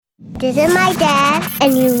This is my dad,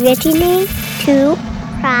 and you're listening to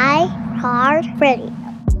Fry Hard Radio.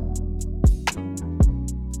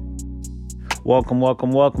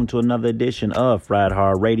 Welcome to another edition of Fried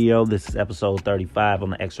Hard Radio. This is episode 35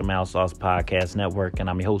 on the Extra Mile Sauce Podcast Network, and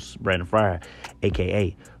I'm your host, Brandon Fryer,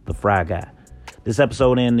 a.k.a. The Fry Guy. This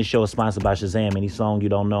episode and the show is sponsored by Shazam. Any song you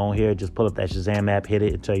don't know on here, just pull up that Shazam app, hit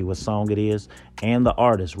it, and tell you what song it is, and the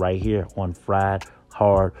artist right here on Fried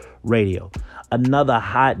Hard Radio. Another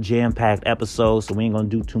hot, jam-packed episode, so we ain't gonna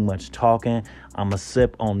do too much talking. I'm gonna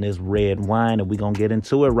sip on this red wine, and we're gonna get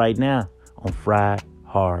into it right now on Fried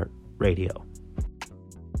Hard Radio.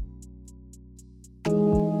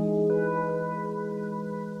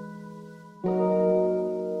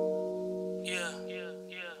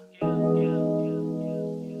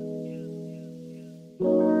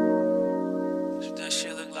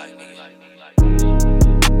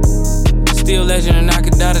 Still legend and I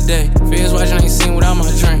could die today. Feds watching, ain't seen without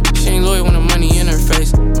my drink. She ain't loyal when the money in her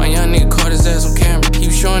face. My young nigga caught his ass on camera.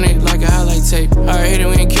 Keep showing it like a highlight tape. I hate it,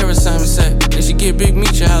 we ain't care what Simon say. They should get Big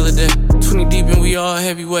Meech a holiday. 20 deep and we all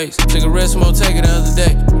heavyweights. Took a rest from Bottega the other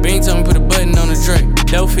day. Bing told me put a button on the Drake.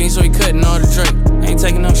 Delphine, so he cutting all the Drake. Ain't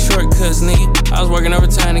taking no shortcuts, nigga. I was working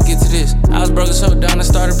overtime to get to this. I was broke as hell down and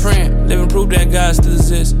started praying. Living proof that God still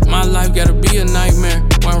exists. My life gotta be a nightmare.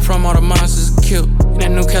 Where I'm from, all the monsters killed. And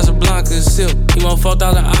that new Casablanca is silk. He want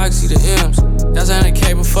 4,000 oxy to M's. That's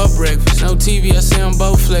 100K before breakfast. No TV, I see them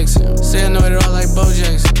both flexing. Say I know it all like Bo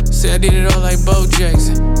Jackson. Say I did it all like Bo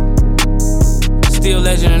Jackson. Still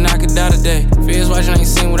legend and I could die today. Feds watching, ain't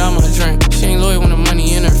seen without my drink. She ain't loyal when the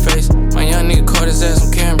money in her face. My young nigga caught his ass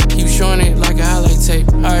on camera. Keep showing it like a highlight tape.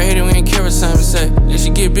 I hate it, we ain't care what Simon say. They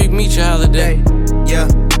should get Big Meech a holiday. Yeah,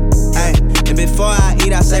 ayy. And before I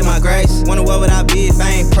eat, I say my grace. Wonder what would I be if I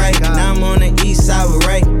ain't pray. Now I'm on the east side with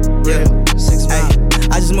Ray. Yeah, 6 months.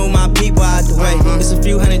 I just moved my people out the way. It's a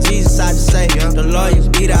few hundred Jesus, I just say. The lawyers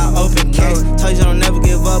beat out open case. Told you don't never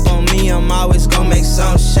give up on me. I'm always gonna make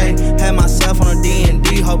some shake. Had myself on a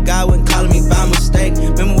D&D. Hope God wouldn't call me by mistake.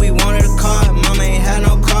 Remember we wanted a car. Mama ain't had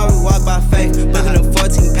no car. We walk by faith. Looking at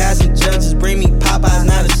 14 passengers. Just bring me Popeyes,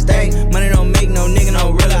 not a steak. Money don't make no nigga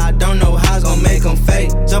no realer. I don't know how it's gonna make them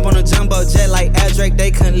fake. Jump on a jumbo jet like Air Drake.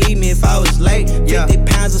 They couldn't leave me if I was late. 50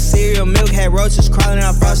 pounds of cereal, milk had roaches crawling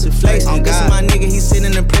out frosted flakes. This is my nigga, he sitting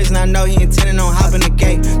in the prison. I know he intending on hopping the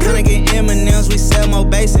gate. Tryna get M&M's, we sell more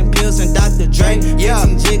bass and pills and Dr. Dre.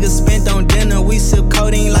 15 jiggers spent on dinner, we sip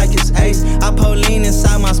codeine like it's ace. I pour lean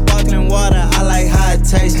inside my sparkling water, I like how it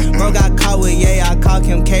tastes. Bro got caught with I call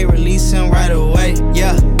Kim K, release him right away.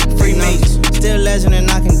 Yeah, free Meech. Still legend and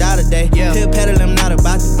I can die today. Pill pedal, I'm not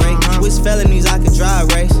about to break. Which felonies I could drive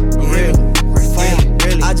race? Real.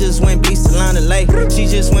 I just went beast to line the lake. She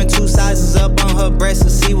just went 2 sizes up on her breast to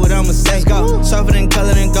see what I'ma say. Sharper than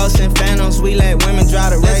color than ghosts and phantoms. We let women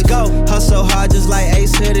drive the race. Hustle hard just like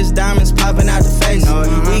Ace Hood. His diamonds popping out the face.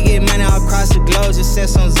 We get money all across the globe. Just sent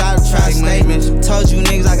some Zada tri-statements. Told you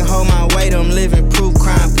niggas I can hold my weight. I'm living proof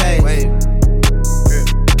crime paid.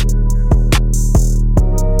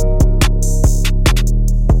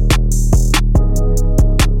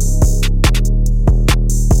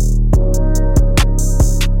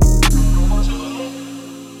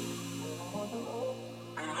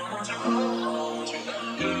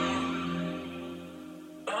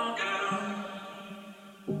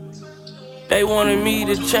 They wanted me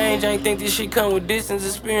to change, I ain't think this shit come with distance,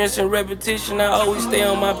 experience and repetition. I always stay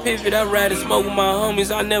on my pivot, I ride and smoke with my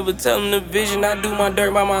homies. I never tell them the vision, I do my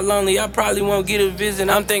dirt by my lonely. I probably won't get a visit.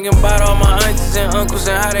 I'm thinking about all my aunties and uncles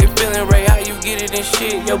and how they feeling. Ray, how you get it and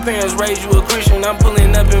shit? Your parents raised you a Christian, I'm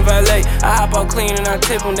pulling up in valet. I hop out clean and I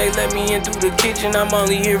tip them, they let me in through the kitchen. I'm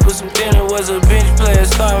only here for some dinner, was a bench player,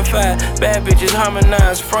 starting 5. Bad bitches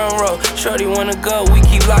harmonized, front row. Shorty wanna go, we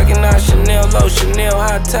keep locking out Chanel low, Chanel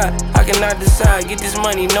hot top. I cannot decide, get this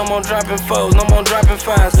money, no more dropping foes, no more dropping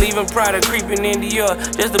fines. Leaving Prada, creeping in Dior,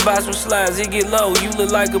 just to buy some slides, it get low, you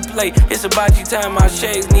look like a plate. It's about you time, my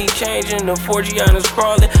shades need changing, the 4G honors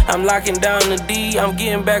crawling. I'm locking down the D, I'm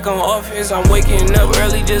getting back on offense. I'm waking up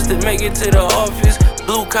early just to make it to the office.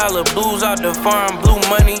 Blue collar blues out the farm, blue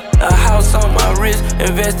money. A house on my wrist,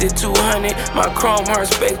 invested 200. My chrome heart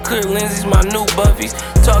spec, clear lenses, my new buffies.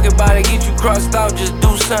 Talk about it, get you crossed out, just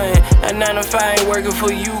do something. That 9 to 5 ain't working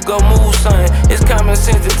for you, go move something. It's common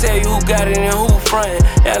sense to tell you who got it and who frontin'.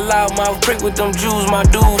 That loud mouth prick with them Jews, my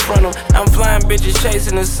dude front 'em. I'm flying bitches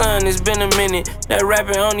chasing the sun, it's been a minute. That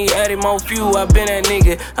rapping only added more fuel, I been that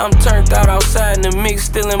nigga. I'm turned out outside in the mix,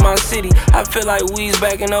 still in my city. I feel like Weez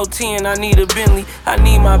back in 010, I need a Bentley. I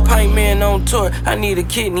need my pint man on tour, I need a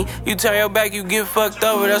kidney. You turn your back, you get fucked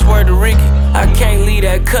over, that's word to Ricky. I can't leave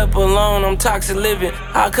that cup alone, I'm toxic living.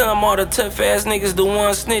 How come all the tough ass niggas the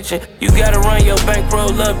ones snitching? You gotta run your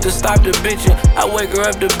bankroll up to stop the bitching. I wake her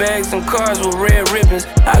up to bags and cars with red ribbons.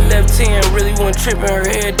 I left 10, really wasn't tripping, her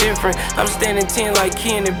head different. I'm standing 10 like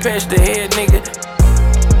Ken and Pesh, the head nigga.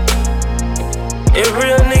 If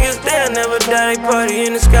real niggas there never die, they party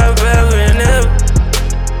in the sky forever and ever.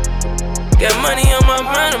 Got money on my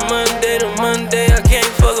mind on Monday to Monday, I can't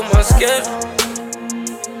fuck with my schedule.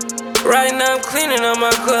 Right now I'm cleaning up my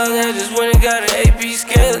closet, I just went and got an AP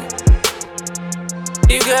scale.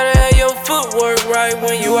 You gotta have your footwork right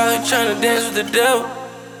when you out here tryna dance with the devil.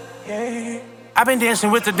 I've been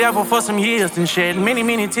dancing with the devil for some years and shed many,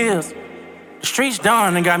 many tears. The streets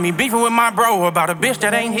done and got me beefing with my bro about a bitch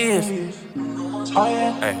that ain't his.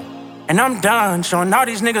 Hey. And I'm done showing all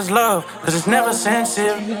these niggas love, cause it's never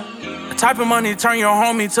sincere. The type of money to turn your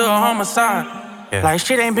homie to a homicide. Yeah. Like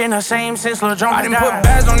shit ain't been the same since Lil Drama died. I done put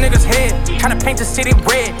bags on niggas' head, tryna paint the city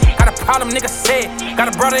red. Got a problem, nigga said.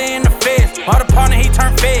 Got a brother in the feds, my other partner, he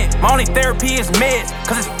turned fed. My only therapy is meds,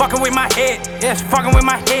 cause it's fucking with my head. Yeah, it's fucking with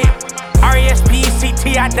my head.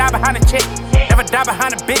 R-E-S-P-E-C-T, I die behind a check. Never die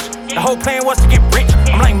behind a bitch. The whole plan was to get rich.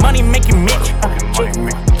 I'm like money making Mitch.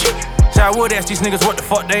 So I would ask these niggas what the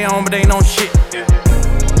fuck they on, but they ain't on shit.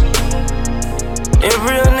 If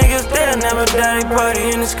real niggas there never die, they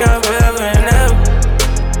party in the sky forever and ever.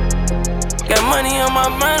 Got money on my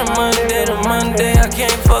mind on Monday to Monday, I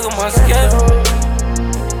can't fuck with my schedule.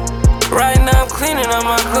 Right now I'm cleaning up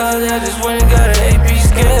my closet, I just went and got an AP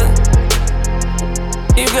scale.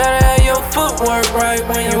 You gotta have your footwork right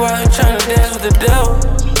when you out here tryna dance with the devil.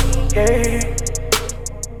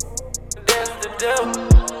 Dance with the devil.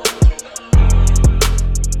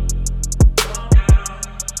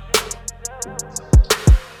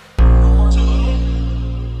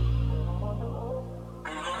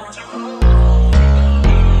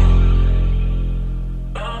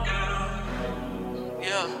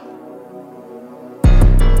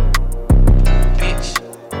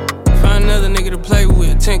 To play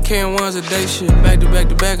with 10K and ones a day shit. Back to back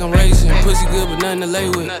to back, I'm racing. Pussy good, but nothing to lay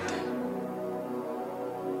with. Nothing.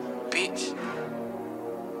 Bitch.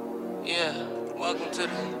 Yeah, welcome to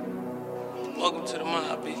the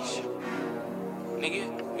mob, bitch.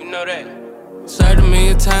 Nigga, you know that. Said a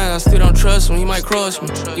million times, I still don't trust him, he might cross me.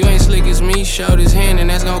 You ain't slick as me, showed his hand and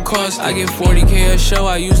that's gon' cost me. I get 40K a show,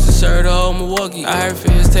 I used to serve the whole Milwaukee. I heard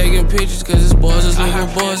fans taking pictures cause his boys is legal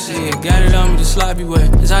bosses. Yeah, got it on me the sloppy way.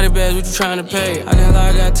 It's how the bags, what you tryna pay? I can't lie,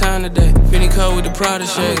 I got time today. Finny coat with the Prada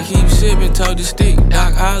shade. Keep sippin', told the stick,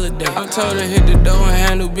 Doc Holiday. I told her hit the door and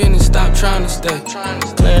handle business, stop trying to stay.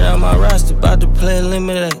 Clearing out my roster, about to play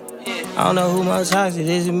eliminate. I don't know who my toxic,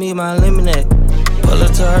 is it me, my eliminate? Pull her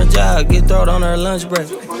to her job, get thrown on her lunch break.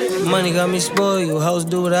 Money got me spoiled, you hoes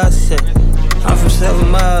do what I say. I'm from 7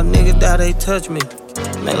 Mile, niggas doubt they touch me.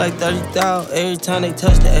 Make like 30,000 every time they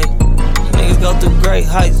touch the A. Niggas go through great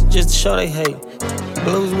heights just to show they hate.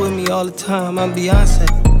 Blues with me all the time, I'm Beyonce.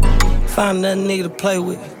 Find another nigga to play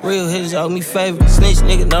with. Real hitters owe me favor. Snitch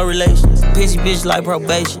nigga, no relations. Pissy bitch like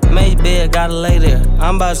probation. Made bed, gotta lay there.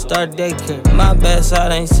 I'm about to start daycare. My bad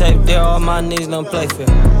side ain't safe there. All my niggas don't play fair.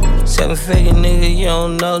 7-figure nigga, you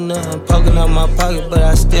don't know nothing. Poking out my pocket, but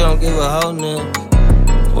I still don't give a hoe nothing.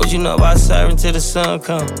 What you know about serving till the sun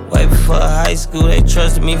come? Way before high school, they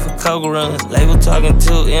trusted me for coke runs. Label talking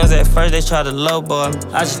 2 M's at first, they tried to lowball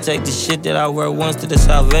me. I should take the shit that I wear once to the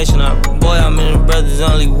Salvation Army. Boy, I'm in the brothers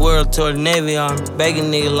only world toward the Navy Army. Bacon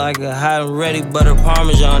nigga like a hot and ready butter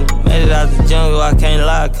Parmesan. Made it out the jungle, I can't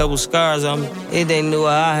lie, a couple scars on me. If they knew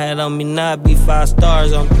what I had on me, now I'd be 5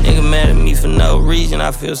 stars on me. Nigga mad at me for no reason,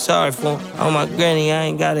 I feel sorry for him. On my granny, I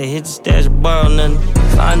ain't gotta hit the stash or borrow nothing.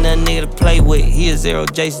 Find that nigga to play with, he a 0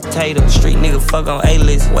 Jason Tatum. Street nigga fuck on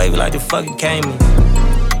A-list, wave like the fucking Caymans.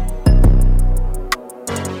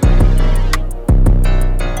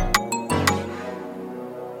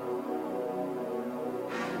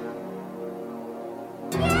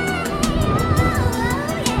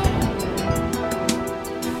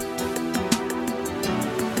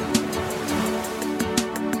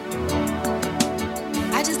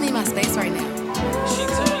 I just need my space right now.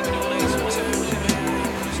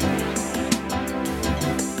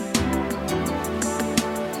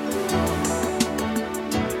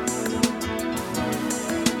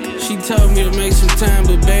 She told me to make some time,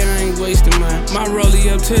 but babe, I ain't wasting mine. My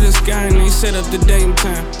rollie up to the sky and they set up the dating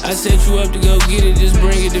time. I set you up to go get it, just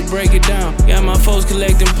bring it to break it down. Got my folks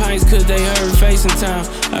collecting pints cause they heard facing time.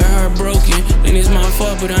 I heard broken, and it's my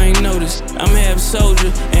fault, but I ain't noticed. I'm half soldier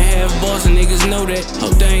and half boss, and niggas know that.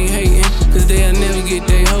 Hope they ain't hating, cause they'll never get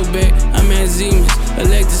their hoe back. I'm at Siemens,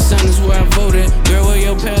 elected son is where I vote at. Girl, where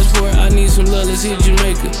your passport? I need some love, let's hit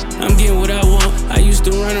Jamaica. I'm getting what I want, I used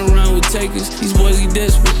to run around with takers. These boys get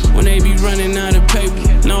desperate when they be running out of paper.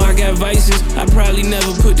 No, I got vices, I probably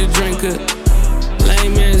never put the drink up.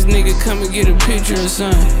 Lame ass nigga, come and get a picture or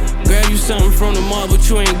something. Grab you something from the mall, but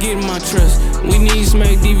you ain't getting my trust. We need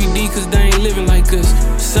Smack DVD, cause they ain't living like us.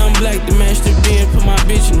 Some black to match the bin, put my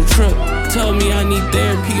bitch in the truck. Told me I need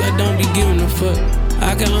therapy, I don't be giving a fuck.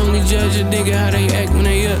 I can only judge a nigga how they act when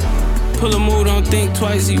they up. Pull a mood, don't think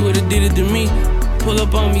twice, he would've did it to me. Pull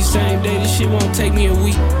up on me same day, this shit won't take me a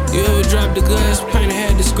week. You ever dropped a glass pint and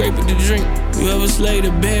had to scrape it to drink? You ever slayed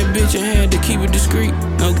a bad bitch and had to keep it discreet?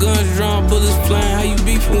 No guns drawn, bullets flying, how you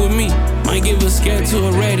beefing with me? Might give a scat to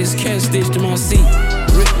a rat, it's cat stitched to my seat.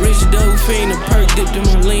 Rich dope fiend, a perk dipped in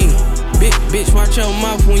my lean. Bitch, watch your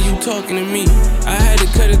mouth when you talking to me. I had to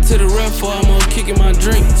cut it to the rough or almost kicking my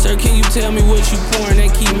drink. Sir, can you tell me what you pouring? They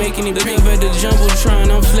keep making it pink. At the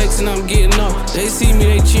Jumbotron, I'm flexing, I'm getting off. They see me,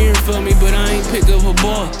 they cheering for me, but I ain't pick up a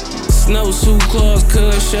ball. Snowsuit claws,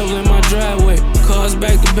 cuz shoveling my driveway. Cars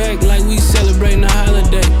back to back like we celebrating a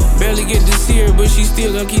holiday. Barely get to see her, but she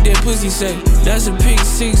still gon' keep that pussy safe. That's a pick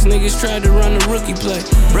six, niggas tried to run a rookie play.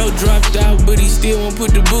 Bro dropped out, but he still won't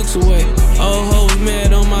put the books away. Old hoes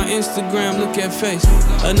mad on my Instagram, look at face.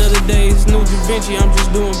 Another day, it's new Da Vinci, I'm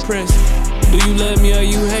just doing press. Do you love me or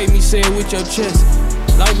you hate me, say it with your chest.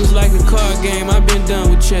 Life is like a card game, I've been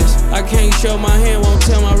done with chess. I can't show my hand, won't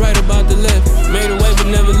tell my right about the left. Made a way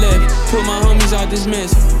but never left, put my homies out this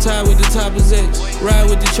mess. Tied with the topper's X, ride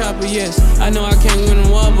with the chopper, yes. I know I can't win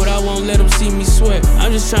them all, but I won't let them see me sweat.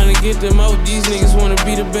 I'm just trying to get them out, these niggas wanna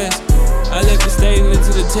be the best. I left the stage, lit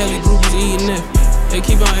to the telly, groupies eating F. They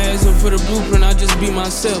keep on asking for the blueprint, I just be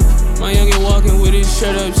myself. My youngin' walking with his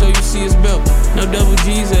shirt up so you see his belt. No double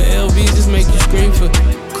G's or LB's, just make you scream for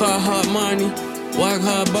Carhartt Marnie. Walk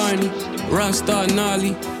hard Barney, rockstar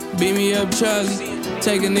Gnarly, beat me up Charlie.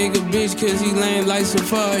 Take a nigga bitch cause he lame like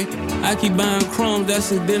Safari. I keep buying chromes,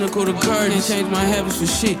 that's identical to Cardi. Ain't change my habits for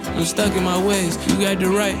shit, I'm stuck in my ways. You got the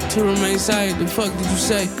right to remain silent, the fuck did you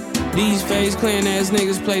say? These face clan ass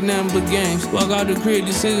niggas play nothing but games. Walk out the crib,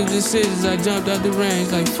 decisions, I jumped out the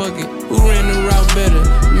range like fuck it. Who ran the route better?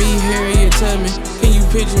 Me, Harry, or Tubman? Can you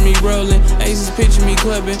picture me rolling? Aces picture me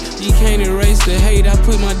clubbing. You can't erase the hate, I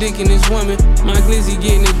put my dick in this woman. My glizzy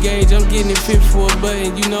getting engaged, I'm getting it fit for a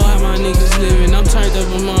button. You know how my niggas living, I'm turned up,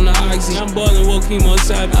 I'm on the oxy. I'm ballin' woke chemo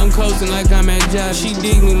side, I'm coasting like I'm at job. She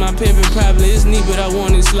dig me, my pimpin' probably, it's neat but I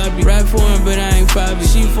want it sloppy. Rap for him but I ain't 5.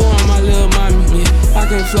 She for him, my little mommy, yeah. I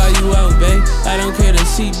can fly you out, babe, I don't care to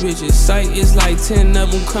see bitches. Sight is like 10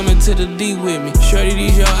 of them coming to the D with me. Shorty,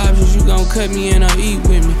 these your options, you gon' cut me and I'll eat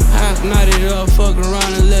with me. I knotted it up, fuck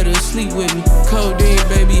around and let her sleep with me. Codeine,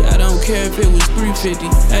 baby, I don't care if it was 350.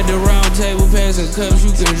 At the round table, passing cups,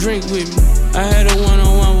 you can drink with me. I had a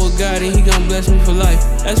one-on-one with God and he gon' bless me for life.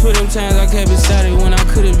 That's for them times I kept excited when I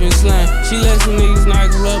could've been slime. She let some niggas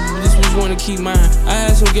knock her up, but this was one to keep mine. I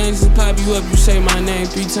had some gangsters pop you up, you say my name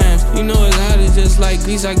 3 times. You know it's hot, it's just like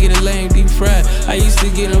grease, I get a lame deep fried. I used to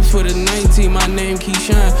get them for the 19, my name keep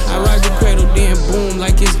shine. I rock the cradle, then boom,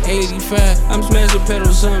 like it's 85. I'm smashing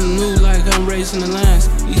pedal, something new, like I'm racing the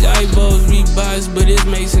lines. These eyeballs be biased, but it's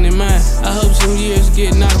Mason in mine. I hope some years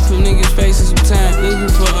get knocked from niggas' faces some time.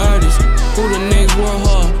 Looking for artists, who the next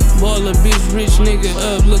Warhol? Ball a bitch, rich nigga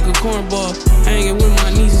up, look a cornball. Hanging with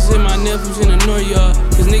my nieces and my nephews in the North Yard.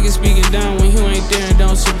 Cause niggas speaking down when you ain't there and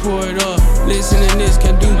don't support it all. Listen to this,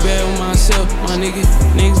 can do bad with myself, my nigga.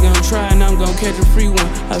 Niggas gon' try and I'm gon' catch a free one,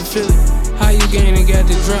 I feel it. How you gain and got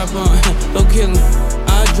the drop on, go kill him.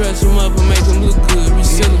 I dress him up and make him look good,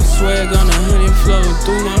 reseal him. Swag on 100 flowing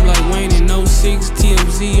through, I'm like Wayne in 06.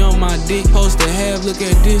 TMZ on my dick, post a half, look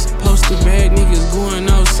at this. Post a bad niggas going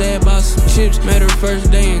outside, buy some chips. Met her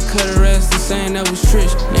first day and cut her ass the same, that was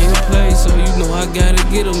Trish. Name play, so you know I gotta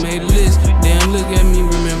get her, made a list. Damn, look at me,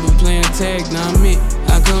 remember playing tag, now I'm it.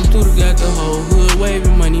 I come through, got the whole hood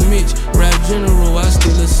waving, money Mitch. Rap general, I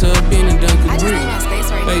still a sub in and dunk a brick.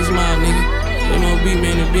 Face mob, nigga. MOB,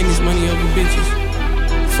 man, the business, money over bitches.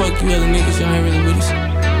 Fuck you other niggas, y'all ain't really with us.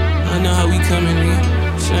 I know how we coming,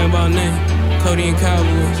 nigga. Shit ain't about name. Cody and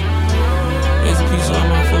Cowboys. There's a piece of all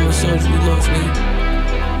my fallen soldiers we lost, nigga.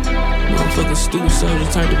 Motherfucking stupid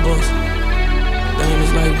soldiers turned to boss. Damn,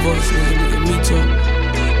 it's like boss, nigga. Look at me talk.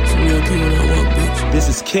 Some real people that walk, bitch. This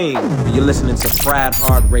is King, and you're listening to Fried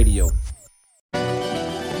Hard Radio. I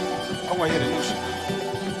want to hear the new shit.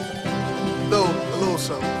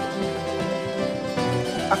 so.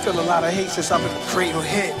 I feel a lot of hate since I've been creating with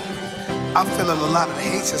hit. I'm feeling a lot of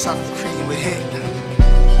hate since I've been creating with hit.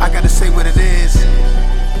 I gotta say what it is.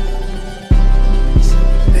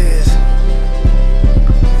 It is.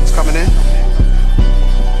 It's coming in.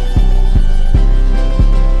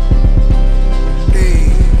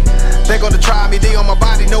 They're gonna try me, they on my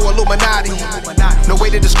body, no Illuminati. No way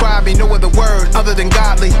to describe me, no other word other than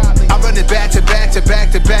godly. I run it back to back to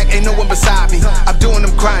back to back, ain't no one beside me. I'm doing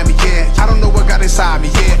them grimy, yeah. I don't know what got inside me,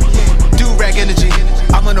 yeah. Do-rag energy,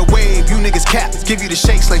 I'm on a wave, you niggas cap. Give you the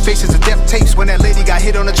shakes like faces of death tapes when that lady got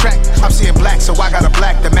hit on the track. I'm seeing black, so I got a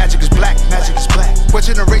black, the magic is black, magic is black. What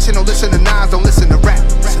generation don't listen to nines, don't listen to rap.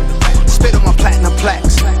 Spit on my platinum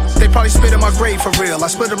plaques. They probably spit in my grave for real. I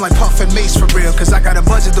split them like Puff and Mace for real. Cause I got a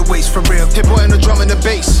budget to waste for real. Hit boy in the drum and the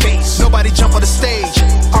bass. Nobody jump on the stage.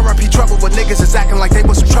 R.I.P. trouble, but niggas is acting like they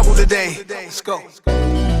want some trouble today. Let's go.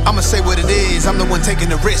 I'ma say what it is, I'm the one taking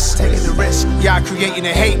the risk. Y'all creating the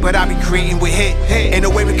hate, but I be creating with hit. Ain't no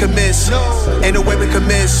way we can miss. Ain't no way we can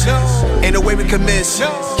miss. Ain't no way we can miss.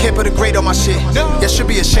 Can't put a grade on my shit. Y'all should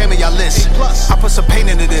be ashamed of y'all list. I put some pain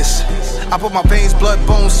into this. I put my veins, blood,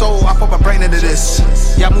 bone, soul. I put my brain into this.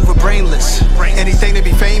 Y'all moving brainless. Anything to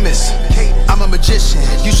be famous. I'm a magician.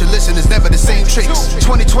 You should listen, it's never the same tricks.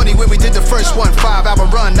 2020 when we did the first one. 5-hour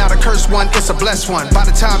run, not a cursed one, it's a blessed one. By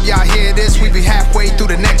the time y'all hear this, we be halfway through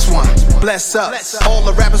the next one. Bless up. All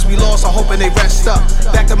the rappers we lost are hoping they rest up.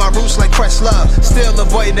 Back to my roots like Questlove. Still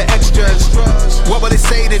avoiding the extras. What will they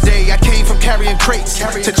say today? I came from carrying crates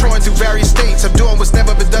to touring through various states. I'm doing what's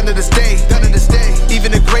never been done to this day.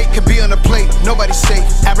 Even the great could be on a plate. Nobody's safe.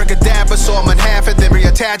 Abracadabra, so I'm in half and then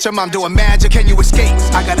reattach them. I'm doing magic. Can you escape?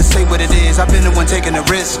 I gotta say what it is. I've been the one taking the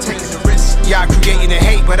risk. Y'all creating the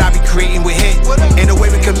hate, but I be creating with hit. Ain't no way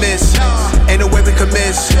we can miss. Ain't no way we can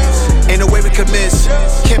miss. Ain't no way we can miss.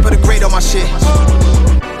 Can't put a grade on my shit.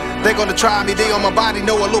 They gonna try me, they on my body,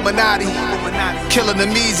 no Illuminati. Killing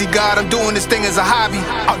them easy, God, I'm doing this thing as a hobby.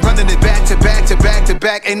 I'm running it back to back to back to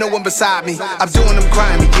back, ain't no one beside me. I'm doing them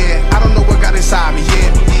grimy, yeah. I don't know what got inside me,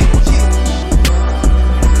 yeah.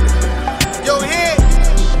 Yo, here.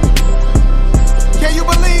 Can you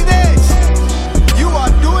believe this? You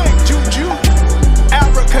are doing juju,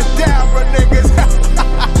 abracadabra, niggas.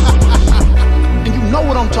 And you know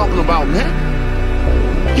what I'm talking about, man.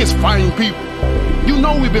 It's fighting people. You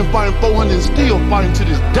know we've been fighting 400 and still fighting to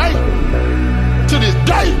this day. To this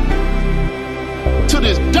day. To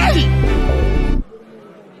this day.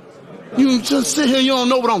 You just sit here, you don't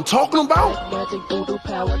know what I'm talking about? Magic voodoo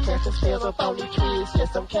power, casting spells up on these kids.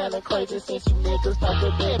 Yes, I'm kinda crazy since you niggas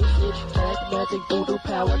talking baby shit. Magic voodoo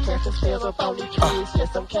power, casting spells up on these kids.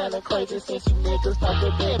 Yes, I'm kinda crazy since you niggas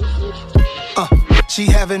talking baby shit. She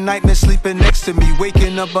having nightmares sleeping next to me,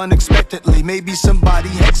 waking up unexpectedly. Maybe somebody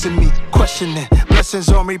hexing me, questioning. Blessings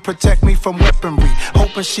on me, protect me from weaponry.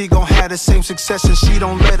 Hoping she gon' have the same success and she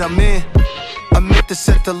don't let them in. I meant to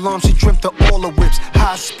set the alarm, she dreamt of all the whips.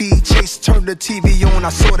 High speed chase, turned the TV on, I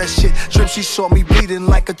saw that shit. Dreamt she saw me bleeding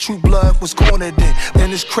like a true blood was cornered in.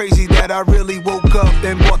 And it's crazy that I really woke up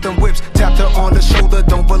and bought them whips. Tapped her on the shoulder,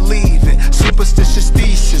 don't believe it. Superstitious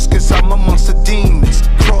thesis, cause I'm amongst the demons.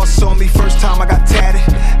 Cross on me, first time I got tatted.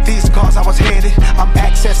 These scars I was handed, I'm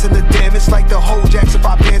accessing the damage like the whole jacks if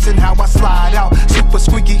I dance and how I slide out. Super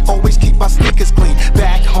squeaky, always keep my sneakers clean.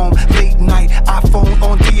 Back home, late night, iPhone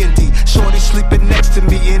on D&D. Shorty sleeping next to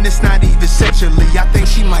me and it's not even sexually. I think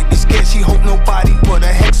she might be scared, she hope nobody put a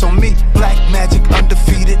hex on me. Black magic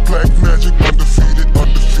undefeated. Black magic undefeated,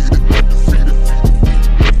 undefeated, undefeated.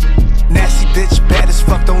 Nasty bitch, bad as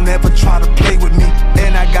fuck, don't ever try to play with me.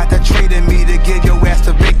 And I got that trait in me to give your ass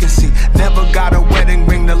the vacancy. Never got a wedding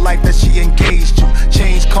ring, the life that she engaged to.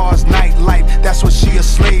 Change cars, nightlife, that's what she a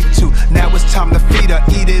slave to. Now it's time to feed her,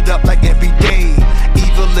 eat it up like every day.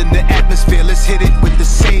 Evil in the atmosphere, let's hit it with the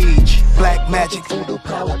sage. Black magic voodoo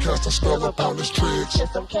power, cast a spell up on this tricks.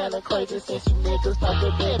 Yes, I'm kinda crazy since you niggas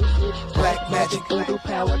talking baby shit. Black magic voodoo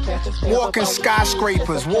power, cast a spell walking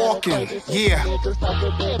skyscrapers, walking, yeah.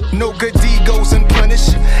 No good deed goes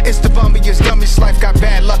unpunished. It's the bummiest, dumbest life, got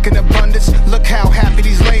bad luck in abundance. Look how happy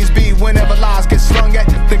these lanes be whenever lies get slung at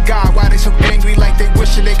the guy. Why they so angry like they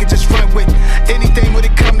wishing they could just run with anything when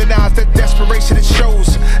it come to now. It's the desperation it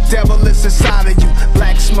shows. Devil is inside of you.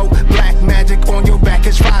 Black smoke, black magic on your back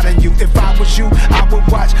is riding you. If I was you, I would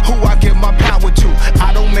watch who I give my power to.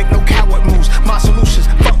 I don't make no coward moves. My solutions,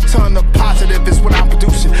 fuck ton of positive is what I'm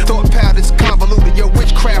producing. Thought patterns convoluted, your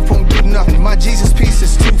witchcraft won't do nothing. My Jesus piece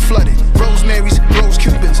is too flooded. Rosemary's, rose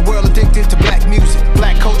Cubans, world addicted to black music.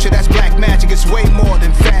 Black culture, that's black magic. It's way more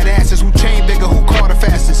than fat asses who chain bigger, who caught the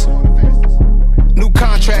fastest. New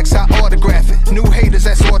contracts, I autograph it. New haters,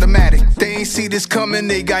 that's automatic. They ain't see this coming,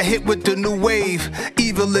 they got hit with the new wave.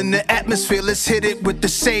 Evil in the atmosphere, let's hit it with the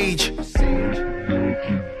sage.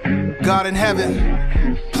 God in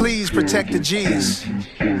heaven, please protect the G's.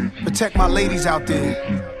 Protect my ladies out there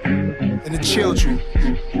and the children.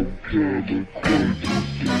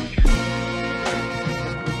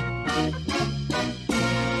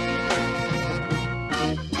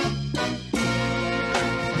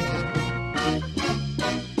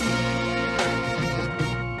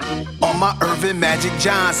 On my Irvin Magic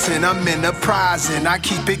Johnson, I'm enterprising. I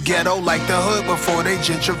keep it ghetto like the hood before they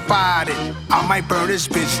gentrified it. I might burn this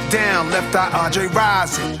bitch down, left eye Andre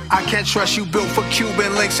rising. I can't trust you built for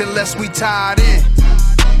Cuban links unless we tied in.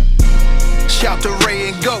 Shout to Ray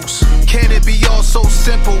and Ghost. Can it be all so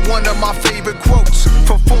simple? One of my favorite quotes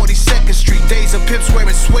from 42nd Street. Days of pips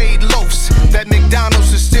wearing suede loafs. That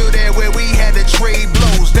McDonald's is still there where we had to trade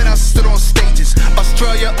blows. Then I stood on stages,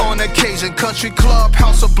 Australia on occasion. Country club,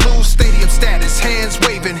 House of Blues, stadium status. Hands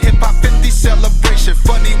waving, hip hop 50 celebration.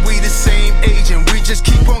 Funny we the same age and we just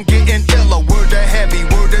keep on getting iller. Word to heavy,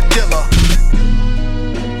 word to dilla.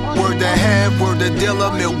 Word to head, word to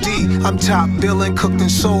dealer, Milk D. I'm top billing, cooked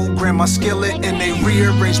and sold. Grab my skillet and they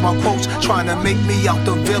rearrange my quotes. Trying to make me out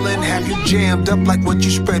the villain. Have you jammed up like what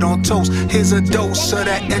you spread on toast. Here's a dose of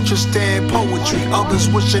that interesting poetry. Others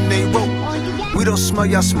wishing they wrote. We don't smell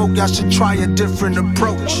y'all smoke, y'all should try a different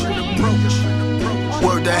approach.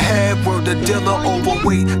 Word to head, word to dealer,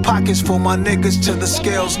 overweight. Pockets for my niggas till the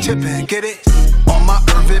scales tipping, get it? On my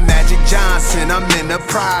Irvin Magic Johnson, I'm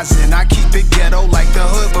enterprising. I keep it ghetto like the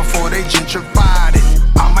hood before they gentrified it.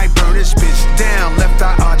 I might burn this bitch down, left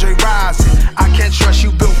eye Andre rising. I can't trust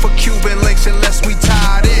you built for Cuban links unless we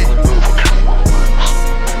tied in.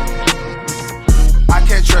 I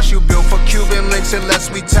can't trust you built for Cuban links unless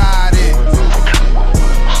we tied in.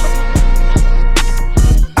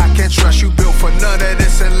 I can't trust you built for none of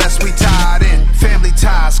this unless we tied in. Family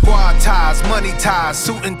ties, squad ties, money ties,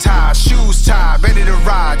 suit and ties, shoes tied, ready to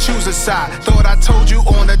ride, choose a side. Thought I told you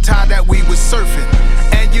on the tie that we was surfing.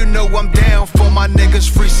 And you know I'm down for my niggas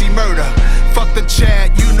free C murder. Fuck the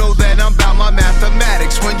chat, you know that I'm about my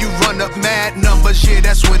mathematics. When you run up mad numbers, yeah,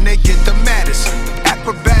 that's when they get the maddest.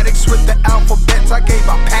 Acrobatics with the alphabets, I gave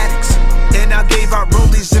out paddocks. And I gave out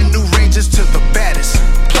rollies and new ranges to the baddest.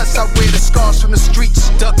 Plus I wear the scars from the streets,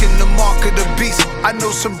 ducking the mark of the beast. I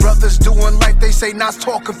know some brothers doing like they say, not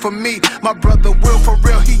talking for me. My brother Will, for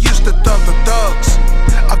real, he used to thug the thugs.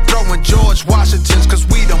 I'm throwing George Washingtons, cause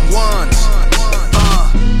we them ones.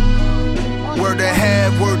 Word to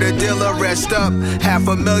head, word to dealer, rest up.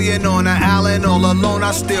 $500,000 on an island, all alone,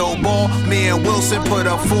 I still ball. Me and Wilson put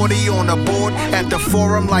a 40 on the board. At the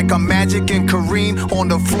forum like a Magic and Kareem on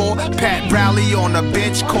the floor. Pat Riley on the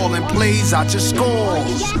bench, calling plays, I just score.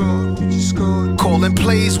 Calling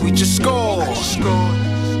plays, we just score.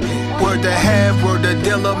 Word to head, word to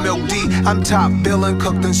dealer, Milk D. I'm top billing,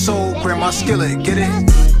 cooked and sold, grab my skillet, get it?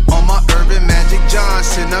 On my Irvin Magic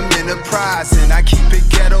Johnson, I'm enterprising. I keep it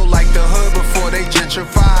ghetto like the hood before they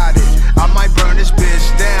gentrified it. I might burn this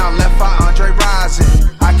bitch down, left eye Andre rising.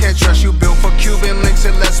 I can't trust you built for Cuban links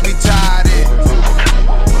unless we tied it.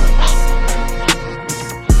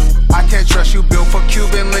 I can't trust you built for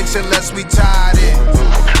Cuban links unless we tied it.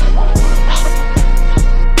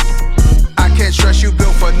 I can't trust you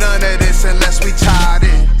built for none of this unless we tied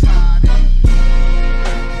it.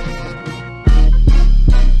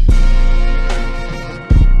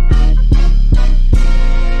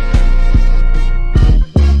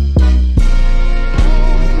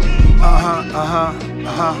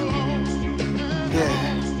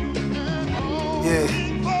 Yeah.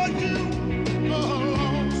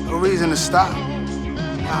 No reason to stop.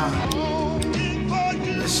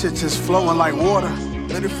 This shit just flowing like water.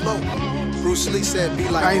 Let it flow. Bruce Lee said, be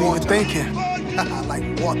like water. I ain't even thinking.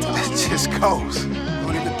 Like water. It just goes.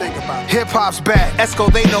 Don't even think about it. Hip hop's back.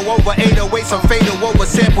 Esco, they know over 808, some fatal over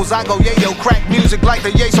samples. I go yayo, crack music like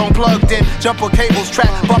the Yates on plugged in. Jumper cables, trap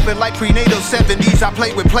bumping like prenatal 70s. I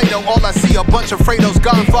play with Play-Doh, all I see a bunch of Fredos.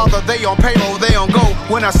 Godfather, they on payroll, they on go.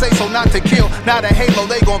 When I say so, not to kill. Not a halo,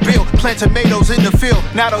 they gon' build. Plant tomatoes in the field.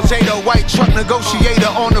 Not Jado, white truck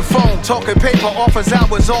negotiator on the phone. Talking paper, offers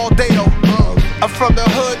hours all day though. I'm from the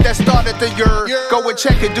hood that started the year. Go and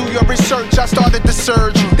check it, do your research. I started the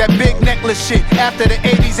surge. That big necklace shit. After the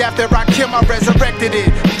 80s, after I killed, I resurrected it.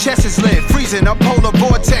 Chest is lit, freezing, I'm polar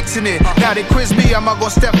vortexing it. Now they quiz me, am I gonna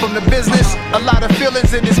step from the business? A lot of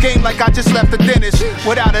feelings in this game like I just left the dentist.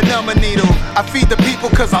 Without a number needle, I feed the people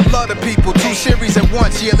cause I love the people. 2 series at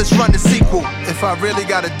once, yeah, let's run the sequel. If I really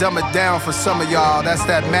gotta dumb it down for some of y'all, that's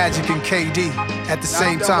that Magic and KD at the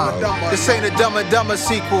same time. This ain't a Dumb and Dumber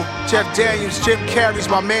sequel. Jeff Daniels, Tip carries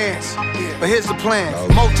my mans. But here's the plan,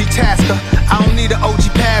 multitasker. I don't need an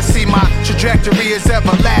OG pass. See, my trajectory is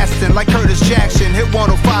everlasting. Like Curtis Jackson, hit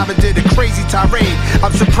 105 and did a crazy tirade.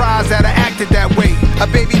 I'm surprised that I acted that way. A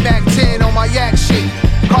baby Mac 10 on my yak shit.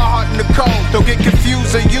 Carhartt in the cold. Don't get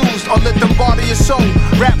confused or used or let them bother your soul.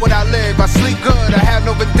 Rap what I live, I sleep good, I have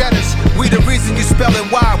no vendettas. We the reason you spellin'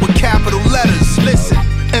 Y with capital letters. Listen.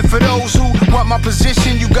 And for those who want my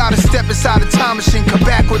position, you gotta step inside a time machine, come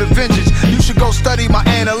back with a vengeance. You should go study my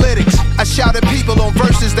analytics. I shout at people on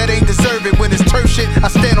verses that ain't deserve it. When it's turf shit, I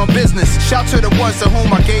stand on business. Shout to the ones to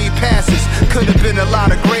whom I gave passes. Could've been a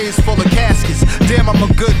lot of graves full of caskets. Damn, I'm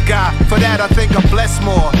a good guy. For that, I think I'm blessed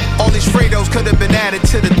more. All these Fredos could've been added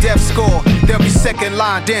to the death score. They'll be second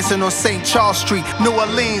line dancing on St. Charles Street. New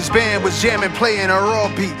Orleans band was jamming, playing a raw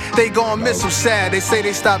beat. They gon' miss him sad. They say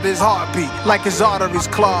they stopped his heartbeat. Like his arteries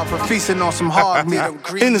clogged for feasting on some hard meat.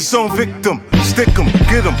 In the zone, victim, stick 'em,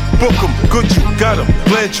 get 'em, book 'em, good you got 'em,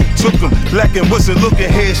 glad you took 'em, lacking wasn't looking,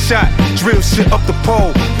 headshot, drill shit up the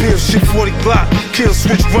pole, peel shit 40 Glock, kill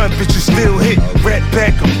switch run, bitches still hit, rat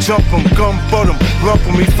back 'em, jump 'em, gun butt 'em, lump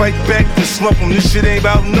 'em, we fight back and slump 'em, this shit ain't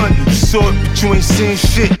about nothing, you saw it but you ain't seen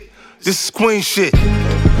shit, this is queen shit,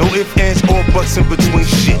 no ifs, ands, or buts in between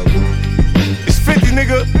shit, it's 50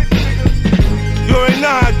 nigga, you already know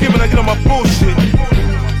how I give it, I get on my bullshit.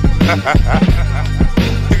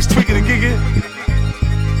 Niggas tweaking and gigging.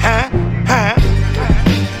 Huh?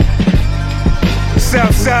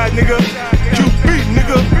 Southside, nigga. QB,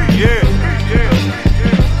 nigga. Yeah.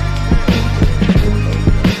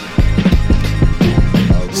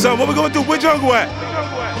 So, what we gonna do? Where Jungle at?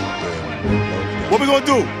 What we gonna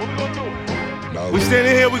do? We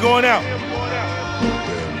standing here, we going out.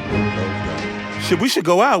 We should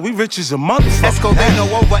go out, we rich as a motherfucker.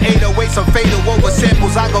 Escovado over 808, some fatal over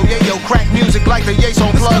samples. I go yayo, crack music like the Yates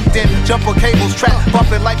on plugged in. Jumper cables, trap,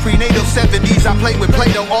 bumping like prenatal 70s. I play with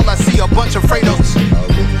Play-Doh, all I see a bunch of Fredos.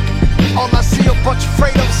 All I see a bunch of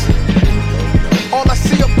Fredos. All I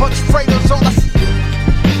see a bunch of Fredos.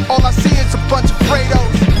 All I see is a bunch of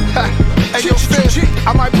Fredos. Hey yo, Phil,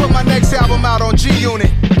 I might put my next album out on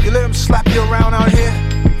G-Unit. You let them slap you around out here?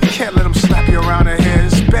 You can't let them slap you around out here.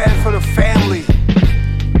 It's bad for the family.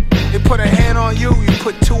 They put a hand on you, you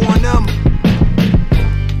put two on them.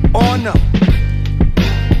 On them.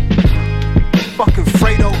 Fucking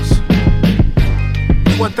Fredos.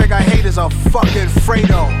 One thing I hate is a fucking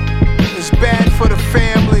Fredo. It's bad for the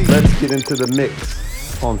family. Let's get into the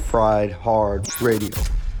mix on Fried Hard Radio.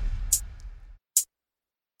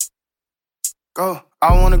 Go.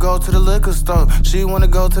 I wanna go to the liquor store. She wanna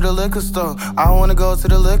go to the liquor store. I wanna go to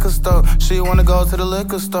the liquor store. She wanna go to the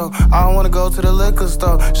liquor store. I wanna go to the liquor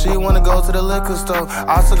store. She wanna go to the liquor store.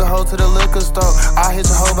 I took a hoe to the liquor store. I hit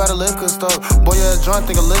the hoe by the liquor store. Boy, yeah, drunk,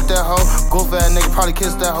 think I licked that hoe. Goof ass nigga probably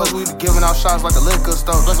kissed that hoe. We be giving out shots like a liquor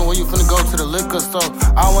store. Listen, where you finna go to the liquor store?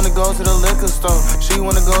 I wanna go to the liquor store. She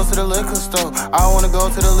wanna go to the liquor store. I wanna go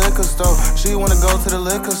to the liquor store. She wanna go to the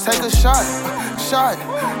liquor store. Take a shot, shot,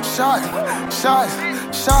 shot, shot.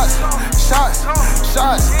 Shots, shots,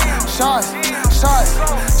 shots, shots, shots,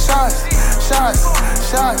 shots, shots,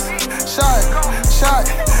 shots, shot,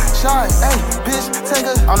 shot, hey, bitch, take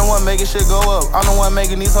a. I'm the one making shit go up. I'm the one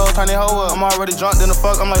making these hoes turn their hoe up. I'm already drunk, then the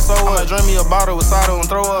fuck, I'm like, so what? I drink me a bottle with cider and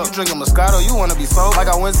throw up. You drinking Moscato, you wanna be sober. Like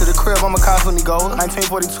I went to the crib, I'm a constantly go.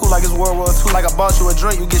 1942, like it's World War II. Like I bought you a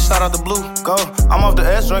drink, you get shot out the blue. Go, I'm off the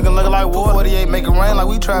S, drinking looking like water. 48, make it rain like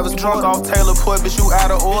we Travis drunk off Taylor Port, bitch, you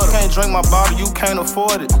out of order. You can't drink my bottle, you can't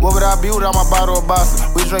afford it. What would I be without my bottle of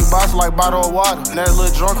Boston? We drink Boston like bottle of water. And that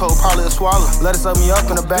little drunk hoe probably a swallow. Let it suck me up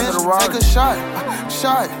in the back of the rod. Take a shot,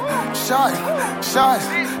 shot, shot, shots,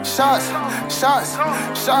 shots, shots,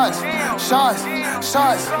 shots, shots,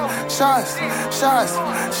 shots, shots, shots,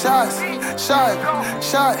 shots, shot,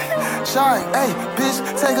 shot, shot. Hey, bitch,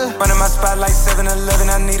 take a. Running my spot like 7-Eleven.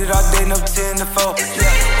 I need it all day, no 10 to 4.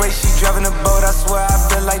 Yeah, wait, she driving a boat. I swear I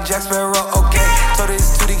feel like Jack Sparrow. Okay, told her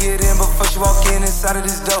it's 2 to get in before she walk in inside of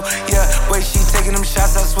this door. Yeah, wait, she taking them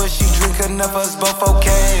shots. I swear she drink enough for us both.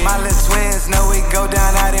 Okay, my little twins know we go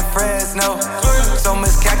down out in Fresno. So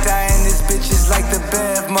much cacti and this bitch is like the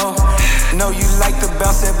Bevmo. Know you like to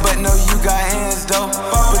bounce it, but know you got hands though.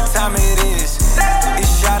 What time it is?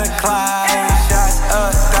 It's shot o'clock. Shots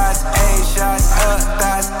up, thighs, ayy, shots up,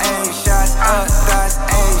 thighs, ayy, shots up, thighs,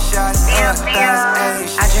 ayy, shots up, thighs,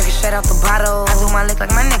 ayy. I drink it straight out the bottle. I do my lick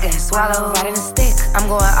like my nigga and swallow. Right in the stick, I'm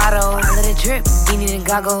going auto. I let it drip, you needin'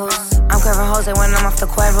 goggles. I'm curving Jose when I'm off the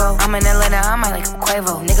Quavo. I'm in Atlanta, I might like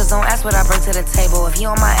Quavo. Niggas don't ask what I bring to the table. If he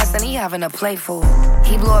on my ass, then he having a playful.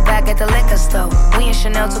 He blew it back at the liquor store. We in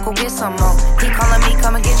Chanel to go get some more. He calling me,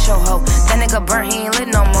 come and get your hoe. That nigga burnt, he ain't lit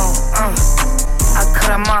no more. I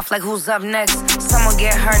cut him off like who's up next. Someone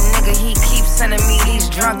get her nigga, he keeps sending me these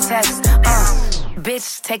drunk texts.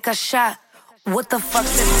 Bitch, take a shot. What the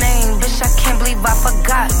fuck's his name? Bitch, I can't believe I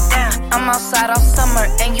forgot. Damn, I'm outside all summer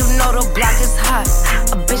and you know the block is hot.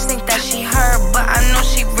 A bitch think that she her, but I know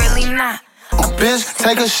she really not. A bitch,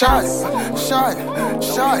 take a shot, shot,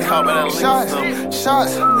 shot, shots, shots,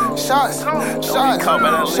 shots, shots,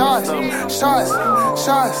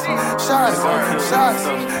 shots, shots,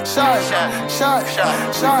 shots,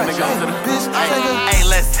 shots, shots, bitch, take a. Hey,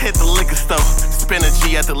 let's hit the liquor store. Spend a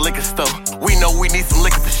G at the liquor store. We know we need some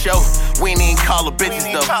liquor for show. We ain't even call the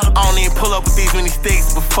bitches though. I don't even pull up with these many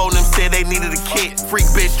sticks. Before them said they needed a kit. Freak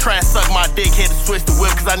bitch try and suck my dick. Had to switch the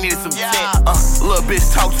whip cause I needed some tint. Little bitch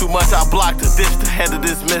talk too much, I blocked her. Ditched the head of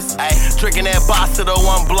this miss. Drinking that bossa though,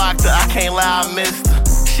 unblocked her. I can't lie, I missed her.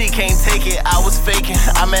 She can't take it, I was faking.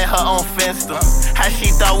 I met her on Finsta. How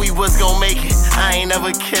she thought we was gon' make it. I ain't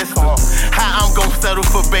never kissed her. How I'm gon' settle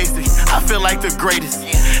for basic. I feel like the greatest.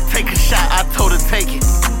 Take a shot, I told her take it.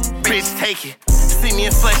 Bitch, take it. See me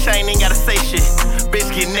in flesh, I ain't even gotta say shit. Bitch,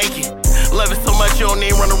 get naked. Love it so much you don't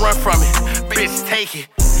even run from it. Bitch, take it.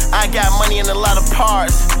 I got money in a lot of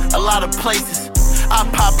parts, a lot of places. I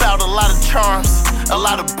pop out a lot of charms, a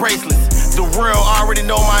lot of bracelets. The real already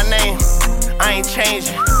know my name. I ain't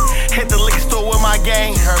changing. Hit the liquor store with my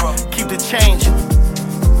gang. Keep the change.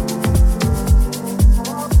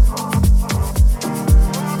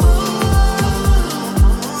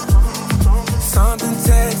 Something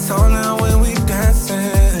takes so long when we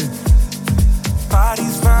dancing.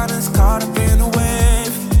 Bodies round us caught up in a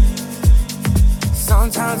wave.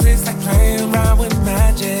 Sometimes it's like playing around with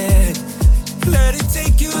magic. Let it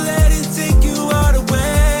take you all the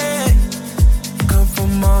way. Come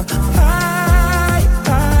from on high,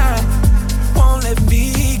 high. Won't let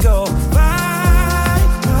me go. Bye,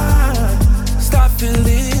 bye. Stop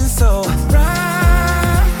feeling so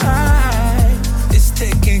right. It's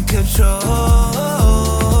taking control.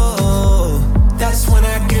 That's when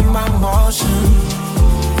I get my motion.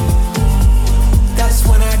 That's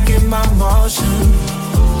when I get my motion.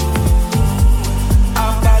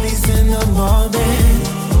 Our bodies in the moment.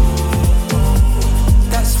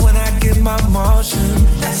 That's when I get my motion.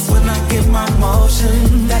 That's when I get my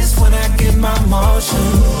motion. That's when I get my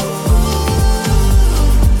motion.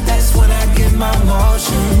 That's when I get my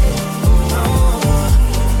motion.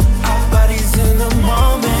 Our bodies in the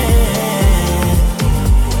moment.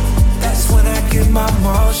 That's when I get my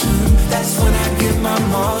motion. That's when I get my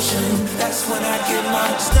motion. That's when I get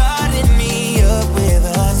my. Starting me up with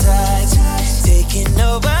our sides, taking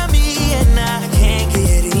over me and I can't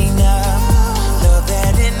get enough. Love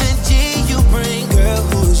that energy you bring, girl.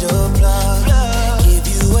 Who's your plug? Give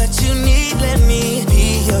you what you need. Let me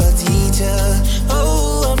be your teacher.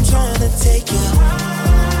 Oh, I'm trying to take you.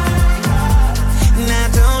 Now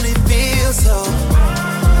don't it feel so?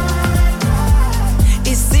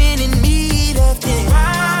 It's in need of things.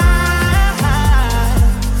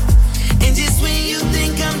 And just when you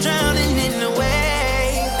think I'm drowning in the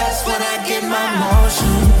way, that's when I get my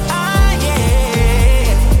motion. Ah,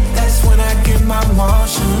 yeah. That's when I get my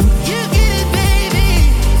motion. You get it,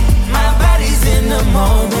 baby. My body's in the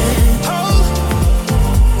moment.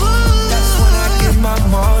 That's when I get my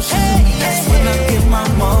motion. That's when I get my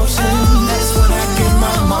motion. That's when I get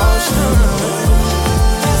my motion.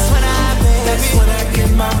 That's when I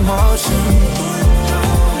get my motion.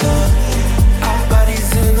 Our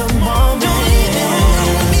bodies in the moment.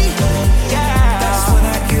 That's when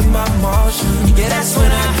I get my motion. Yeah, that's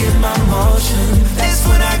when I get my motion. That's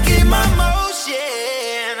when I get my motion.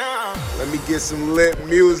 Let me get some lit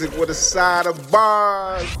music with a side of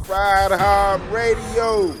bars. Fried Hard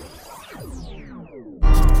Radio.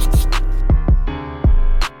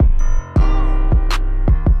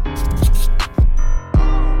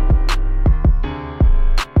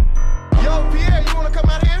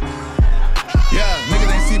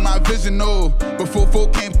 Vision, no. Before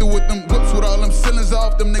folk came through with them whips with all them ceilings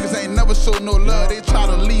off, them niggas ain't never show no love. They try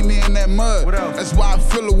to leave me in that mud. That's why I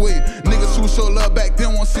feel away. Niggas who show love back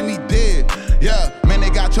then won't see me dead. Yeah, man, they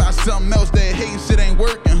got try something else. That hating shit ain't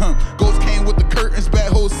working, huh? Ghost came with the curtains,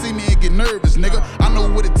 bad hoes see me and get nervous, nigga. I know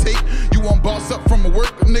what it take. You won't boss up from a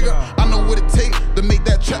worker, nigga. I know what it take to make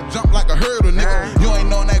that trap jump like a hurdle, nigga. You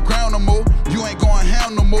ain't on that ground no more. You ain't going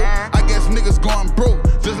ham no more. I guess niggas going broke.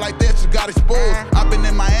 Just like that, you got exposed. I been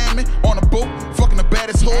in Miami on a boat, fucking the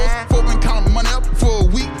baddest hoes. Folk been counting money up for a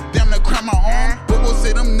week. Damn, they crack my arm. Bobo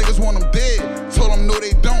say them niggas want them dead. Told them no,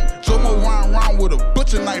 they don't. Jomo riding around with a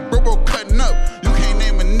butcher knife. Bobo cutting up. You can't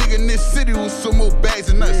name a nigga in this city with some more bags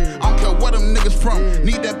than us. I don't care where them niggas from.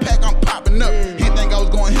 Need that pack, I'm popping up. He think I was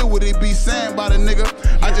going here, what they be saying about a nigga.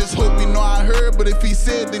 I just hope he know I heard, but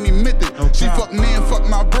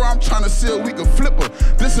my bro, I'm tryna see if we can flip her.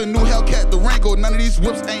 This a new Hellcat Durango, none of these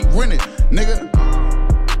whips ain't rented, nigga.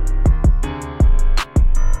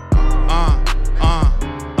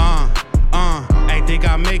 Ain't think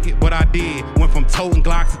I make it, but I did. Went from toting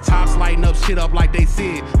Glocks to tops, lighting up shit up like they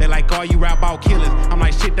said. They like, all you rap about killers. I'm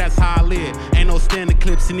like, shit, that's how I live. Ain't no standing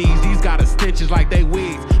clips in these got extensions like they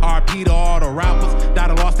wigs. RP to all the rappers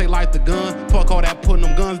that lost they life to gun. Fuck all that putting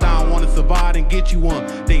them guns down, wanna survive and get you one.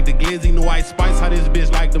 Think the glizzy, no White Spice, how this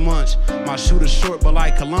bitch like to munch. My shooter short, but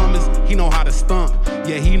like Columbus, he know how to stump.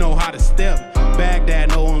 Yeah, he know how to step. Baghdad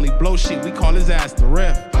no only blow shit, we call his ass the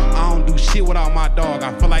ref. I don't do shit without my dog,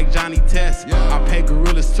 I feel like Johnny Test. I pay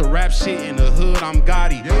gorillas to rap shit, in the hood I'm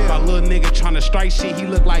Gotti. My little nigga tryna strike shit, he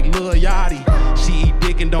look like Lil Yachty. She eat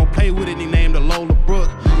dick and don't play with it, he named her Lola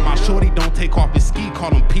Brooke. My shorty don't take off his ski,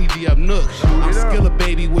 call him PG up Nook. I'm still a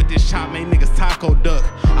baby with this chop, made niggas taco duck.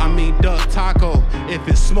 I mean duck taco. If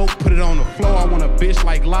it's smoke, put it on the floor, I want a bitch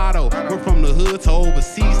like Lotto. We're from the hood to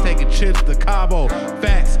overseas, taking trips to Cabo.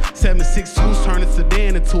 Facts, 762s turn a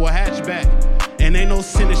sedan into a hatchback. And ain't no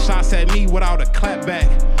sending shots at me without a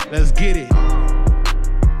clapback. Let's get it.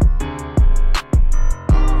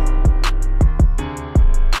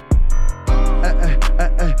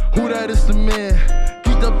 Who that is the man?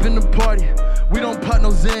 Geeked up in the party. We don't pop no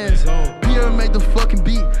Zans. Pierre made the fucking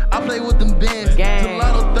beat. I play with them bands.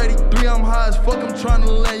 Gelato 33, I'm high as fuck. I'm trying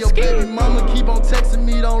to land. Your baby mama keep on texting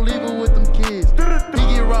me. Don't leave her with them kids.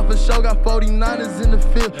 He get raw for show. Got 49ers in the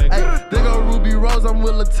field. Ay, there go Ruby Rose. I'm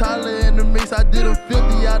with LaTyler in the mix. I did a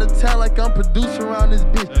 50 out of town like I'm producer around this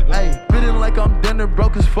bitch. Ay, written like I'm dinner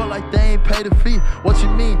broke as fuck like they ain't paid a fee. What you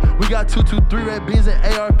mean? We got 223 red beans and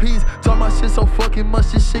ARPs. Talk my shit so fucking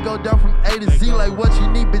much. This shit go down from A to Z. Like what you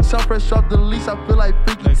need, bitch. I'm fresh off the lease. I feel like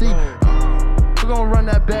Freaky T. Who gon' run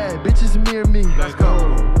that bad? Bitches me or me? Let's go.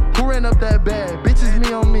 Who ran up that bad? Bitches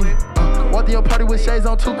me on me. Walked in your party with shades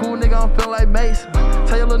on, too cool, nigga, I'm feeling like Mace.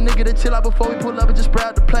 Tell your little nigga to chill out before we pull up and just spray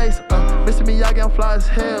out the place. Mr. Miyagi, I'm fly as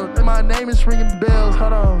hell. And my name is ringing bells.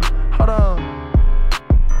 Hold on, hold on.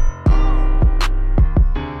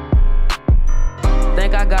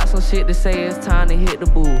 Think I got some shit to say, it's time to hit the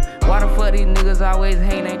boo. Why the fuck these niggas always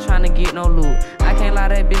hating, ain't trying to get no loot? I can't lie,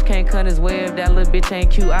 that bitch can't cut his way if that little bitch ain't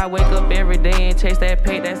cute. I wake up every day and chase that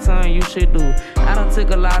pay, that's something you should do. I done took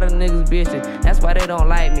a lot of niggas bitches, that's why they don't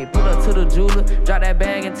like me. Pull up to the jeweler, drop that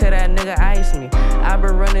bag and tell that nigga ice me. I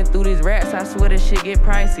been running through these rats, I swear this shit get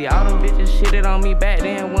pricey. All them bitches shitted on me back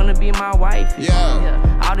then, wanna be my wife. Yeah.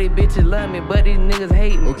 All these bitches love me, but these niggas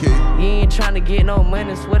hate me. You ain't trying to get no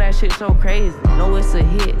money, swear that shit so crazy. No, it's a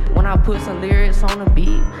hit when I put some lyrics on the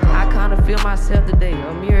beat. I kinda feel myself today,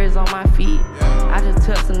 a mirror is on my feet. I just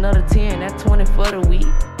touched another 10, that's 20 for the week.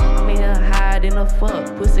 I'm in here hide in the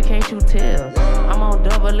fuck, pussy can't you tell? I'm on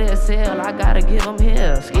double XL, I gotta give them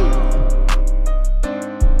hell. Ski.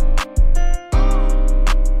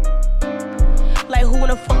 Like who in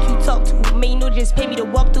the fuck you talk to? Man, you know just pay me to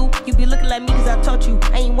walk through. You be looking like me cause I taught you.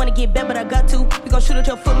 I ain't wanna get bad but I got to. We gon' shoot at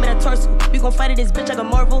your foot with a torso. We gon' fight at this bitch like a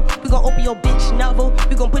Marvel. We gon' open your bitch novel.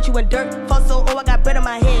 We gon' put you in dirt. Fossil, oh I got bread on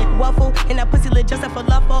my head. Waffle, and that pussy lit just like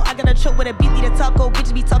falafel. I got a choke with a beat, the taco.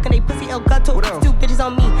 Bitches be talking, they pussy El Gato. Two bitches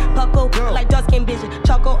on me, Paco, like dark skin bitch.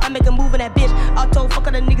 Choco, I make a move in that bitch. Auto, fuck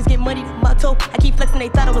all the niggas get money, motto. I keep flexing, they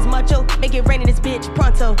thought I was macho. Make it rain in this bitch,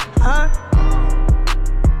 pronto,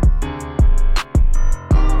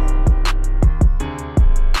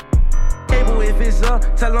 If it's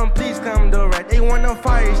up, tell them please come direct. They want them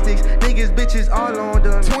fire sticks, niggas, bitches all on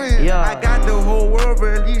them. Twin, I got the whole world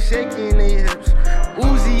really shaking their hips.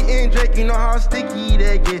 Uzi and Drake, you know how sticky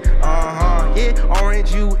that get. Yeah,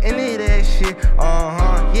 orange you into that shit.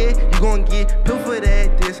 Yeah, you gon' get pill for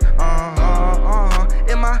that this.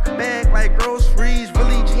 In my bag like groceries,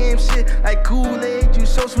 really jam shit like Kool-Aid. You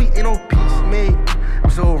so sweet, ain't no peace made. I'm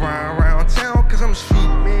so round town cause I'm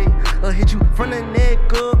street made. I'll hit you from the neck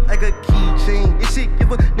up like a keychain. This shit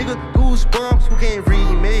give a nigga goosebumps who can't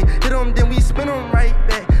remake. Hit them, then we spin them right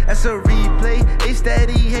back. That's a replay. They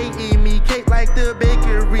steady hating me. Cake like the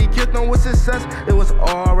bakery. Killed them with success. It was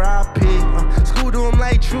R.I.P. School to them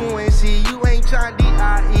like truancy. You ain't trying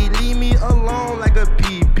D.I.E. Leave me alone like a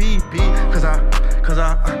P.P.P.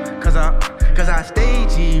 Cause I stay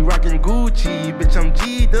G, rockin' Gucci. Bitch, I'm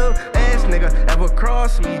G'd up. Last nigga ever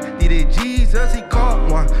crossed me. Needed Jesus, he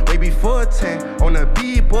caught one way before 10. On the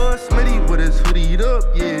B-bus, Smitty with his hoodied up.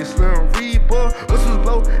 Yeah, Slim Reaper. Whistles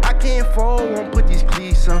blow, I can't fall, won't put these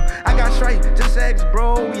cleats on. I got stripes, just ask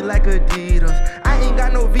bro, we like Adidas. I ain't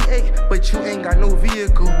got no V8, but you ain't got no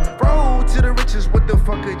vehicle. Road to the riches, what the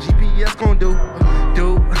fuck a GPS gon' do?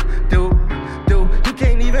 You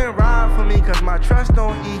can't even ride for me, cause my trust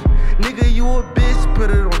don't eat. Nigga, you a bitch, put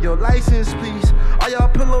it on your license, please. All y'all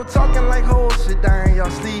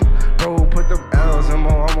sleep. Bro, put them L's in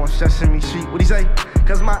more, I'm on Sesame Street. What'd he say?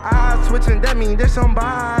 Cause my eyes twitching, that mean there's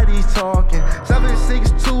somebody talking.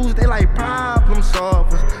 762s, they like problem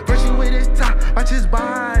solvers. First you with his top, watch his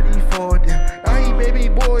body fall down. Now he baby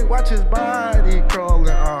boy, watch his body crawling.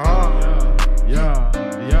 Yeah.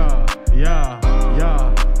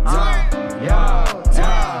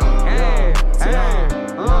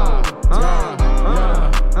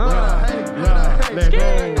 Let's go.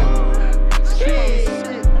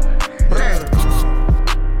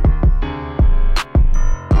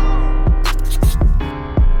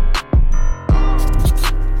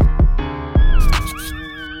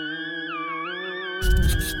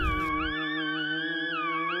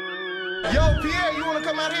 Yo, Pierre, you wanna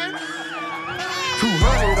come out here?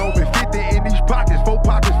 200 open 50 in these pockets, 4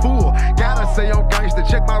 pockets full. Gotta say I'm gangsta,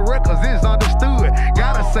 check my records, it's understood.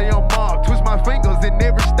 Gotta say I'm mob, twist my fingers in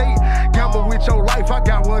every state. Gamble with your life, I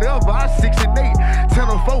got whatever, I 6 and 8. 10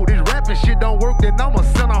 or 4, this rapping shit don't work, then I'ma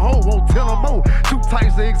send a hoe, won't tell them more. 2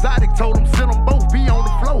 types of exotic, told them send them both, be on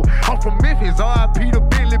the flow. I'm from Memphis, R.I.P. to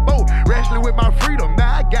Bentley Boat. Wrestling with my freedom,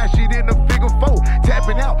 now I got shit in the figure 4.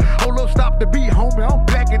 Tapping out, hold up, stop the beat, homie, I'm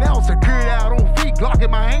blacking out. Secured out on feet, Glock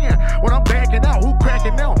in my hand. When I'm backing out, who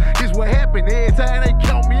cracking out? This what happened every time they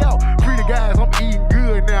count me out. Free the guys, I'm eating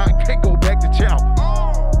good now, I can't go back to chow.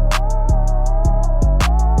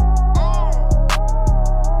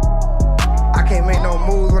 I can't make no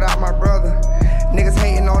moves without my brother. Niggas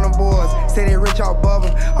hating on them boys, say they rich off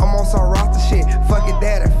bubble. I'm on some roster shit, fuck your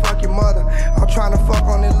daddy, fuck your mother. I'm trying to fuck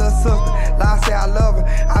on this little sister, lie say I love her.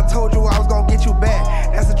 I told you I was gonna get you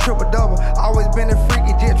back, that's a triple double. Always been a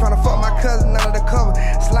freaky jet, trying to fuck my cousin under the cover.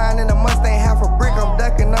 Sliding in the Mustang, half a brick, I'm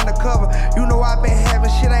ducking undercover. You know I been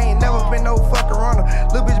having shit, I ain't never been no fucking runner.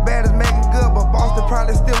 Little bitch bad is making good, but Boston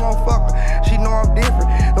probably still won't fuck her. She know I'm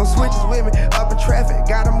different, no switches with me, up in traffic,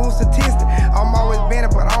 gotta move statistic. I'm always been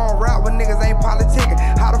it, but I don't rap when niggas ain't politicking.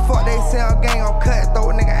 How the fuck they sell gang on cut, throw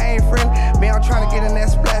a nigga ain't friendly. Man, I'm trying to get in that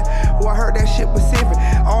splat, who I heard that shit Pacific.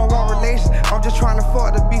 I don't want relations, I'm just trying to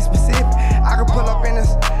fuck to be specific. I can pull up in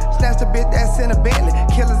this, snatch the bitch that's in a Bentley,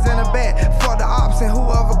 killers in a bag, fuck the ops and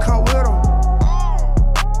whoever come with them.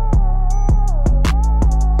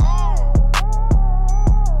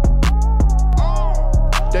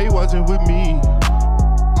 They wasn't with me.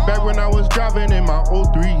 Back when I was driving in my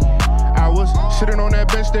 03, I was sitting on that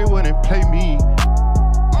bench, they wouldn't play me.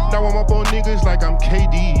 Now I'm up on niggas like I'm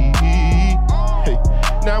KD. Hey,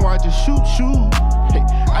 now I just shoot. Hey,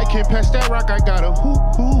 I can't pass that rock, I got a hoop.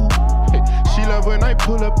 Hey, she love when I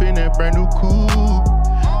pull up in that brand new coupe.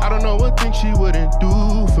 I don't know what thing she wouldn't do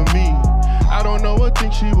for me. I don't know what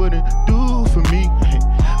thing she wouldn't do for me. Hey,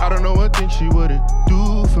 I don't know what thing she wouldn't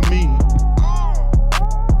do for me.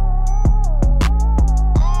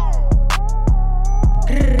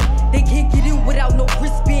 They can't get in without no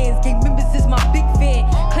wristbands. Gang members is my big fan.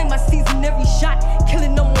 Claim my season every shot.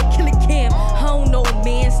 Killing no more killer cam. I don't know,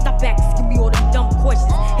 man. Stop asking me all them dumb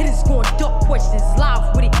questions. Hitters going duck questions.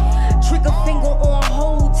 Live with it. Trigger finger on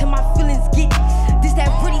hold till my feelings get. This that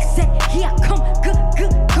ready set. Here I come. Good,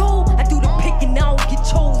 go. I do the picking. I don't get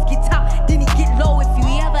chose. Get top. Then he get low. If you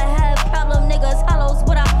ever had problem, niggas hollows.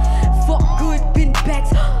 What I fuck good. Been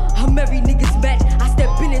backs. I'm every nigga's match. I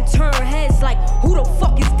step in and turn heads like, who the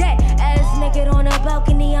fuck is that? Ass naked on a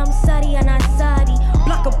balcony, I'm sorry, I'm not sorry.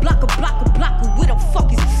 Blocker, where the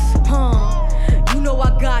fuck is, You know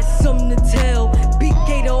I got something to tell. Big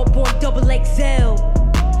gator up on double XL.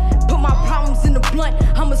 Put my problems in the blunt,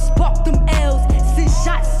 I'ma spark them L's. Send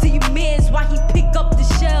shots to your mans while he pick up the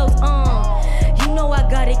shells, You know I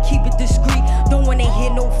gotta keep it discreet. Don't wanna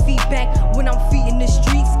hear no feedback when I'm feeding the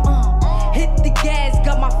streets, Hit the gas,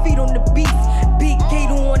 got my feet on the beats. Big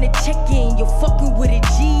gator on the check-in, you're fucking with a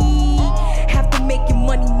G. Have to make your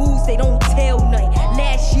money moves, they don't tell nothing.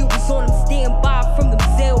 Last year was on them standby from them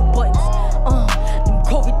Zelle buttons. Them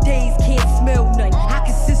COVID days can't smell nothing. I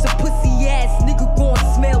can sense a pussy ass nigga gon'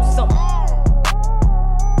 smell something.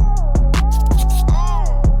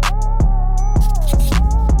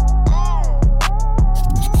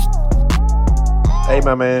 Hey,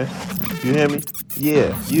 my man, you hear me?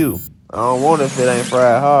 Yeah, you. I don't want it if it ain't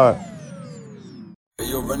fried hard. Hey,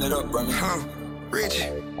 yo, run it up, run it. Rich.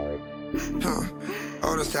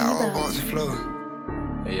 All this time, all bars and flow.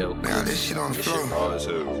 Hey, yo, now this shit on the floor.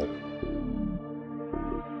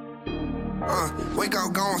 Wake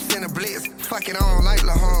up, gone, send a blitz. Fuck it on like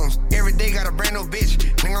La Holmes. Every day got a brand new bitch.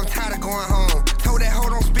 Nigga, I'm tired of going home. Told that hoe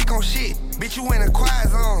don't speak on on shit. Bitch, you in a quiet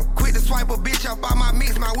zone. Quit to swipe a bitch up out my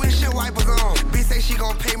mix, my windshield wipers on. Bitch say she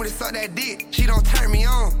gon' pay me to suck that dick. She don't turn me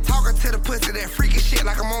on. Talking to the pussy, that freaky shit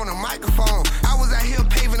like I'm on a microphone. I was out here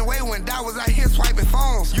paving the way when I was out here swiping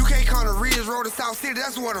phones. You can't come to Ridge Road to South City,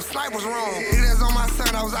 that's where the snipe was wrong. Nigga, that's on my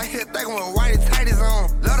son, I was out here thinking with whitey tighties on.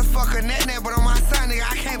 Love the fucker net, but on my son, nigga,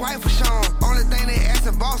 I can't wipe for Sean. Only thing they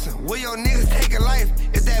asking Boston, will your niggas take a life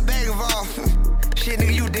if that bag involved? Shit,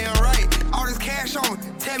 nigga, you damn right. All this cash on me,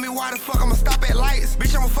 tell me why the fuck I'ma stop at lights.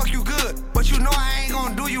 Bitch, I'ma fuck you good, but you know I ain't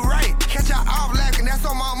gonna do you right. Catch y'all off lacking, that's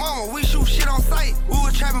on my mama. We shoot shit on sight. We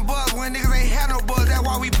was trapping buzz when niggas ain't had no buzz, that's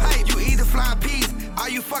why we pipe. You either flying peas, or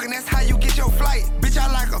you fucking, that's how you get your flight. Bitch,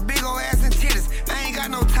 I like a big ol' ass and titties, I ain't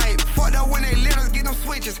got no type. Fucked up when they let us get them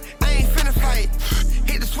switches, I ain't finna fight.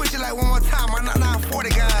 Hit the switch like one more time, I knock down 40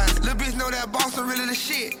 guys. Little bitch know that Boston really the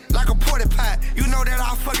shit, like a porta pot. You know that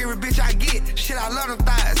I'll fuck every bitch I get, shit, I love them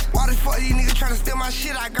thighs. Why the fuck these niggas tryna steal my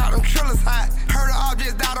shit, I got them trillers hot. Heard the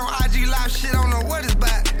objects died on IG live, shit, I don't know what it's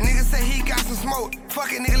about. Nigga say he got some smoke,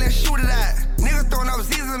 fuck it, nigga, let's shoot it out. Nigga throwing up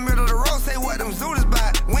Z's in the middle of the road, say what them zooters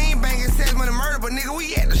about. We ain't banging sex with a murder, but nigga,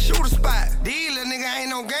 we at the shooter spot. These little nigga ain't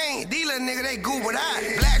no gang, these little nigga, they goobered out.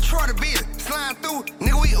 Black Troy the bitch, slime through,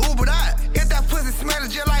 nigga, we Ubered out. If that pussy smell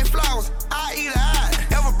just like flowers, I eat it out.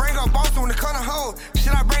 Ever bring up Boston when the corner hole,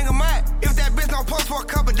 should I bring him out? If that bitch don't post for a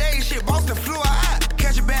couple days, shit, Boston flew her out.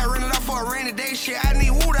 Catch a bag, run it up for a rainy day, shit, I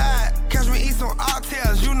need water out. Catch me eat some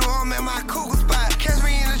oxtails, you know I'm at my cougar spot. Catch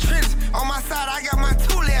me in the trenches, on my side, I got my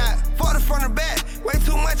toolie out. For the front and back, way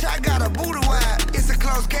too much, I got a booty wide. It's a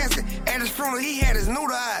closed casket, at his funeral, he had his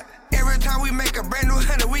noodle out. Every time we make a brand new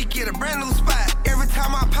 100, we get a brand new spot. Every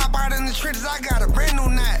time I pop out in the trenches, I got a brand new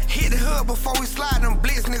knot. Hit the hood before we slide them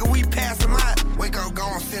blitz, nigga, we pass them out. Wake up, go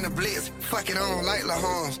on, send a blitz. Fuck it on like La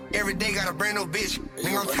Holmes. Every day got a brand new bitch.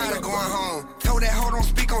 Nigga, I'm tired of going home. Told that hoe don't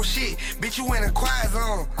speak on shit. Bitch, you in a quiet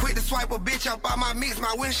zone. Quit to swipe a bitch up out my mix,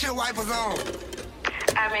 my windshield wipers on.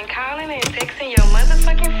 I've been calling and texting your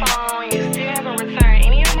motherfucking phone. You still haven't returned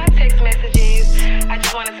any of my text messages. I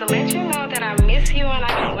just wanted to let you know that I miss you and I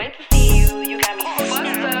can't wait to see you. You got me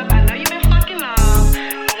fucked up. I know you've been fucking off,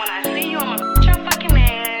 but when I see you, I'ma beat your fucking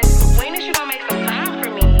ass. When is you gonna make some time for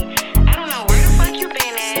me? I don't know where the fuck you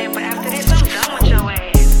been at, but after this, I'm done with your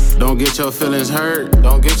ass. Don't get your feelings hurt.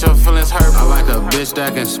 Don't get your feelings hurt. I like a bitch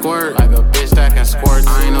that can squirt. Like a bitch that can squirt.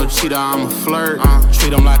 I ain't no cheater, I'm a flirt.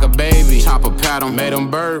 Treat him like a baby. Chop a pat him, made him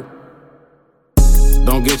burp.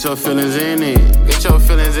 Don't get your feelings in it. Get your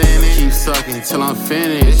feelings in it. Keep sucking till I'm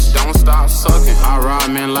finished. Don't stop sucking. I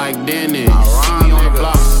ride men like Dennis. See me on the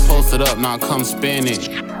block, posted up, now come spin it.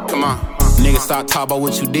 Come on. Nigga, stop talking about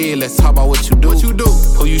what you did, let's talk about what you do. What you do?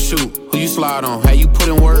 Who you shoot, who you slide on, how you put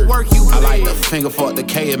in work. I like the finger fuck the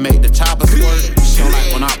K and make the chopper squirt. She don't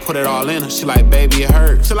like when I put it all in her, she like, baby, it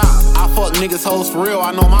hurt. Chill out. I fuck niggas hoes for real,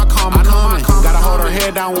 I know my karma coming. Gotta hold her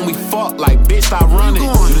head down when we fuck, like, bitch, stop running. You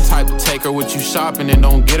the type to take her with you shopping and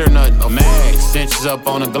don't get her nothing. A mag, extensions up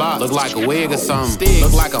on a Glock, look like a wig or something.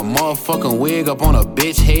 Look like a motherfucking wig up on a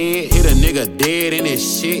bitch head. Hit a nigga dead in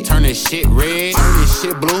this shit, turn this shit red. Turn this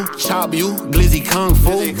shit blue, chop you. Glizzy Kung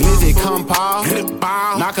Fu, Glizzy Kung Pao,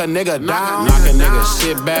 knock a nigga down, knock a nigga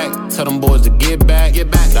shit back, tell them boys to get back.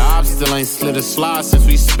 The ops still ain't slid a slide since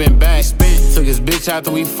we spin back. Took his bitch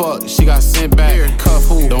after we fucked, she got sent back. Cuff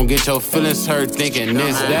who? Don't get your feelings hurt thinking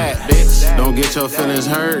this, that, bitch. Don't get your feelings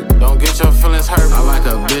hurt, don't get your feelings hurt. I like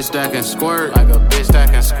a bitch that can squirt, like a bitch that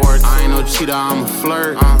can squirt. I ain't no cheater, I'm a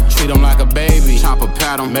flirt. Treat him like a baby, chop a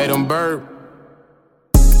pat him, made him burp.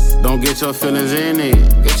 Don't get your feelings in it.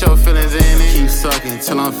 Get your feelings in it. Keep sucking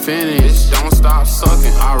till I'm finished. Don't stop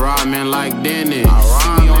sucking. I ride men like Dennis.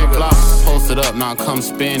 See me on the block, posted up, now come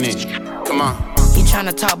spin it. Come on. He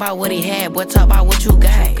tryna talk about what he had, boy, talk about what you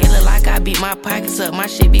got. It look like I beat my pockets up, my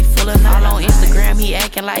shit be full of all on Instagram, he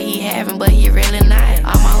acting like he having, but he really not.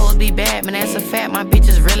 All my hoes be bad, man, that's a fact, my bitch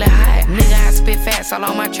is really hot. Nigga, I spit facts all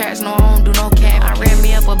on my tracks, no, I don't do no cap. I ran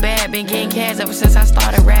me up a bag, been getting cash ever since I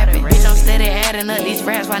started rapping. Bitch, I'm steady adding up these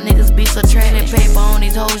raps, why niggas be so trading paper on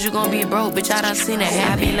these hoes, you gon' be broke, bitch, I done seen it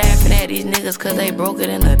happen. I be laughing at these niggas cause they broke it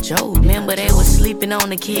in a joke. Remember they was sleeping on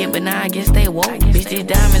the kid, but now I guess they woke. Bitch, these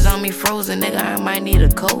diamonds on me frozen, nigga, I might need a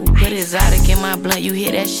coat. Put exotic in my blunt, you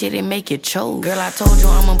hear that shit and make it choke. Girl, I told you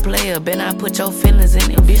I'm a player, better not put your feelings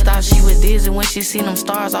in it. Bitch thought she was dizzy when she seen them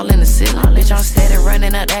stars all in the ceiling. Bitch, I'm steady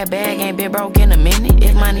running up that bag, ain't been broke in a minute.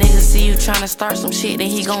 If my nigga see you tryna start some shit, then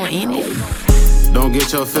he gon' end it. Don't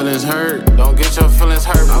get your feelings hurt. Don't get your feelings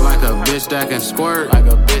hurt. I like a bitch that can squirt. Like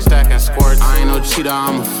a bitch that can squirt. I ain't no cheater,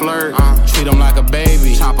 I'm a flirt. Treat him like a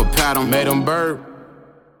baby. Chop a pat him, made him burp.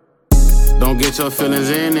 Don't get your feelings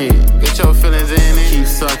in it. Get your feelings in it. Keep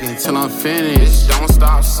sucking till I'm finished. Don't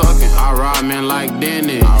stop sucking. I ride men like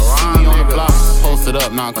Dennis. it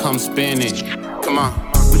up, now come spin it. Come on.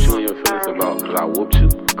 What you and your feelings about? Cause I whooped you.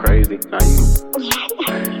 Crazy. Now you.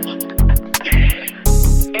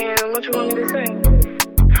 And what you want me to say?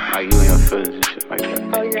 Like you and your feelings and shit like that.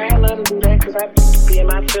 Oh yeah, I love to do that because I be in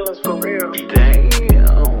my feelings for real.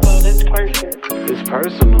 Damn. So that's perfect. It's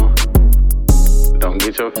personal. Don't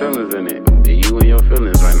get your feelings in it. You and your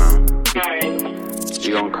feelings right now. Alright.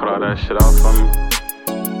 You gonna cut all that shit off for me?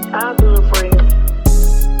 I'll do it for you.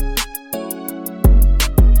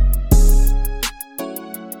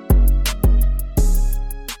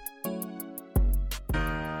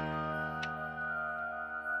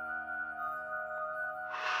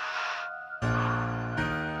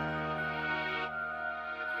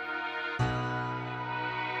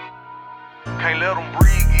 Can't let them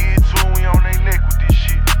breathe, get to them, we on they neck with this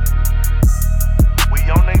shit. We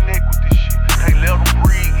on they neck with this shit. Can't let them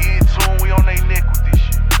breathe, get to them, we on they neck with this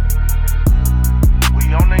shit.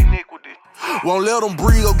 We on they neck with this. Won't let them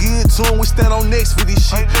breathe or get to them, we stand on next for this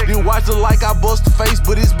shit. Then watch it like I bust the face,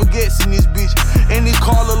 but it's baguettes in this bitch. And this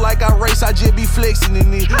car look like I race, I just be flexing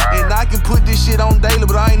in it. And I can put this shit on daily,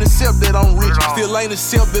 but I ain't accept that I'm rich. Still ain't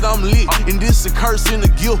accept that I'm lit, and this a curse and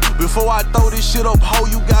a gift. Before I throw this shit up, ho,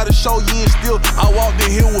 you gotta show you ain't still. I walked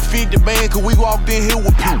in here with 50 band, cause we walked in here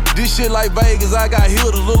with people. This shit like Vegas, I got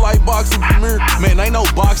here to look like boxing premiere. Man, ain't no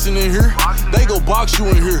boxing in here, they go box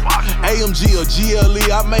you in here. AMG or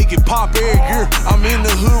GLE, I make it pop every gear. I'm in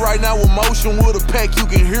the hood right now with motion, with a pack you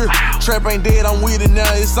can hear. Trap ain't dead, I'm with it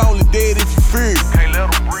now, it's only dead if you fear it. Can't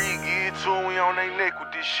let them breathe, get to them, we on they neck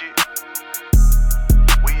with this shit.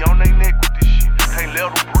 We on they neck with this shit. Can't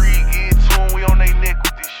let them breathe, get to them, we on they neck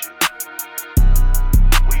with this shit.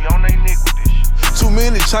 We on they neck with this shit. Too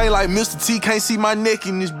many chain like Mr. T, can't see my neck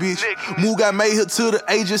in this bitch. Move got made here to the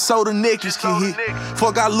age just so the necklace can hit.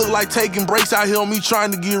 Fuck, I look like taking breaks out here on me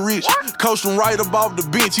trying to get rich. Coach him right up off the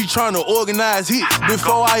bench, he trying to organize hits.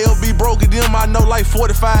 Before I ever be broke at them, I know like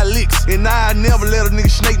 45 licks. And now I never let a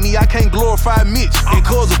nigga snake me, I can't glorify Mitch. And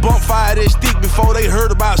cause a bump fire that stick before they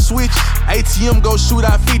heard about switch. ATM go shoot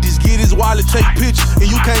out 50s, get his wallet, take pictures. And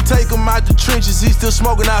you can't take him out the trenches, he still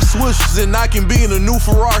smoking out swishers. And I can be in a new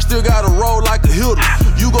Ferrari, still gotta roll like a hitter.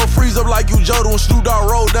 You gon' freeze up like you Joda when Snoop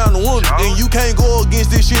Dogg roll down the window. And you can't go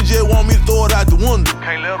against this shit, just want me to throw it out the window.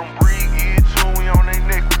 Can't let them breathe, get to them, we on they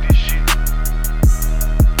neck with this shit.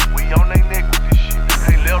 We on they neck with this shit.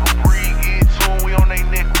 Can't let them breathe, get to them, we on they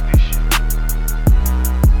neck with this shit.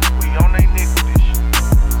 We on they neck with this shit.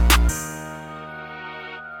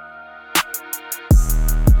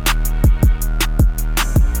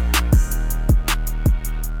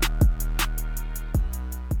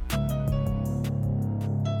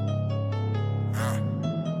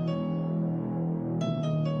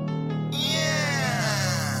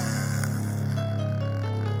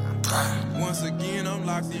 Once again, I'm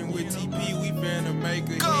locked in with TP, we finna make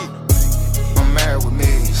a hit. I'm married with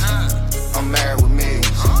millions. I'm married with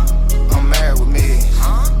millions. I'm married with millions.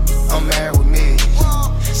 I'm married with millions.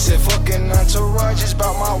 Said fucking entourage is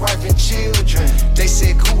about my wife and children. They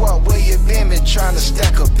said, cool up where you been trying to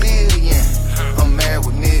stack $1 billion. I'm married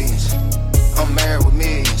with millions. I'm married with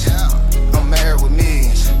millions. I'm married with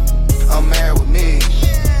millions. I'm married with millions.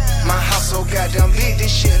 My house so goddamn big,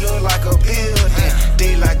 this shit look like a building.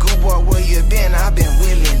 They like, good boy, where you been? I've been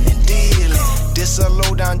willing and dealing. This a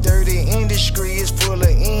low down dirty industry, it's full of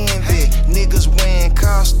envy. Niggas wearing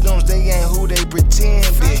costumes, they ain't who they pretend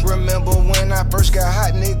be. Remember when I first got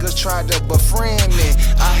hot, niggas tried to befriend me.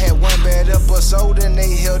 I had one bad episode and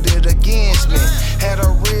they held it against me. Had a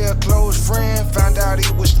real close friend, found out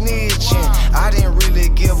he was snitching. I didn't really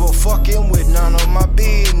give a fucking with none of my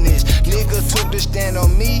business. Nigga took the stand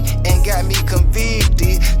on me and got me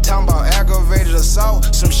convicted. Talking about aggravated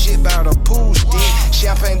assault, some shit about a pool stick.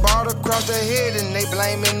 Champagne ball across the head and they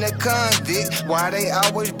blaming the convict. Why they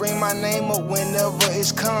always bring my name up whenever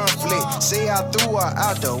it's conflict? Say I threw her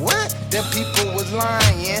out the what? Them people was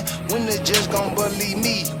lying. When they just gon' believe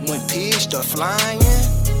me when pigs start flying?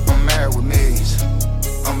 I'm married with millions.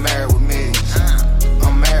 I'm married with millions.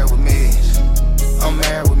 I'm married with millions. I'm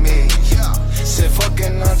married with millions. Said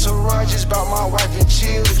fucking entourage is about my wife and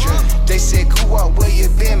children. They said, cool up where you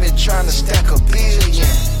been trying to stack $1 billion.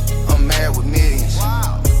 I'm married with millions.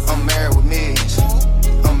 I'm married with millions.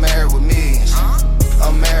 I'm married with millions.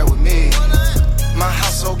 I'm married with millions. My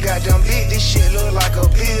house so goddamn big, this shit look like a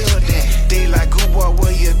building. They like, cool boy,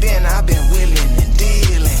 where you been? I've been willing and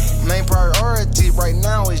dealing. Main priority right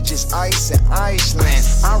now is just ice and Iceland.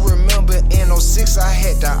 I remember in 06 I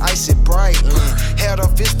had to ice it brightly. Had a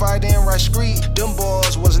fist fight in Rice Street, them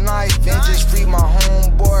boys was knifing. Just free my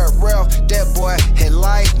homeboy Ralph, that boy had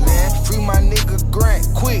life, man. Free my nigga Grant,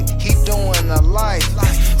 quick, he doing a life.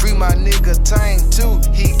 Free my nigga nigga Tang too,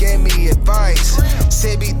 he gave me advice.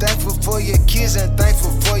 Said be thankful for your kids and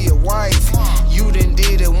thankful for your wife. You done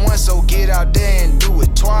did it once, so get out there and do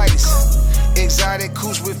it twice. Exotic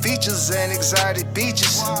cooch with features and exotic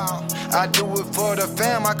beaches. I do it for the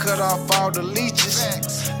fam, I cut off all the leeches.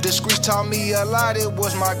 The streets taught me a lot, it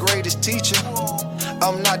was my greatest teacher.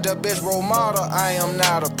 I'm not the best role model, I am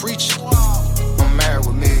not a preacher. I'm married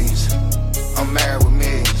with millions. I'm married with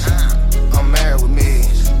millions. I'm married with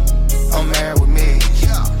millions. I'm married with millions.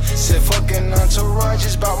 Said fucking entourage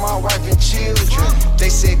is about my wife and children. They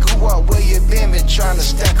said, go up, where you been trying to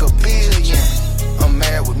stack $1 billion. I'm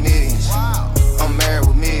married with millions. I'm married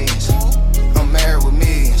with millions. I'm married with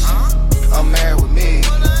millions. I'm married with millions.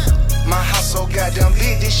 My house so goddamn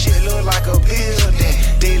big, this shit look like a building.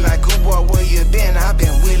 They like, go up, where you been? I've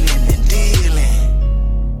been willing and dealing.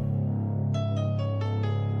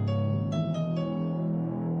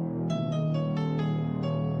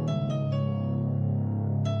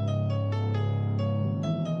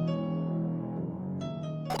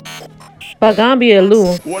 Bagambia Lou.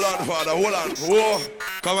 Hold on, father, hold on. Whoa.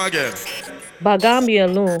 Come again. Bagambia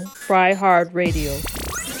Lou, Fry Hard Radio.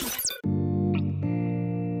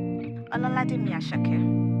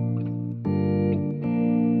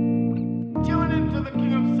 Tune into the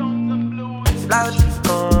king of sounds and blues.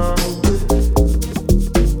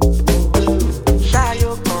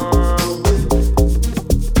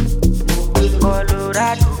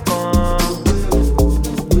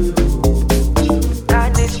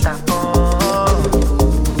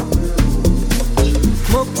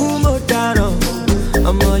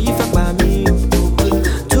 Ọmọ yìí fẹ́ pa mí.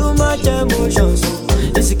 Too much emotions,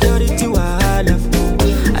 insecurity wahala.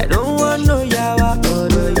 I don't want no yawa,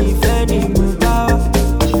 ọ̀rọ̀ ìfẹ́ ni mo bá wá.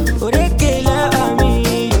 Òrékè lára mi,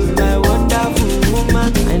 you my wonderful woman.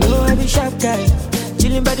 I know I be sharp guy,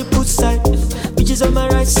 chilling by the poolside. Bitches on my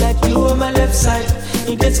right side, you on my left side.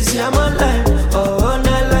 In case you see I'm online, all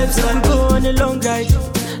night lifestyle. We go on a long ride,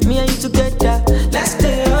 me and you together. Let's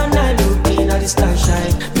stay all night looking at the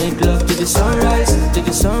starshine. Make love to the sunrise, to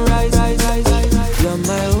the sunrise. You're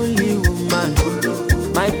my only woman,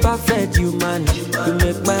 my perfect human. You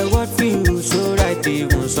make my world feel so right,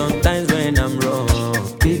 even sometimes when I'm wrong.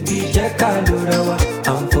 Baby, check out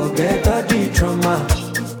and forget all the trauma.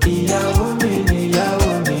 Ìyàwó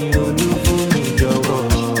mi, olúfún mi jọ̀wọ́.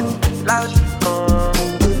 Loud.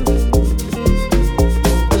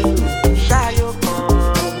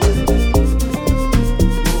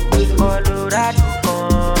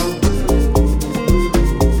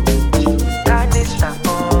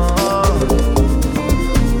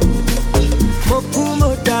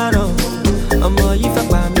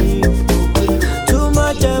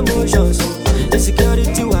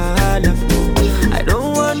 Insecurity wahala. I don't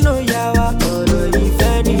want no yawa, ọ̀rọ̀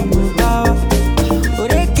ìfẹ́ ni mo bá wá.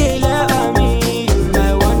 Òrékè lára mi, you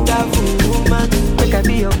my wonderful woman. Make I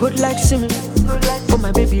be your good like Simi. Oh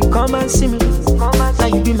my baby, come and see me. Now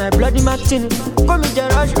you be my bloody martini. Call me the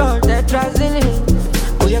rush, tetrazini.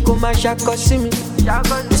 Kò yẹ kó máa ṣakọ sí mi.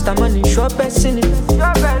 Mr. Money, ṣọ́ bẹ́ sí ni.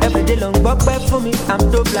 Everyday long gbọ́ pẹ́ fún mi. I'm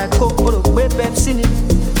dope like Coke, ó rò pé Pepsi ni.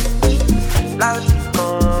 Loud.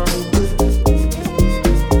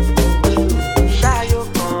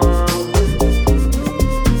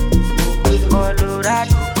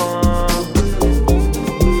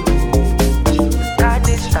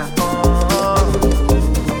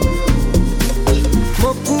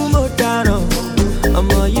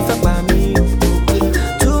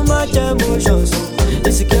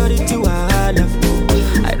 Insecurity wahala.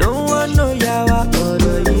 I don't want no yawa,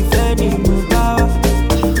 ọ̀rọ̀ ìfẹ́ ni mo bá wá.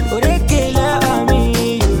 Òrékè lára mi,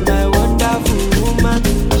 you my wonderful woman.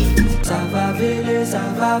 Ça va vele, ça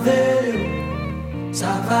va vele,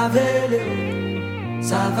 ça va vele,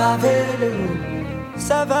 ça va vele,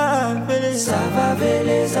 ça va vele, ça va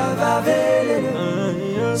vele, ça va vele,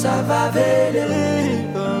 ça va vele,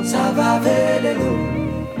 ça va vele.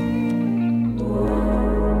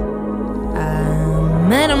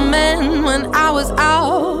 Met a man when I was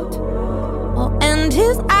out, oh, and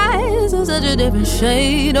his eyes are such a different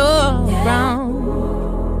shade of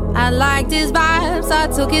brown. I liked his vibes, I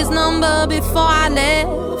took his number before I left.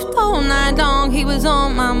 All night long he was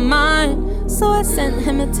on my mind, so I sent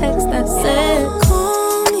him a text that said,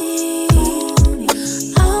 call me.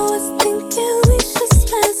 I was thinking we should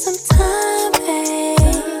spend some time,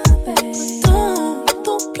 babe.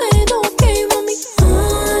 Don't play no game on me,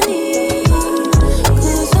 honey.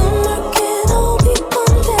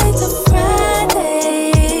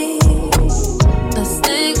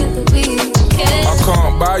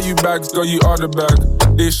 Buy you bags, girl, you are the bag.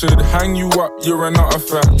 They should hang you up, you're an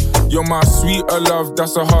artifact. You're my sweeter love,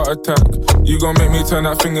 that's a heart attack. You gon' make me turn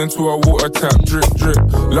that thing into a water tap. Drip, drip.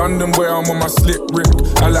 London boy, I'm on my slip brick.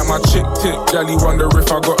 I like my chick tick, galley wonder if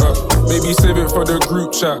I got her. Maybe save it for the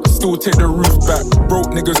group chat. Still take the roof back.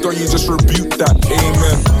 Broke niggas, don't you just rebuke that?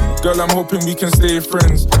 Amen. Girl, I'm hoping we can stay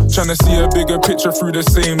friends. Tryna see a bigger picture through the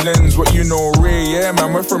same lens. What you know, Ray, yeah,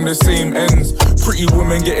 man, we're from the same ends. Pretty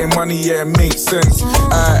woman getting money, yeah, makes sense.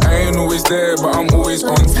 I ain't always there, but I'm always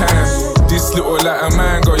on time. This little like a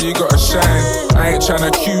man, girl, you gotta shine. I ain't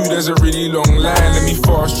tryna queue, there's a really long line. Let me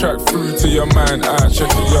fast track through to your mind.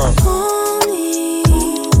 Check it out.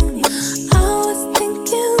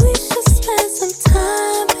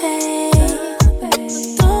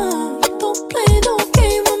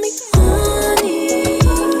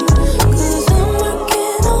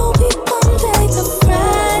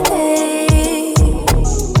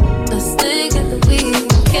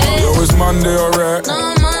 Monday, alright.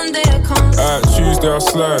 No, Monday I can't. Tuesday I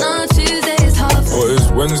slide. No, Tuesday is hard for me. Or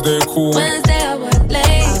is Wednesday cool? Wednesday I work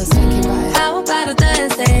late. I was thinking about how about a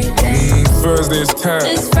Thursday? Thursday is tight.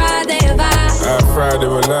 It's Friday a vibe. Friday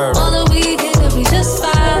we're live. All the weekend could be just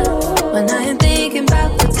fine. When I ain't thinking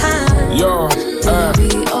about the time. Yo,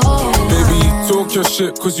 baby, talk your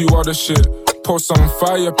shit cause you are the shit. Post some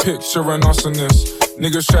fire picture and awesomeness.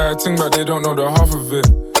 Niggas try to think but they don't know the half of it.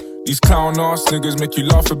 These clown ass niggas make you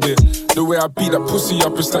laugh a bit. The way I beat that pussy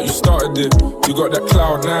up, it's like you started it. You got that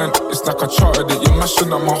cloud nine, it's like I charted it. You're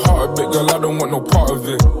mashing up my heart a bit, girl, I don't want no part of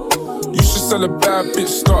it. You should sell a bad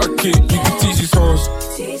bitch, start a kid. You can teach these hoes,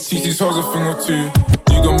 a thing or two.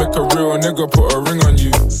 You gon' make a real nigga put a ring on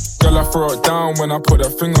you. Girl, I throw it down when I put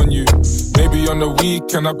that thing on you. Maybe on the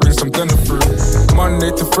weekend I bring some dinner through.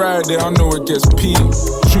 Monday to Friday, I know it gets peak.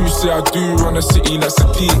 True, say I do run a city like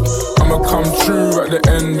Sadiq. I'ma come true at the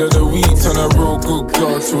end of the week. Turn a real good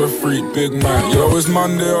girl to a freak, big man. Yo, it's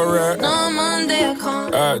Monday, alright? No, Monday I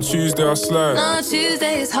can't. Tuesday I slide. No,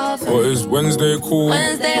 Tuesday is hard for me. Or is Wednesday cool?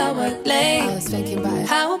 Wednesday I work late. I was thinking about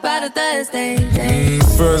how about a Thursday?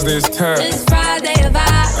 Thursday is tight. It's Friday a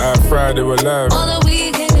vibe. Friday we're live. All the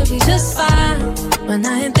weekend could be just fine. When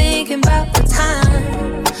I ain't thinking about the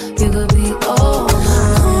time, you could be all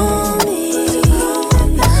mine.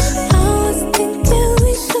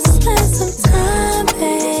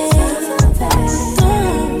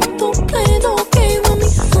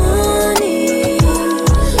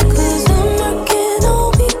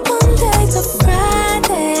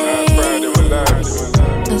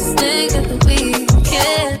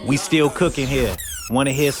 We still cooking here. Want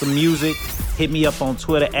to hear some music? Hit me up on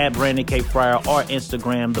Twitter at Brandon K. Fryer or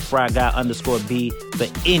Instagram, @TheFryGuy_B for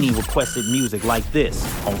any requested music like this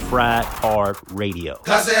on Fried Hard Radio.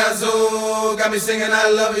 Clase Azul, got me singing I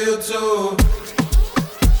love you too.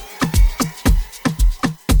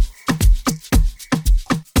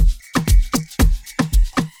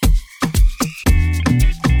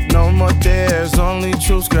 No more dares, only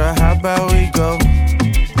truths, girl, how about we go?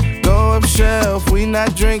 Go up shelf, we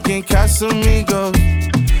not drinking Casamigos.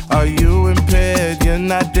 Are you impaired? You're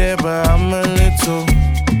not there, but I'm a little.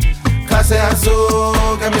 Clase Azul,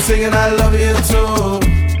 got me singing I love you too.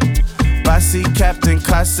 Bossy captain,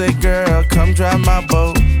 classe girl, come drive my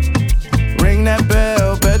boat. Ring that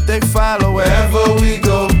bell, bet they follow wherever we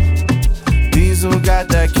go. Diesel got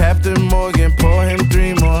that Captain Morgan, pour him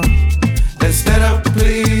 3 more. Then stand up,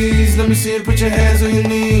 please, let me see you put your hands on your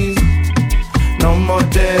knees. No more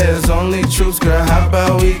dares, only truths, girl, how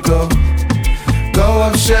about we go? Go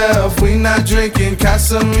up shelf, we not drinking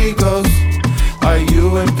Casamigos. Are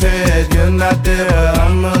you impaired? You're not there,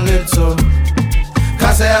 I'm a little.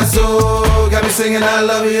 Clase Azul, got me singing I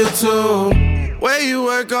love you too. Where you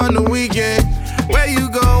work on the weekend? Where you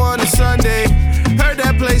go on a Sunday? Heard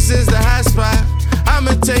that place is the hot spot.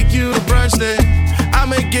 I'ma take you to brunch there.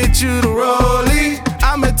 I'ma get you to Rollie.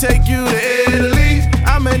 I'ma take you to Italy.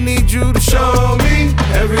 I'ma need you to show me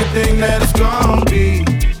everything that it's gonna be.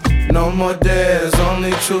 No more dares,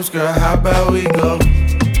 only truths, girl, how about we go?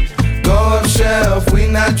 Go up shelf, we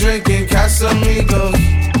not drinking Casamigos.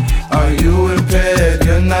 Are you impaired?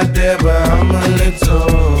 You're not there, but I'm a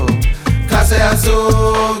little. Clase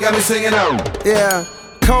Azul, got me singing out. Yeah.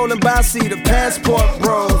 Cole and Bossy, the passport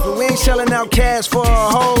bros. But we ain't shelling out cash for a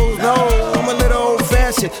hoes, no. I'm a little old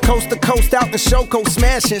fashioned. Coast to coast out the show,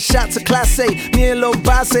 smashing. Shots of Class A, me and Lil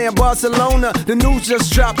Bossy in Barcelona. The news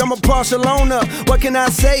just dropped, I'm a Barcelona. What can I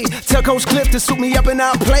say? Tell Coach Cliff to suit me up and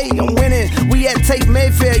I'll play. I'm winning. We at Tate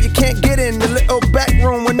Mayfair, you can't get in. The little back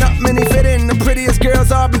room where not many fit in. The prettiest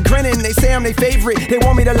girls all be grinning. They say I'm their favorite. They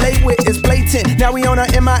want me to lay with, it's blatant. Now we on our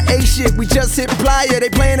MIA shit, we just hit Playa. They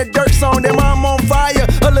playing a dirt song, then I'm on fire.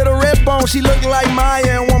 A little red bone, she look like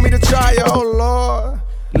Maya and want me to try her, oh Lord.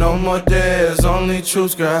 No more dares, only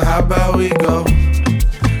truths, girl, how about we go?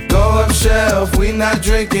 Go up shelf, we not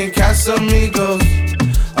drinking Casamigos.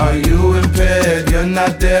 Are you impaired? You're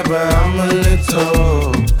not there, but I'm a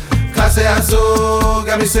little. Clase Azul,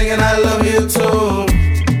 got me singing I love you too.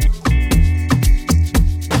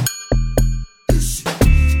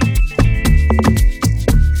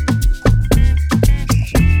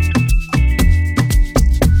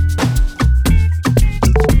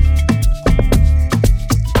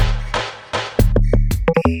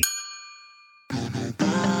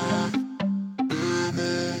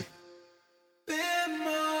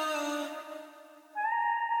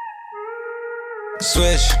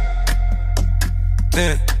 Switch,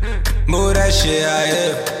 move that shit out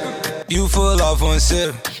here. You full off one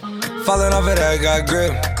sip, falling off of that got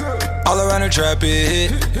grip. All around the trap it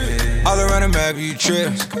hit, all around the map you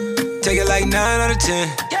trip. Take it like 9 out of 10.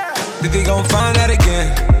 Think we gon' find that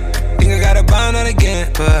again. Think I gotta bind that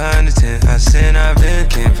again. Behind the tent, I sin, I've been.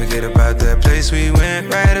 Can't forget about that place we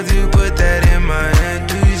went. Right after you put that in my hand.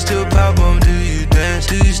 Do you still pop on? Do you dance?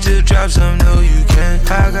 Do you still drop some? No, you can't.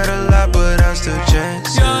 I got a lot, but I still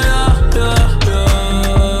chance. Yeah.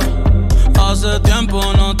 Hace tiempo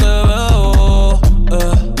no te veo.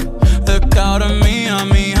 Es que ahora es mía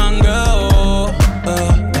mi jangueo.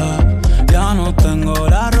 Ya no tengo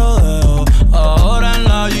la rodeo. Ahora en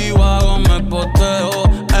la G-Wagon me poteo.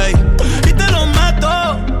 Ey, y te lo meto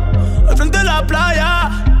al frente de la playa.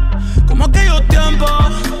 Como aquellos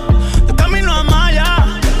tiempos de camino a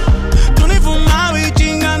Maya. Tú ni fumabas y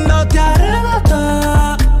chingando te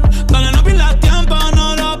arrebatas. Dale, no pierdas tiempo,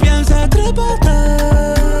 no lo pienses, trépate.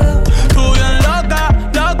 Tú bien loca,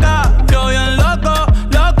 yo bien loco.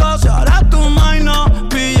 Si ahora tu mind no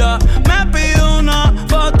pilla, me pide una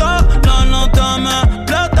foto. La nota me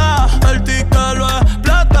explota, el ticket lo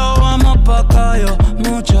explota. Vamos pa' callo,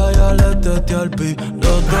 mucha ya le testé al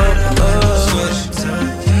piloto.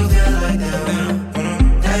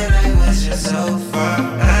 So far,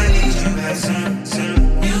 I need you back soon.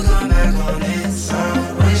 You come back on it,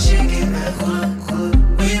 son. When shit get back cool,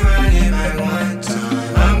 we run it back one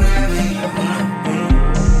time. I'm grabbing you,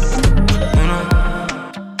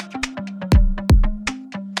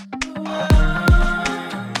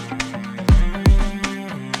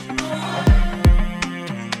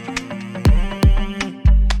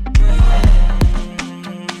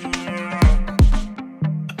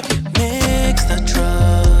 mix the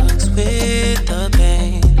drugs with the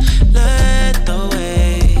pain. Let the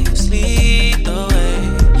waves lead the way.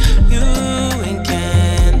 You and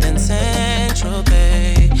Camden Central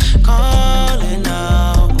Bay, calling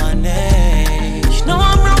out my name. You know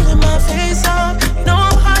I'm rolling my face up. You know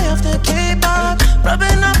I'm high off the K-pop,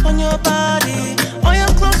 rubbing up on your body. All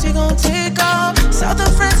your clothes you gon' take off. South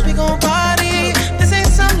of France we gon' party. This ain't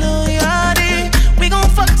some little yachty. We gon'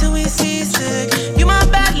 fuck till we seasick. You my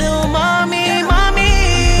bad little mommy. You love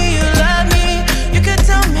me. You could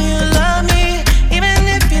tell me you love me, even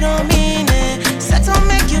if you don't mean it. Sex will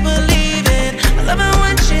make you believe it. I love it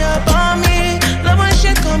when she up on me. Love when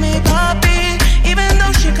she call me papi, even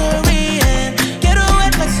though she Korean. Get her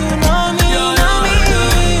wet like tsunami.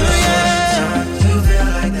 You feel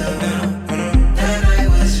like the that night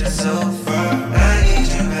was just so far. I need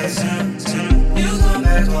you back soon. You come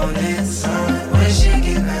back on it, son. When she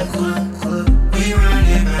get back cool, we run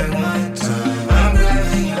it back one time. I'm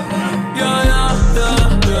grabbing you, Yeah.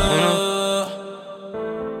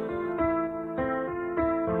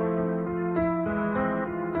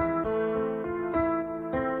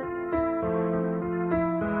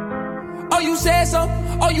 Oh, you said so?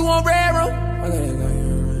 Oh, you on railroad?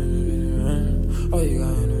 Oh, you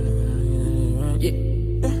got yeah.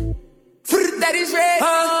 That is red.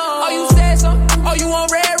 Oh, you said so? Oh, you on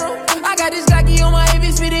railroad? I got this Glocky on my hip,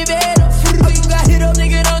 it's fitted bed. Oh, you got hit up,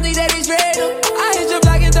 nigga, don't think that it's red. I hit your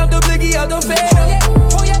block and dump the blicky out the fed.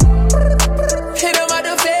 Oh, yeah. Hit him out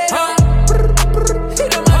the fed.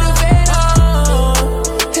 Hit him out the fed.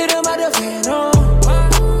 Hit him out the fed.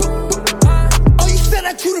 Oh, you said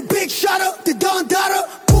that you the big shotter, the Don Dada.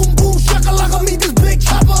 Boom, boom, shakalaka, me this big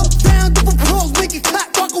chopper. Down, double pros, make it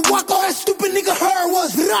clap, waka, waka. All that stupid nigga heard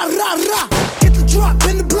was rah, rah, rah. Get the drop,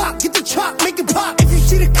 bend the block, get the chop, make it pop. If you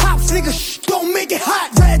see the cops, nigga, shh, don't make it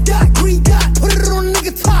hot. Red dot, green dot, put it on the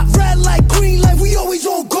nigga top. Red light, green light, we always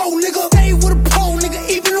on go, nigga. Stay with a pole, nigga,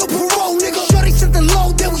 even on parole, nigga. Shorty set the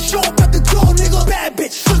low, then we show up at the door, nigga. Bad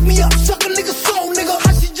bitch, suck me up, suck a nigga soul, nigga.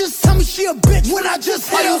 How she just tell me she a bitch when I just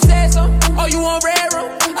hit her? Oh, you said so? Oh, you on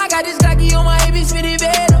railroad? I got this Glocky on my hip, it's fitted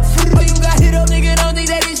bed. Oh, you got hit up, nigga, don't think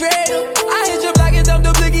that it's red. I hit your block and dump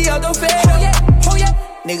the blicky out the fed. Oh, yeah.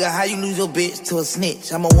 Nigga, how you lose your bitch to a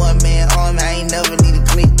snitch? I'm a one-man army, I ain't never need a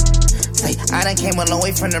click. Say, I done came a long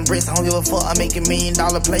way from them bricks. I don't give a fuck, I'm making $1 million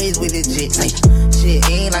plays with this shit. Say, shit,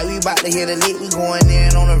 ain't like we bout to hit a lick. We going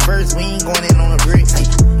in on a verse, we ain't going in on a brick. Say,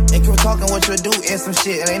 they keep talking what you do and some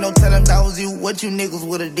shit. And ain't no telling that was you, what you niggas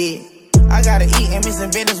would've did. I gotta eat and mix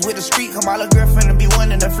and vendors with the street. Come my little girlfriend to be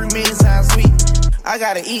one in the free million sound sweet. I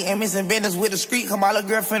gotta eat and mix and vendors with the street. Come my little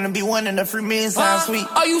girlfriend to be one in the free million sound sweet.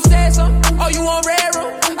 Oh, you said so? Oh, you on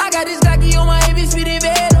railroad? I got this Glocky on my heavy speed in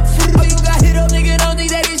bed. Oh, you got hit up, nigga, don't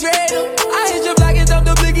think that it's real. I hit your block and dump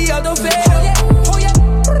the blinky out the fed. Oh yeah, oh yeah.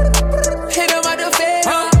 Hit him out the fed.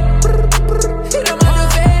 Hit him out the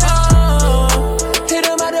fed. Hit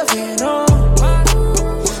him out the fed.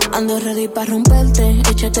 Ando ready pa' romperte.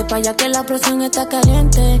 Échate pa' allá que la presión está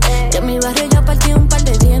caliente. Que en mi barrio ya partí un par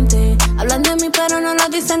de dientes. Hablan de mí pero no lo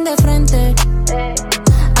dicen de frente.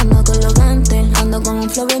 Ando con los gantes. Ando con un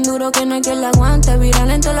flow bien duro que no hay quien la aguante.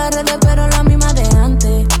 Viral en todas las redes pero la misma de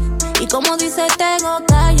antes. Y como dice tengo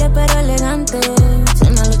calle pero elegante.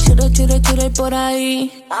 Suena los churros por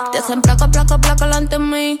ahí. Te hacen placa delante de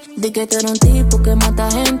mí. Di que tú eres un tipo que mata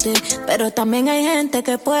gente. Pero también hay gente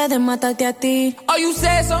que puede matarte a ti. Oh, you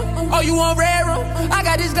said so? Oh, you on railroad? I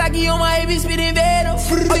got this Glocky on my heavy speed in bed. Oh,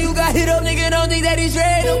 you got hit up, nigga, don't think that it's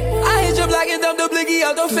real. I hit your block and dump the blinky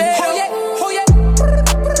out the fed. Oh yeah, oh yeah.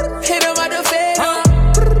 Hit him out the fed.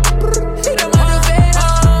 Hit him out the fed.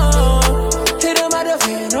 Hit him out the fed.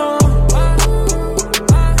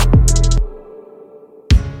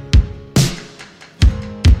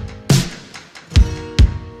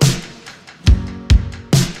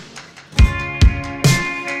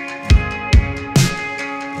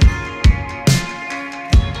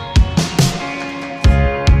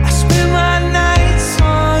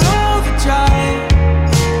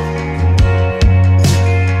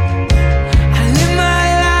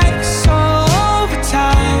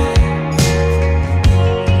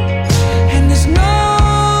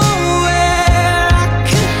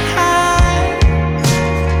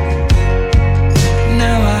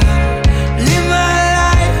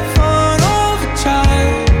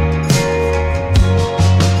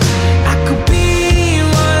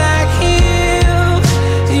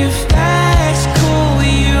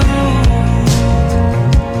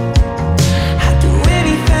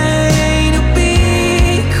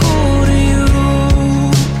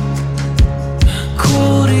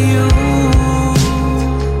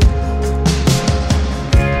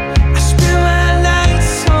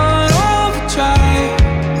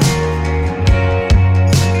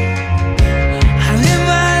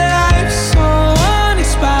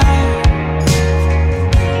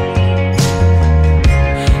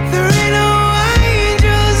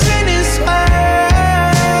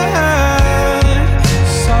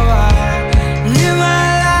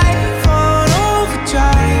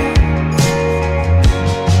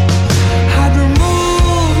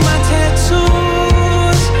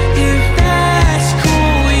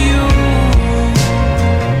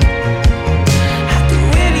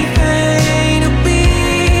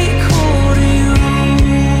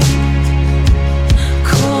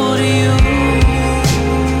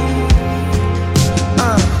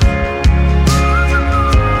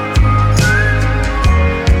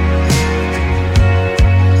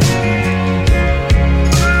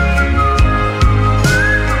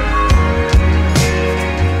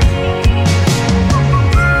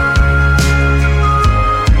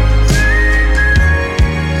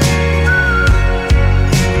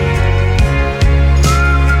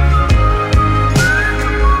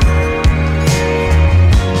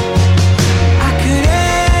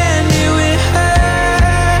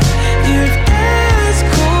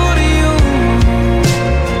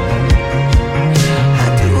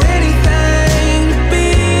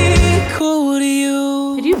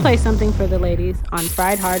 Something for the ladies on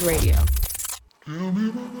Fried Hard Radio.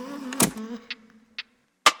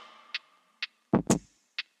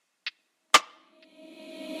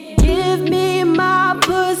 Give me my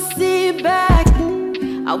pussy back.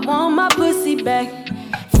 I want my pussy back.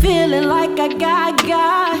 Feeling like I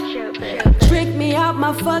got. Trick me out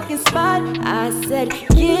my fucking spot. I said,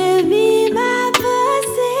 give me my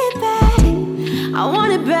pussy back. I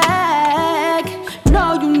want it back.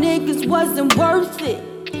 No, you niggas wasn't worth it.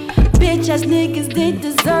 Bitch ass niggas didn't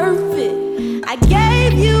deserve it. I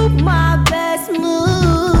gave you my best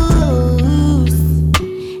moves,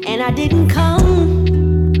 and I didn't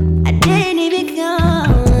come. I didn't even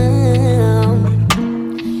come.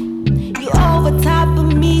 You over top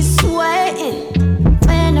of me sweating,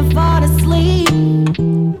 planning to fall asleep.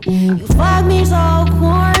 You fuck me so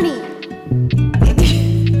corny.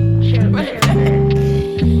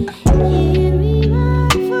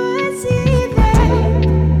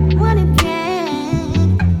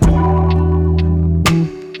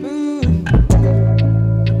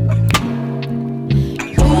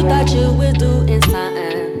 thought you was doing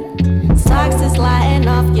something. Socks is sliding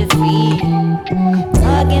off your feet.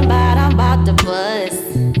 Talking about I'm about to bust.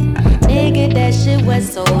 Nigga, that shit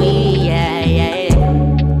was so weak, yeah.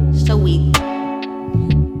 So weak.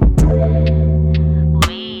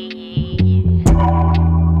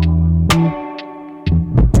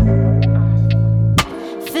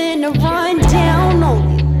 Finna run down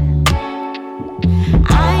on you.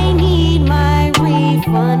 I need my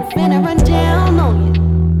refund. Finna run down on you.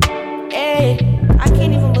 Hey, I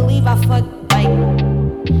can't even believe I fucked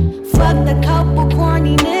a couple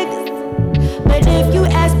corny niggas. But if you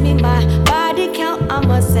ask me my body count,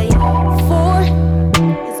 I'ma say 4.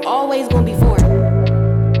 It's always gonna be 4.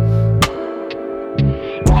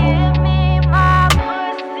 Give me my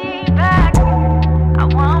pussy back. I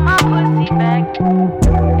want my pussy back.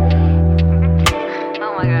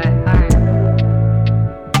 Oh my god, alright.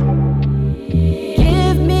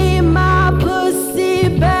 Give me my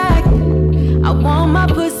pussy back. I want my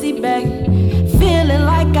pussy back. Feeling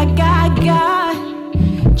like I got.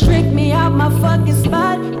 Trick me out my fucking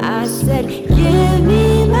spot. I said, give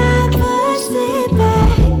me my pussy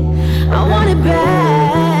back. I want it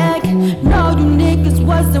back. No, you niggas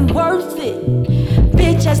wasn't worth it.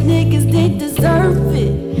 Bitch ass niggas didn't deserve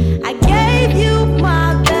it. I gave you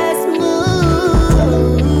my best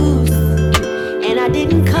moves, and I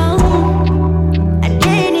didn't come. I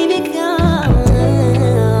didn't even come.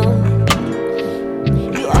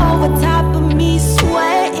 You over top of me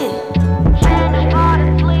sweating.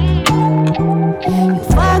 You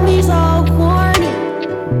fuck me so corny.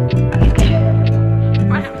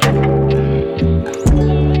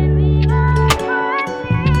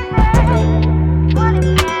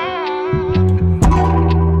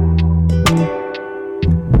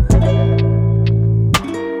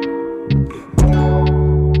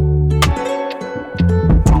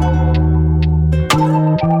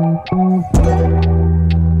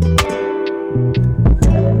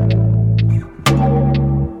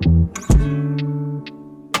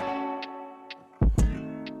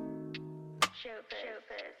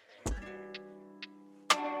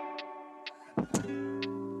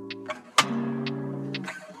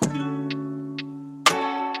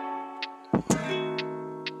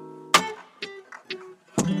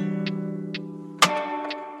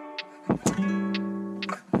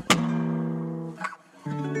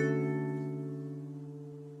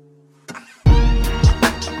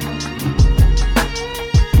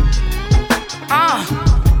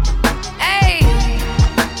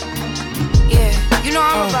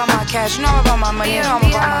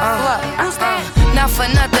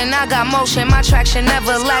 My traction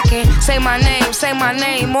never lacking. Say my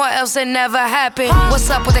name, or else it never happened. What's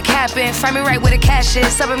up with the capping? Find me right where the cash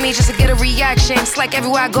is. Up at me just to get a reaction. It's like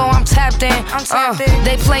everywhere I go, I'm tapped in.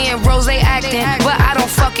 They playing roles, they acting, but I don't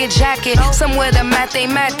fucking jack it. Somewhere the math they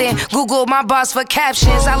mathin'. Google my boss for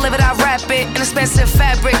captions. I live it, I rap it. An expensive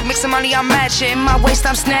fabric, mixing money, I'm matching. My waist,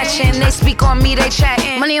 I'm snatching. They speak on me, they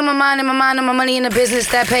chatting. Money on my mind, and my money in the business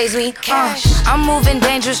that pays me. I'm moving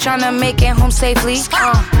dangerous, trying to make it home safely.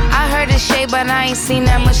 I heard it's shade, but I ain't seen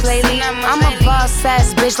that much lately. I'm a boss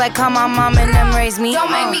ass bitch, like how my mom and them raised me.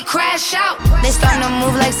 Don't make me crash out. They starting to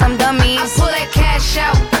move like some dummies. I pull that cash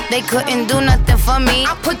out. They couldn't do nothing for me.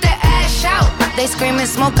 I put that ash out. They screaming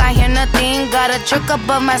smoke, I hear nothing. Got a trick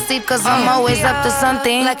above my sleeve, cause I'm always up to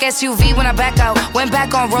something. Like SUV when I back out. Went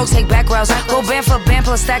back on road, take back routes. Go band for band,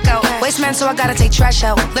 plus stack out. Waste man, so I gotta take trash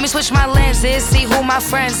out. Let me switch my lenses, see who my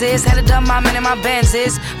friends is. Had to dump my men and my Benz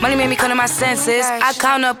is. Money made me come to my senses. I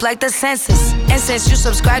count up like the census. And since you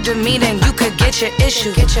subscribe to me, then you could get your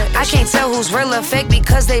issue. I can't tell who's real or fake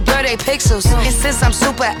because they blur they pixels. And since I'm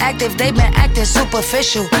super active, they been acting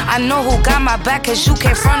superficial. I know who got my back, cause you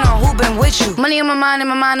can't front on who been with you. Money on my mind, and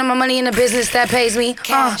my money in the business that pays me.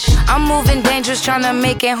 I'm moving dangerous, trying to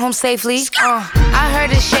make it home safely. I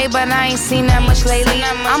heard it's shade, but I ain't seen that much lately.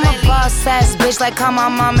 I'm a boss ass bitch, like how my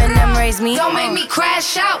mom and them raised me. Don't make me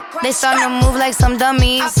crash out. They starting to move like some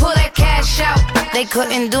dummies. I pull that cash out. They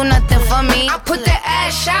couldn't do nothing for me. I put that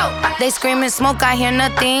ash out. They screaming smoke, I hear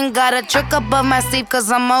nothing. Got a trick above my sleeve,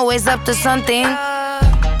 cause I'm always up to something.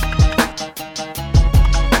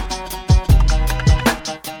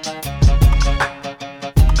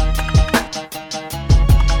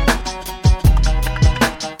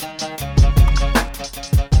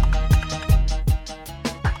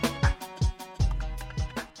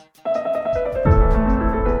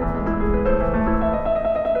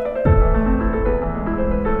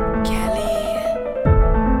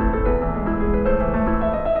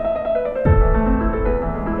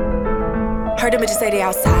 Heard them bitches say they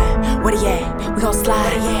outside. Where they at? We gon'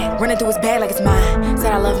 slide. Running through his bag like it's mine.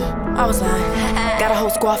 Said I love him. I was lying. Got a whole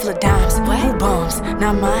squad full of dimes. Who bums?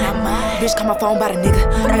 Not mine. Bitch call my phone by the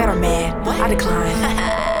nigga. I got her mad. I declined.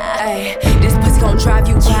 Ayy, this pussy gon' drive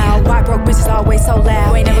you wild. Why broke bitches always so loud?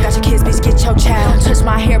 You ain't never got your kids, bitch, get your child. Touch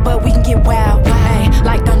my hair, but we can get wild. Ayy,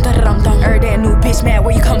 like dum dum dum dum. Heard that new bitch mad,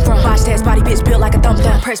 where you come from? Watch that body bitch built like a thumb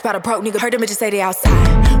thumb. Pressed by the broke nigga. Heard them bitches say they outside.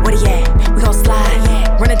 Where he at? We gon'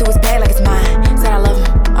 slide. Running through his bag like it's mine. Said I love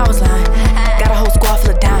him, I was lying. Got a whole squad full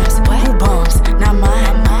of dimes. Who bums? Not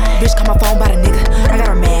mine. Bitch call my phone by the nigga. I got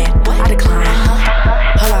her mad. I declined.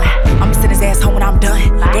 Hold on, I'ma send his ass home when I'm done.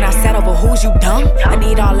 Then I set over who's you dumb. I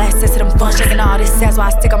need all access to them funds. Shaking all this sass while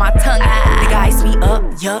I stick on my tongue. Nigga ice me up,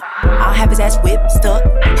 yup. I'll have his ass whipped, stuck.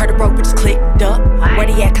 Heard the broke bitches clicked up. Where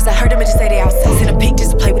they at? Cause I heard them bitches say they outside. Send a pic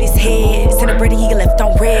just to play with his head. Send a bread he get left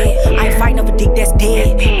on red. I ain't fighting over dick that's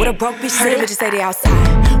dead. With a broke bitch, heard them bitches say they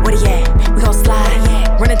outside. Where they at? We gon'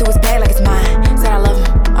 slide. Running through his bag like it's mine. Said I love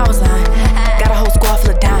him, I was lying. Got a whole squad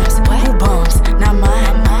full of dimes. Who bums? Not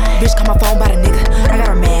mine. Bitch call my phone by the nigga. I got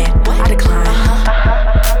her mad. I declined.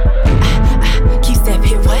 Keep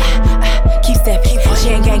stepping. Keep stepping. She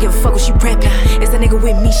ain't gonna give a fuck what she preppin'. It's a nigga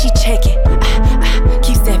with me, she checkin'.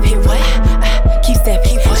 Keep stepping. Keep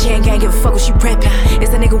stepping. She ain't gonna give a fuck what she preppin'.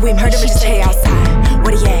 It's a nigga with me, she stay outside.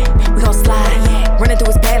 Where he at? We gon' slide. Running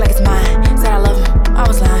through his bag like it's mine. Said I love him, I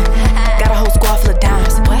was lying. Got a whole squad full of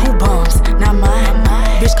dimes. Who bums? Not mine.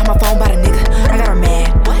 Bitch call my phone by the nigga. I got her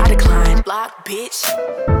mad. I declined. Block, bitch.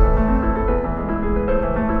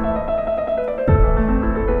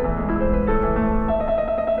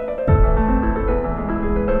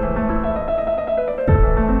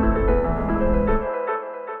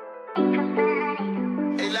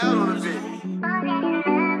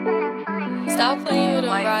 Stop playing with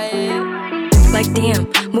him, Riot. Like damn,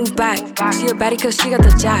 move back. She a baddie cause she got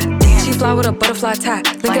the jack. She fly with a butterfly tag.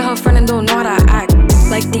 Look at her friend and don't know how to act.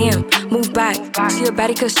 Like damn, move back. She a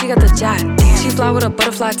baddie cause she got the jack. She fly with a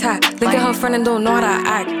butterfly tag. Look at her friend and don't know how to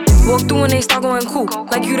act. Walk through and they start going cool.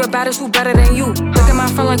 Like you the baddest, who better than you? Look at my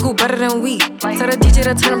friend like who better than we? Tell the DJ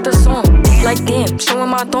to turn up the song. Like damn, showing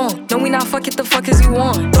my thong. No, we not fuck it, the fuck is you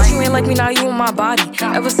on? Don't you ain't like me, now you on my body.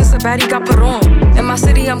 Ever since a baddie got put on. In my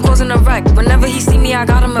city, I'm causing a wreck. Whenever he see me, I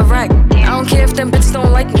got him a wreck. I don't care if them bitches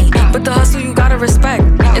don't like me, but the hustle you gotta respect.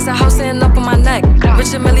 It's a house sitting up on my neck.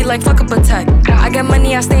 Rich and Millie like fuck up a tech. I get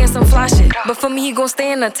money, I stay in some fly shit, but for me, he gon'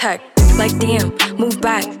 stay in the tech. Like damn, move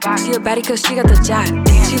back. She a baddie cause she got the jack.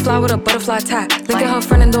 She fly with a butterfly tag. Look at her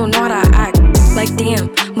friend and don't know how to act. Like damn,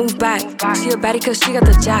 move back. She a baddie cause she got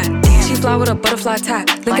the jack. She fly with a butterfly tag.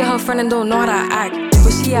 Look at her friend and don't know how to act.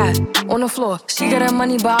 Where she at? On the floor. She getting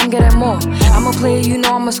money but I'm getting more. I'm a player, you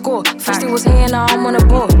know I'm a score. First he was here, now I'm on the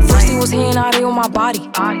board. First he was here, now they on my body.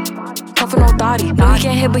 Cuffin' no thotty. No, he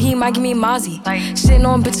can't hit but he might give me Mozzie. Shitting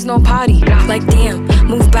on bitches, no potty. Like damn,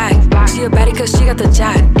 move back. She a baddie cause she got the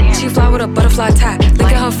jack. She fly with a butterfly tag.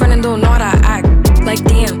 Look at her friend and don't know how to act. Like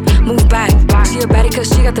damn, move back. She a baddie cause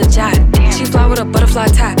she got the jack. She fly with a butterfly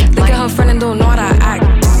tag. Look at her friend and don't know how to act.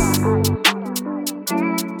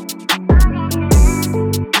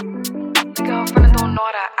 Look at her friend and don't know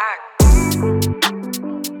how to act.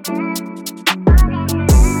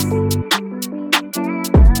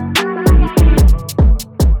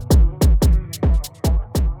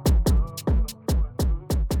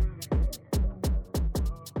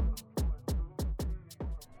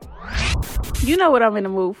 You know what I'm in the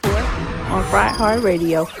mood for on Fried Hard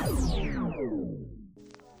Radio.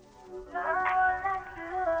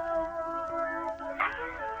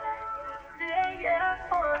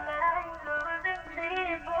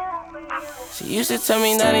 She used to tell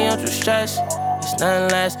me, Daddy, don't you stress. It's nothing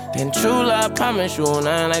less than true love. Promise you,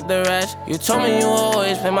 nothing like the rest. You told me you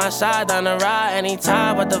always play my side down the ride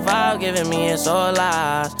anytime, but the vibe giving me is all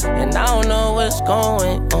lies. And I don't know what's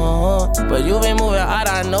going on, but you been moving out,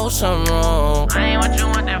 I know something wrong. I ain't what you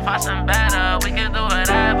want, then find something better. We can do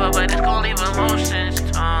whatever, but it's gon' leave emotions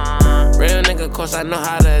torn. Real nigga, course I know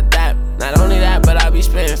how to adapt. Not only that, but I be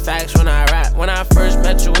spitting facts when I rap. When I first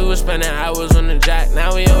met you, we was spending hours on the jack.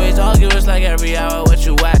 Now we always argue, it's like every hour what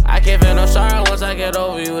you at. I can't feel no sorrow once I get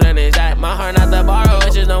over you, then it's at. My heart not to borrow,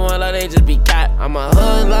 it's just no one love, they just be cat. I'm a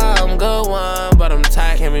hoodlum, I'm good one, but I'm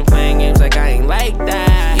tired. Can't be playing games like I ain't like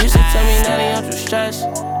that. You used to tell me, Daddy, don't you stress.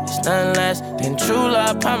 It's nothing less than true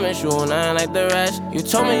love, promise you, nothing like the rest. You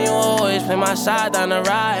told me you always play my side down the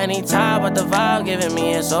ride anytime, but the vibe giving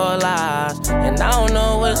me is all lies. And I don't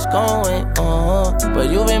know what's going on, but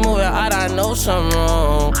you been moving out, I know something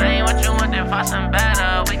wrong. I ain't what you want, then find something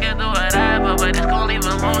better. We can do whatever, but it's gon' leave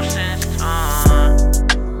emotions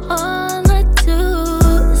torn. All I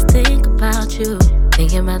do is think about you.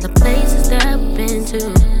 Thinking about the places that we've been to.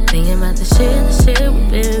 Thinking about the shit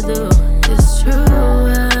we've been through. It's true.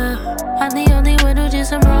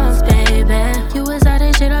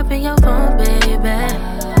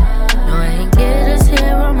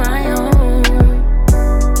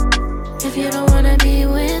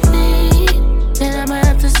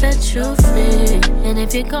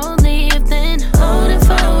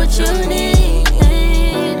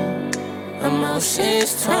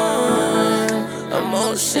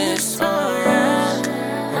 emotions torn.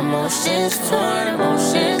 Emotions torn,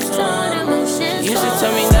 emotions torn, emotions torn. You used to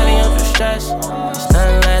tell me that I'm too stressed, it's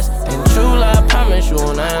nothing less than true love. I promise you,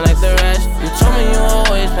 nothing like the rest. You told me you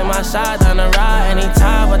always been my side down the ride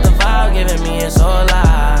anytime, but the vibe giving me is all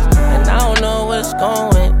lies. And I don't know what's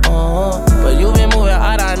going on, but you been moving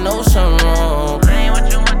out, I know something wrong. I ain't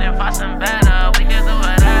what you want, then find some better. We can do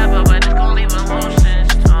whatever, but it's gon' leave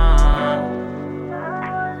emotions torn.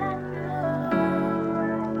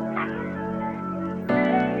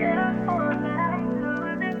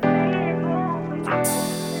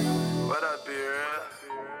 What up, beer?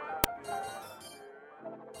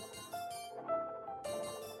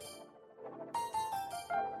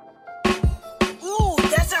 Ooh,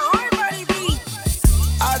 that's a hard body beat.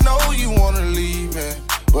 I know you wanna leave me,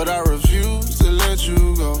 but I refuse to let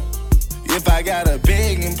you go. If I gotta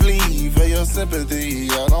beg and plead for your sympathy,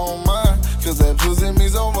 I don't mind, cause that pussy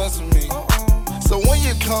means so much to me. So when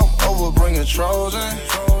you come over, bring a Trojan.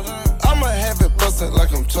 I'ma have it busted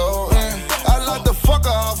like I'm toting. I like the fucker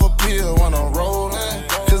off a pill when I'm rolling,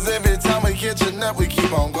 cause every time we catch a nap, we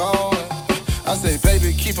keep on going. I say,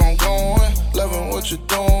 baby, keep on going, loving what you're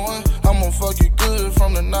doing. I'ma fuck you good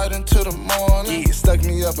from the night until the morning. Yeah, stuck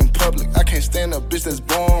me up in public, I can't stand a bitch that's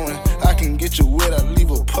boring. I can get you wet, I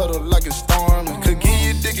leave a puddle like it's storming. Could give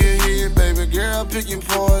you dick ahead, baby girl, pick your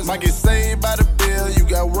poison. Might get saved by the bill, you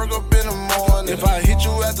got work up in the morning. If I hit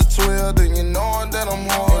you after 12, then you know that I'm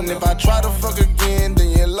horny. And if I try to fuck again, then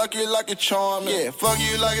you're lucky like a charm. Yeah, fuck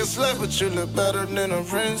you like a slut, but you look better than a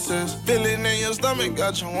princess. Feeling in your stomach,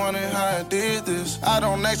 got you wondering how I did this. I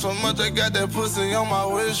don't ask for much, I got that pussy on my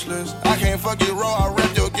wish list. I can't fuck you raw, I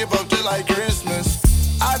wrap your gift up just like Christmas.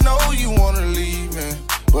 I know you wanna leave me,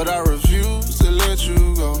 but I refuse to let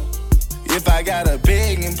you go. If I gotta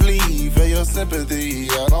beg and plead for your sympathy,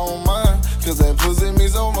 I don't mind, cause that pussy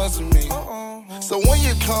means so much to me. So when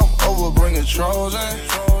you come over, bring a Trojan.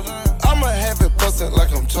 I'ma have it busted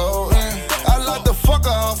like I'm toting. I like the fucker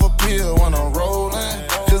off a pill when I'm rolling,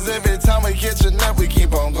 cause every time we catch a nap, we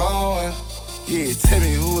keep on going. Yeah, tell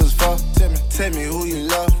me who it's for. Tell me who you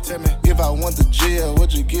love. Tell me if I went to jail,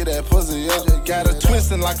 would you get that pussy up? Got her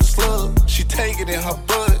twisting like a slug. She take it in her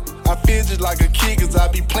butt. I feel just like a kid, cause I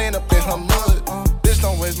be playing up in her mud. Bitch,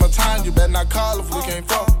 don't waste my time. You better not call if we can't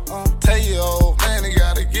fuck. Tell your old man he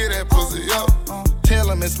gotta get that pussy up. Tell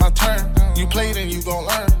him it's my turn. You play, then you gon'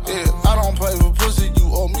 learn. Yeah, I don't play with pussy. You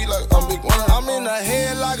owe me like I'm big worm. I'm in her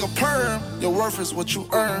head like a perm. Your worth is what you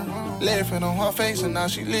earn. Laughing on her face and now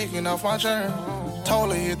she licking off my germ.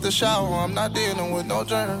 Told her hit the shower, I'm not dealing with no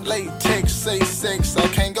germ. Latex, say sex, I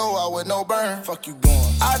can't go out with no burn. Fuck you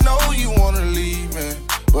going. I know you wanna leave me,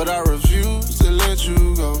 but I refuse to let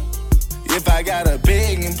you go. If I gotta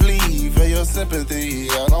beg and plead for your sympathy,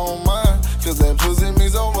 I don't mind, cause that pussy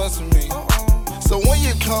means so much to me. So when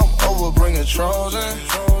you come over, bring a Trojan.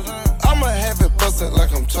 I'ma have it busted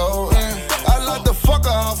like I'm toting. I like the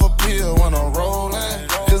fucker off a pill when I'm rolling,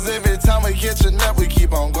 cause every time we catch a nap, we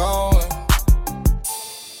keep on going.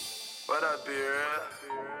 What up, beer?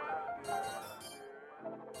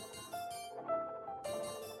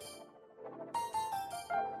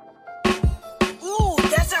 Ooh,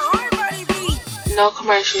 that's a hard body beat. No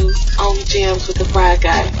commercials, only jams with the Fried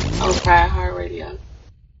Guy on Fried Heart Radio.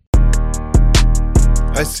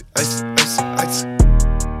 Ice, ice, ice, ice.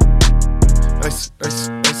 Ice, ice,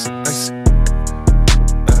 ice, ice.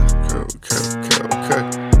 Okay.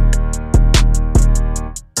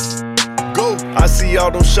 Go. I see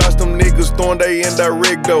all them shots, them niggas throwing they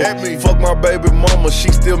indirect though. Fuck my baby mama, she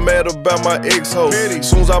still mad about my ex-ho.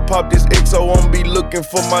 Soon as I pop this XO, I'ma be looking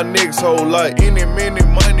for my next hoe. Like any minute,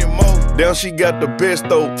 money more. Damn, she got the best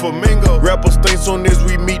though. Flamingo. Rappers think soon as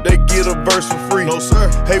we meet, they get a verse for free. No sir.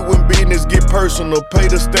 Hate when business get personal, pay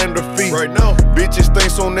the standard fee. Right now, bitches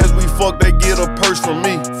think soon as we fuck, they get a purse from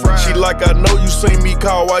me. She like, I know you seen me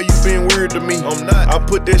call, why you been weird to me? I'm not. I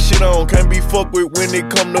put that shit on, can't be fucked with when it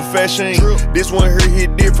come to fashion. True. This one here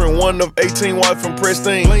hit different, one of 18 white from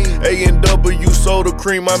Pristine. A&W soda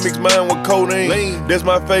cream, I mix mine with codeine. Lean. That's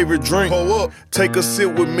my favorite drink. Pull up, take a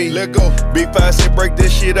sip with me. Let go. Big 5 said break that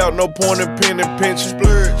shit out, no point in pen and pinches.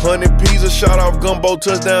 100 P's a shot off gumbo,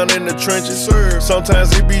 touchdown in the trenches.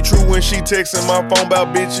 Sometimes it be true when she texting my phone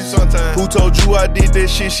about bitches. Sometimes. Who told you I did that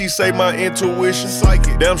shit? She say my intuition.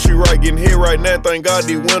 Psychic. Damn, she right, getting hit right now. Thank God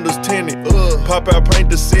these windows tinted. Pop out, paint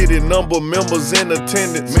the city, number members in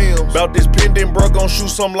attendance. About this pendant, bro, gon' shoot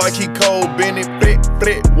something like he cold. Bennett,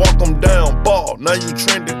 flat, walk them down, ball. Now you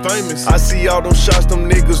trending, famous. I see all them shots, them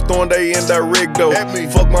niggas throwing they indirect though.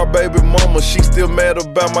 Fuck my baby mama, she still mad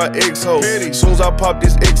about my ex-ho. Soon as I pop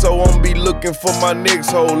this XO, I'ma be looking for my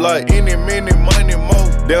next hoe. Like any minute, money more.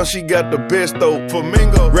 Damn, she got the best though.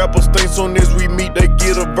 Flamingo. Rappers think soon as we meet, they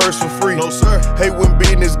get a verse for free. No sir. Hate when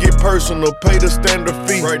business get personal, pay the standard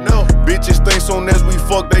fee. Right now, bitches think soon as we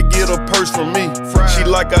fuck, they get a purse from me. She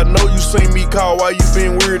like, I know you seen me call, why you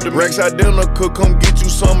been weird to me? Rex identical, come get you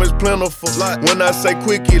some, it's plentiful. When I say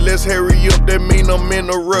quickie, let's hurry up, that mean I'm in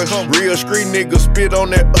a rush. Real street nigga spit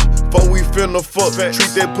on that before we finna fuck.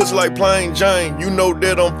 Treat that pussy like plain Jane, you know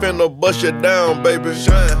that I'm finna bust you down, baby.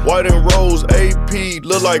 White and rose, AP,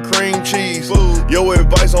 look like cream cheese. Your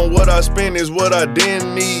advice on what I spend is what I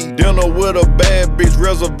didn't need. Dinner with a bad bitch,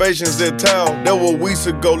 reservations at town. That was weeks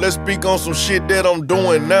ago, let's speak on some shit that I'm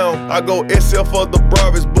doing now. I go SL for the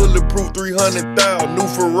Bravis, bulletproof 300,000. New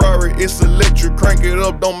Ferrari, it's electric, crank it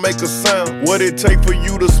up, don't make a sound. What it take for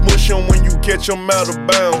you to smush them when you catch them out of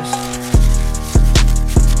bounds?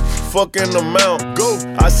 Fucking amount. Go.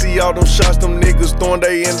 I see all them shots them niggas throwing,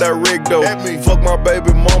 they indirect though. Fuck my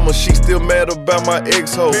baby mama, she still mad about my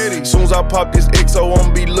ex-ho. Soon as I pop this XO,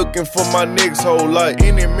 I'ma be looking for my next hoe. Like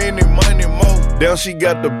any minute, money more. Damn, she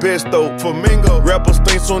got the best though. Flamingo. Rappers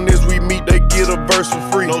think soon as we meet, they get a verse for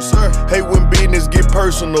free. No sir. Hate when business get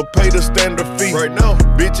personal, pay the standard fee. Right now,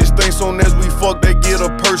 bitches think soon as we fuck, they get a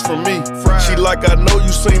purse from me. She like, I know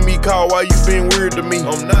you seen me call, why you been weird to me?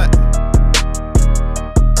 I'm not.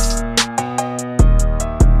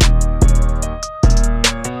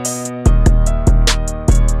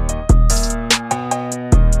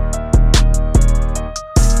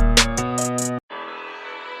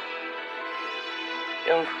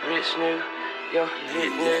 Young rich nigga, young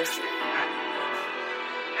lit nigga.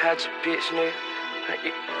 Had your bitch nigga.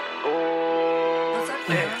 Oh,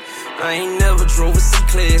 yeah. I ain't never drove a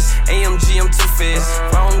C-Class. AMG, I'm too fast.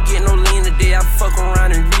 If I don't get no lean today, I fuck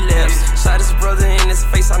around and relapse. Shot his brother in his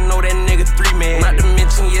face, I know that nigga 3 man. Not to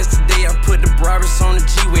mention yesterday, I put the Bribers on the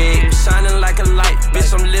G-Wag. Shining like a light,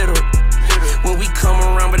 bitch, I'm little. When we come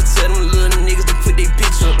around, better tell them little niggas to put they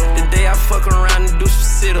bitch up. The day I fuck around and do some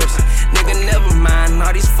sit-ups. Nigga, never mind,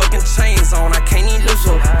 all these fucking chains on, I can't even lose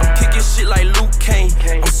up. I'm kicking shit like Luke Kane.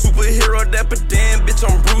 I'm superhero, that but damn, bitch,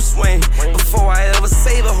 I'm Bruce Wayne. Before I ever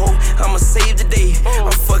save a hoe, I'ma save the day.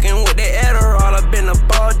 I'm fucking with that Adderall, I've been up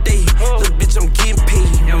all day. Little bitch, I'm getting paid.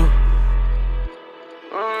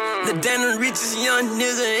 The damn the richest young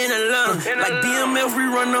nigga in Atlanta. Like BMF, we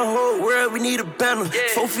run the whole world, we need a banner.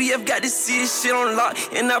 4FF got this city shit on lock,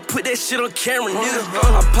 and I put that shit on camera, nigga.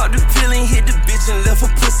 I popped the pill and hit the bitch and left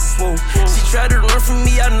her pussy swole. She tried to run from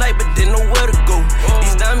me all night, but didn't know where to go.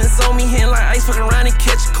 These diamonds on me, hand like ice, fucking around and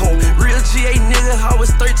catch a cold. Real GA nigga, I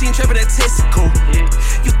was 13, trapping that Texaco.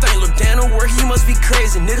 You think Lil Dan don't work, he must be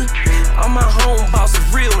crazy, nigga. All my home boss is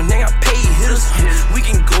real, and they got paid hitters. We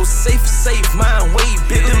can go safe, mine way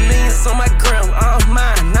bigger. Millions on my gram, all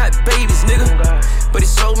mine, not babies, nigga. But it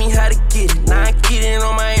showed me how to get it, now I get it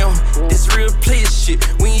on my own. This real player shit,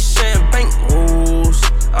 we ain't sharing bank rolls.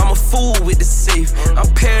 I'm a fool with the safe, I'm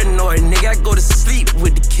paranoid, nigga, I go to sleep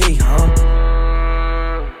with the K,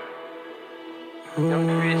 Young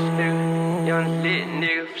rich nigga, young lit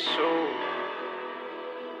nigga for sure.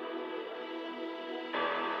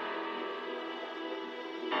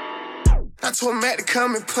 I told Matt to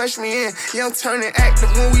come and punch me in. Yeah, I'm turning active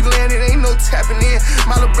when we landed, ain't no tapping in.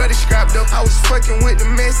 My little brother scrapped up. I was fucking with the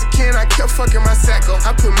Mexican, I kept fucking my sacco.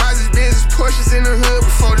 I put Mazda's, Benz's, Porsches in the hood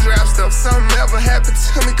before the draft stuff. Something ever happened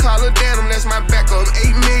to me, call her Denim, that's my backup. 8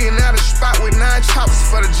 million out of spot with 9 choppers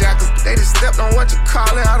for the jackals. They just stepped on what you call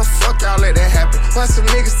it, how the fuck y'all let that happen? Watch some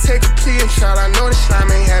niggas take a key and shot, I know the slime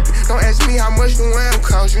ain't happy. Don't ask me how much the wham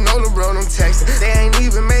cost, you know the bro, them taxing. They ain't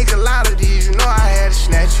even make a lot of these, you know I had to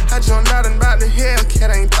snatch it. I jumped out about the Hellcat,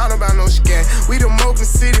 I ain't thought about no scat. We the Mocha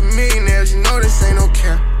City millionaires, you know this ain't no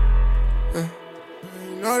cap. You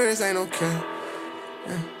know this ain't no cap.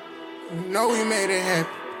 You know we made it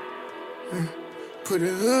happen. Put the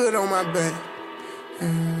hood on my back.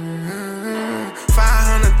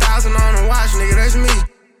 500,000 on the watch, nigga, that's me.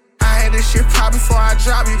 I had this shit pop before I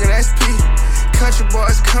drop, you can ask P. Country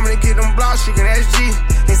boys coming to get them blocks, you can ask G.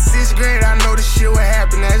 In 6th grade, I know this shit would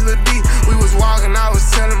happen, that's Lil D. We was walking, I was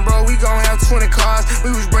telling bro, we gon' have 20 cars.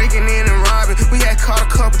 We was breaking in and robbing, we had caught a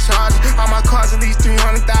couple charges. All my cars at least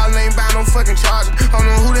 300,000, ain't buy no fucking charger. I don't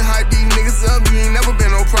know who to hype these niggas up, you ain't never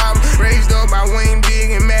been no problem. Raised up by Wayne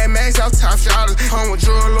Big and Mad Max, out top shotters. Home with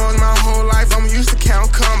drug lords my whole life, I'm used to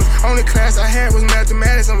count commas. Only class I had was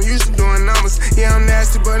mathematics, I'm used to doing numbers. Yeah, I'm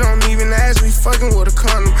nasty, but don't even ask, we fucking with a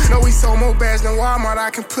condom. No, we so more more bags than Walmart, I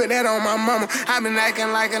can put that on my mama. I been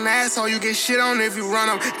acting like an asshole, you get shit on if you run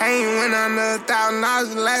them. I ain't win under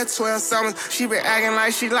 $1,000 the last 12 summers. She been acting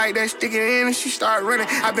like she like that, stick it in and she start running.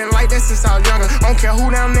 I been like that since I was younger. Don't care who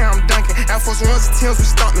down there, I'm dunking. Air Force Ones and Tims, we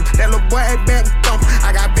stomping. That little boy had back and thumping.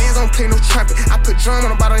 I got bands, don't play no trumpet. I put drum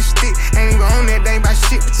on the bottom of the stick. Ain't even on that, they ain't about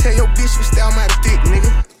shit. But tell your bitch you stay on my dick,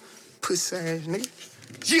 nigga. Pussy ass, nigga.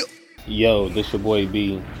 Yeah. Yo, this your boy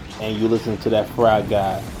B, and you listen to that Fried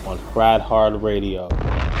Guy on Fried Hard Radio.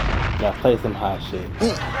 Now play some hot shit.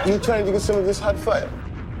 You trying to get some of this hot fire?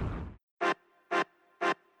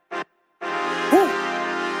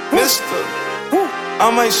 Mister, I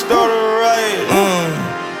might start a riot.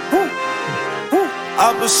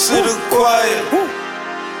 Opposite of quiet.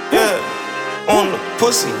 Yeah, on the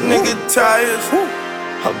pussy, nigga tires.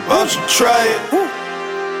 How about you try it?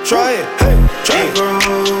 Try it, hey, try it.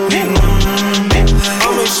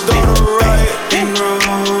 I'ma start a riot.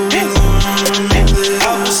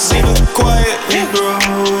 Opposite of quiet.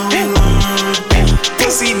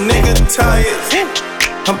 Pussy nigga tired.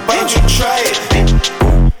 How about you try it?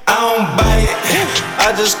 I don't buy it.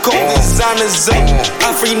 I just call designers up. I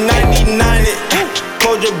free 99 it.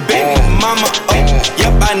 Called your baby mama up.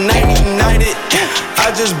 Yep, I 99 it. I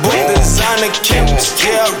just bought designer cameras.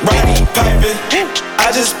 Yeah, Roddy piping. I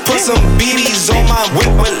just put some BDs on my whip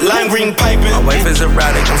with lime green piping. My wife is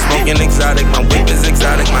erotic, I'm smoking exotic. My whip is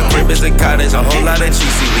exotic, my crib is a cottage. A whole lot of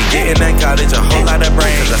cheesy, we gettin' that cottage. A whole lot of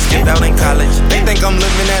brains, I skipped out in college. They think I'm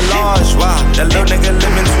living at large, wow. That little nigga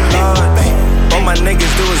living too large. All my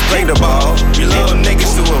niggas do is play the ball. You little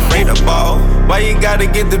niggas too afraid to ball. Why you gotta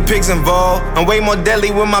get the pigs involved? I'm way more deadly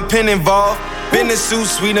with my pen involved. Business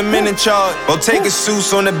suits, we the men in charge. Or take a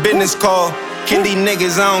suits on the business call. Kill these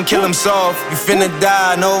niggas, I don't kill them soft. You finna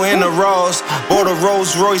die, no in the Ross. Bought a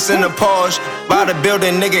Rolls Royce in the Porsche. Buy the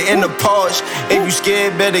building, nigga, in the Porsche. If you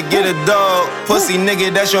scared, better get a dog. Pussy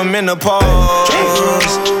nigga, that's your menopause.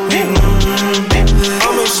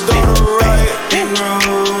 I'ma start a riot.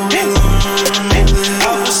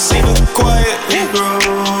 I'ma see the quiet.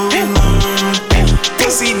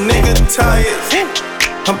 Pussy nigga tired.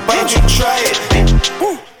 How about you try it?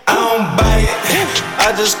 I don't buy it.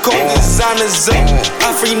 I just call designers up.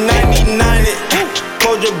 I free 99 it.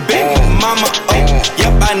 Called your baby mama up.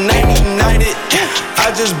 Yep, I 99 it.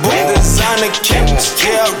 I just bought designer cameras.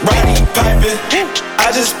 Yeah, Roddy piping.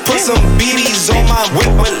 I just put some BDs on my whip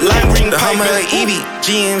with lime green piping. The Hummer Evie,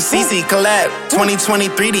 GMCC collab, 2020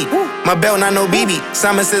 3D. My belt not no BB.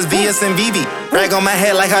 Simon says VS and VV. Rag on my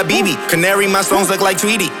head like Habibi. Canary, my songs look like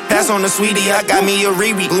Tweety. Pass on the sweetie, I got me a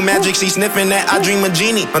Riri. Blue magic, she sniffing that, I dream a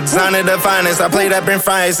genie. I'm designer the finest, I play that Brent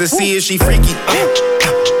Fires to see if she freaky.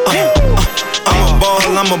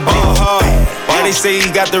 I'm a ball hard. Why they say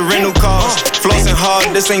he got the rental cars? Flossing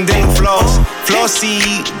hard, this ain't dental floss. Flossy,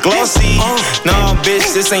 glossy. Nah,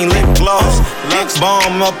 bitch, this ain't lip gloss. Lux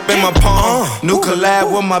bomb up in my palm. New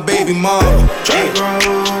collab with my baby mom.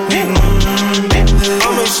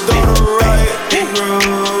 I'ma start a riot.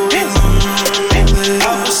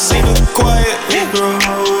 I'ma see the quiet.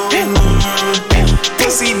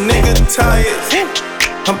 Pussy nigga tired.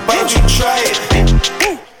 How about you try it?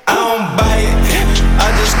 I don't buy it. I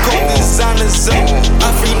just call designers up.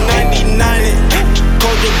 I free 99 it.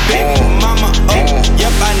 Called your baby mama up.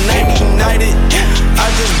 Yep, I 99 it. I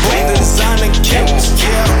just bought designer cameras.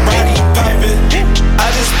 Yeah, Roddy piping.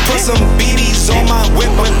 I just put some BDs on my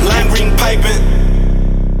whip with lime green piping.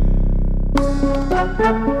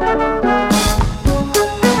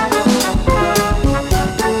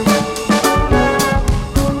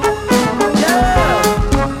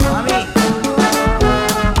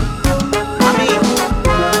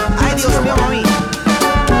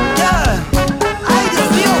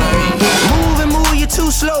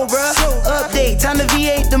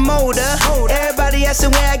 Everybody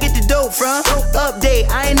asking where I get the dope from. Update,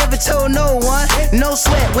 I ain't never told no one. No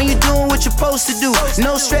sweat when you doing what you're supposed to do.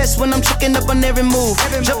 No stress when I'm checking up on every move.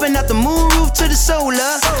 Jumping out the moon roof to the solar.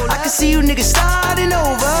 I can see you niggas starting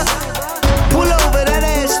over. Pull over, that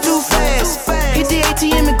ass too fast. Hit the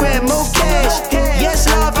ATM and grab more cash. Yes,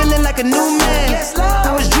 Lord, feeling like a new man.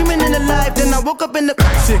 I was dreaming in the life, then I woke up in the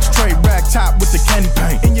 6 straight rack top with the candy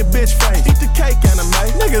paint in your bitch face. Eat the cake, anime.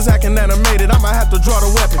 Niggas acting animated, I'ma have to draw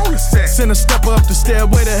the weapon. Send a stepper up the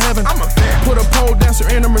stairway to heaven. I'm a fan. Put a pole dancer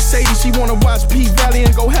in a Mercedes. She wanna watch P Valley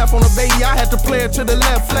and go half on a baby. I had to play it to the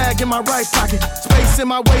left, flag in my right pocket. Space in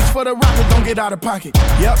my waist for the rocket, don't get out of pocket.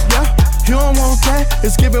 Yep, you don't want that.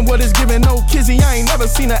 It's giving what it's giving, no kizzy. I ain't never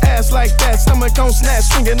seen an ass like that. Stomach on snatch,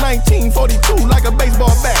 swinging 1942 like a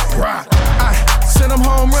baseball bat. I send them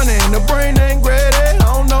home running, the brain ain't ready. I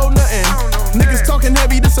don't know nothing. Niggas talking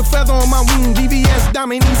heavy, this a feather on my wing. VVS,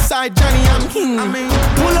 Diamond, Eastside, Johnny, I'm king.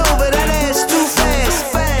 Pull over, that ass too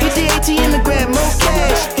fast. Hit the ATM and grab more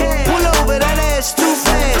cash. Pull over, that ass too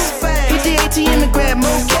fast. Hit the ATM and grab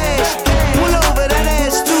more cash. Pull over, that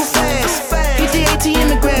ass too fast. Hit the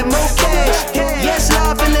ATM and grab more cash. Yes,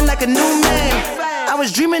 Lord, feeling like a new man. I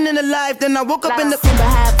was dreaming in the life, then I woke up in the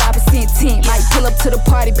behind 5% tint. Might pull up to the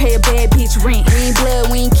party, pay a bad bitch rent. We ain't blood,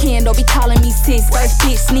 we ain't kin, don't be calling me sis. First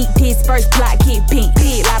bitch, sneak this, first block, get bent.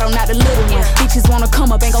 Big, I don't know the little one. Bitches wanna come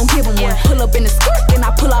up, ain't gon' give them one. Pull up in the skirt, then I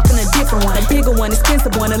pull off in a different one. A bigger one,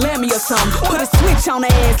 expensive one, a Lammy or something. Put a switch on the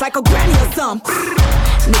ass like a granny or something.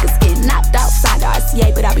 Niggas getting knocked outside the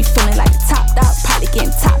RCA, but I be feeling like the top dog. Probably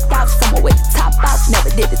getting topped out, somewhere with the top out. Never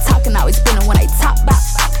did the talking, always been when they top out.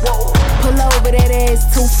 Pull over, that ass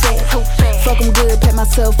too fat. Fuck 'em good, pat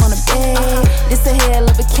myself on the bed. This a hell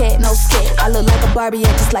of a cat, no scat. I look like a Barbie,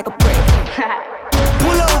 act just like a prig.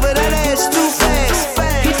 Pull over, that ass too fast.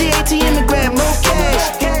 Hit the ATM and grab more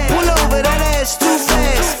cash. Pull over, that ass too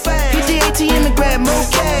fast. Hit the ATM and grab more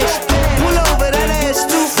cash. Pull over, that ass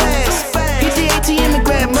too fast. Hit the ATM and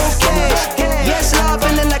grab more cash. Yes, Lord,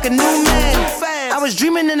 feeling like a new man. I was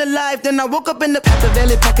dreaming in the life, then I woke up in the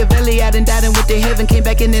Paccavelli. I done died in with the heaven. Came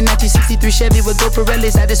back in the 1963 Chevy with GoPro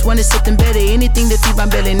Pirellis. I just wanted something better, anything to feed my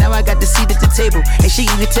belly. Now I got the seat at the table, and she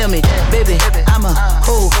even tell me, baby, I'm a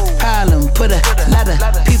whole problem. Put a lot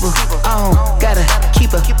of people on, gotta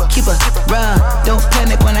keep her run. Don't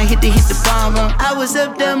panic when I hit the bomb. I was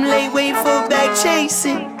up dumb late, waiting for a back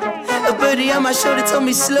chasing. A birdie on my shoulder told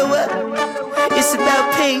me slow up. It's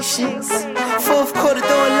about patience. Fourth quarter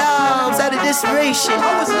throwing lobs out of desperation.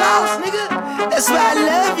 I was lost, nigga. That's why I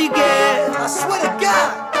love you, girl. I swear to God.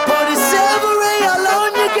 Pour the silver ray all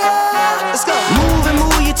on you, girl. Let's go.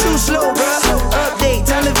 Move, you too slow, bruh. Update,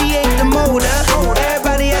 time to V8 the motor.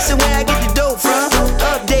 Everybody asking where I get the dope from.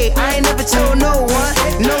 Update, I ain't never told no one.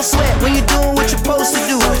 No sweat when you doing what you're supposed to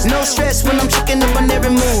do. No stress when I'm tricking up on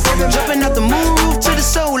every move. Jumping out the moon roof to the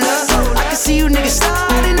solar. I can see you niggas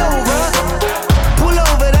starting over. Pull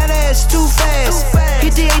over, that ass too fast.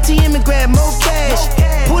 Hit the ATM and grab more cash.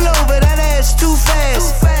 Pull over, that ass too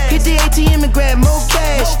fast. Hit the ATM and grab more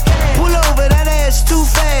cash. Pull over, that ass too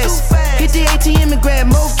fast. Hit the ATM and grab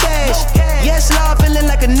more cash. Yes, Lord, feeling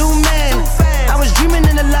like a new man. I was dreaming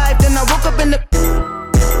in the life, then I woke up in the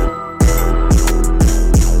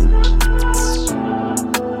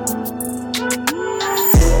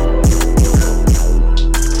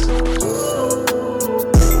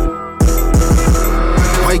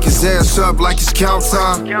Wake his ass up like it's count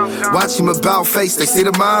time. Watch him about face, they see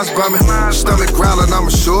the minds bumming. Stomach growling, I'ma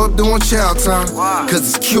show up doing chow time.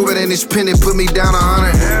 Cause it's Cuban and his penny put me down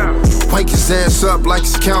 100. Wake his ass up like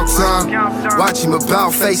it's count time. Watch him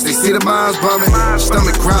about face, they see the minds bumming.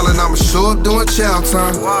 Stomach growling, I'ma show up doing chow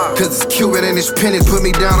time. Cause it's Cuban and his penny put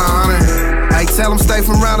me down 100. Hey, tell him stay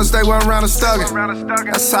from round and stay one round and stuggin'.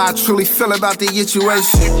 That's how I truly feel about the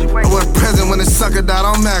situation. I wasn't present when the sucker died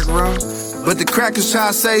on macro. But the crackers try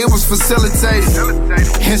to say it was facilitated.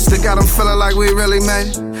 Hence they got them feeling like we really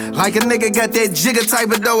made it. Like a nigga got that jigger type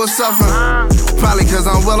of dough or something. Probably cause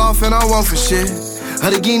I'm well off and I want for shit. Or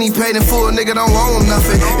the guinea paid in full, nigga don't own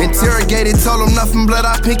nothing. Interrogated, told him nothing, blood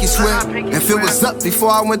I pinky swear. If it was up before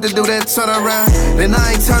I went to do that turnaround, then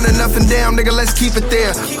I ain't turning nothing down, nigga, let's keep it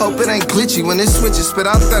there. Hope it ain't glitchy when this switch is spit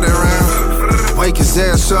out 30 round. Wake his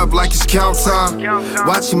ass up like it's count time.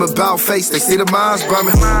 Watch him about face, they see the minds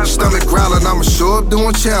bumming. Stomach growling, I'ma show up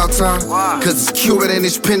doing chow time. Cause it's Cuban and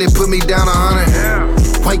his penny put me down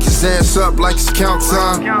 100. Wake his ass up like it's count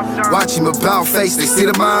time. Watch him about face, they see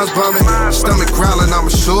the minds bumming. Stomach growling, I'ma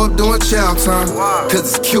show up doing chow time.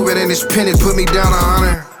 Cause it's Cuban and his penny put me down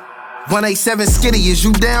 100. 187 skitty, is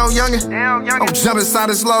you down, youngin'? I'm jumping side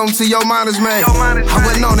as long till your mind is made. I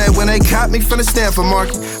wasn't on that when they caught me from the Stanford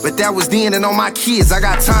market. But that was then, and on my kids, I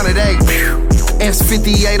got time today.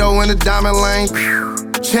 S58 in the diamond lane.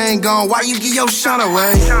 Chain gone, why you give your shot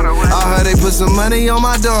away? I heard they put some money on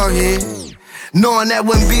my dog head. Knowing that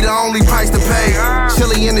wouldn't be the only price to pay.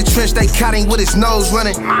 Chili in the trench, they caught him with his nose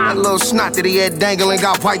running. That little snot that he had dangling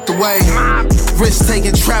got wiped away. Risk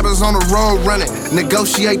taking trappers on the road running.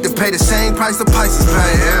 Negotiate to pay the same price the Pisces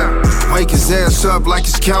pay. Yeah. Wake his ass up like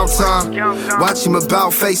it's count time. Watch him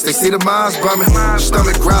about face, they see the minds bumming.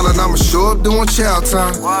 Stomach growling, I'ma show up doing chow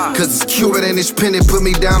time. Cause it's Cuban and his penny put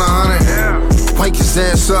me down 100. Wake his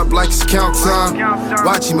ass up like it's count time.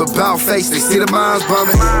 Watch him about face, they see the minds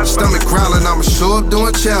bumming. Stomach growling, I'ma show up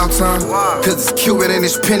doing chow time. Cause it's Cuban and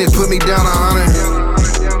his penny put me down 100.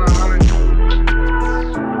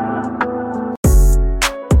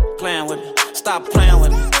 Playing with it, stop playing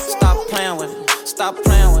with it, stop playing with it, stop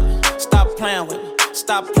playing with it, stop playing with it,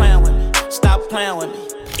 stop playing with it, stop playing with me.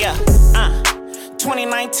 Yeah,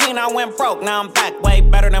 2019 I went broke, now I'm back way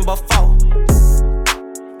better than before.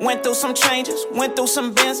 Went through some changes, went through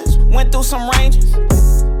some Benzes, went through some ranges.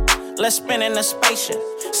 Let's spin in a spaceship.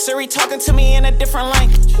 Siri talking to me in a different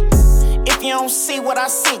language. If you don't see what I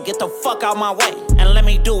see, get the fuck out my way and let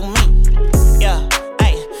me do me. Yeah,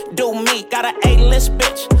 ayy, do me. Got an A-list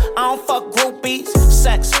bitch. I don't fuck groupies.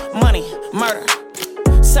 Sex, money, murder.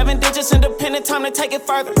 7 digits independent, time to take it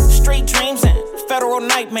further. Street dreams and federal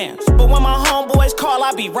nightmares. But when my homeboys call,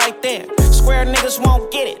 I be right there. Square niggas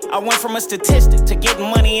won't get it. I went from a statistic to getting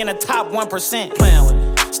money in the top 1%. Playing with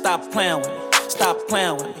me, stop playing with me. Stop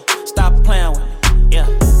playing with me, stop playing with me. Yeah,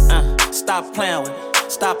 stop playing with me.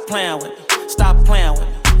 Stop playing with me. Stop playing with me.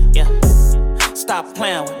 Yeah. Stop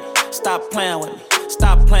playing with me. Stop playing with me.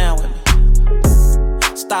 Stop playing with me.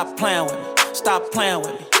 Stop playing with me. Stop playing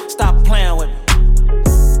with me. Stop playing with me.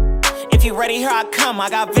 If you ready, here I come. I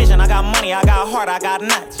got vision, I got money, I got heart, I got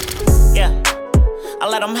nuts. Yeah. I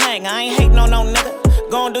let them hang. I ain't hating on no nigga.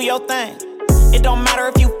 Go and do your thing. It don't matter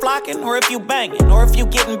if you flocking or if you banging or if you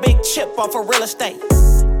getting big chip off of real estate.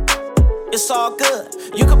 It's all good.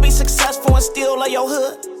 You could be successful and still love your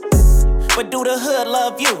hood. But do the hood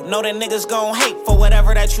love you? Know that niggas gon' hate for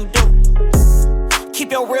whatever that you do.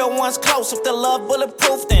 Keep your real ones close. If the love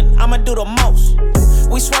bulletproof, then I'ma do the most.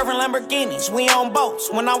 We swerving Lamborghinis, we on boats.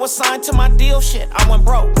 When I was signed to my deal, shit, I went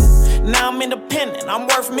broke. Now I'm independent, I'm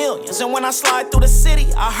worth millions. And when I slide through the city,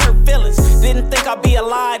 I hurt feelings. Didn't think I'd be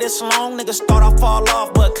alive this long. Niggas thought I'd fall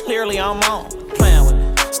off, but clearly I'm on. Playing with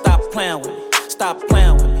me, stop playing with me. Stop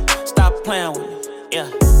playing with me. Stop playing with me, yeah,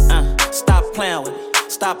 stop playing with me,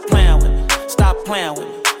 stop playing with me, stop playing with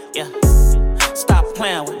me, yeah, stop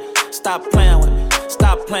playing with me, stop playing with me,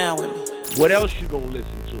 stop playing with me. What else you gonna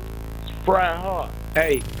listen to? It's Fried Hard.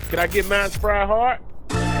 Hey, can I get mine Fried Hard?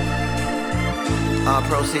 All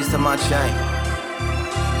proceeds to my chain.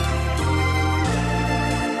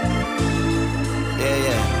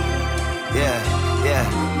 Yeah.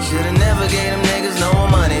 Shoulda never gave them niggas no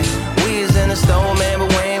money. We is in the store, man, but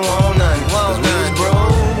we ain't want nothing. Cause we was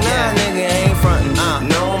broke, now nigga ain't frontin'.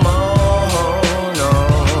 No more.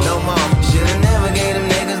 Shoulda never gave them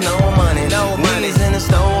niggas no money. We is in the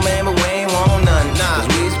store, man, but we ain't want nothing. Cause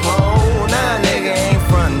we was broke, now nigga ain't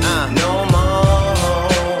frontin'. No more.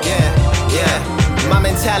 Yeah. My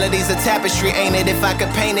mentality's a tapestry, ain't it? If I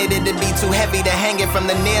could paint it, it'd be too heavy to hang it from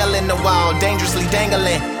the nail in the wall, dangerously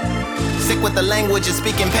dangling. Sick with the language of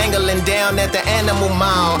speaking pangolin down at the animal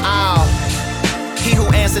mall. Ow. He who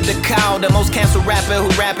answered the call, the most canceled rapper who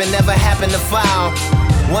rapping never happened to foul.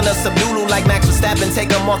 Wanna subdue like Max Verstappen,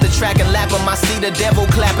 take him off the track and lap him. I see the devil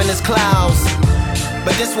clapping his clouds.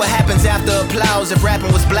 But this what happens after applause. If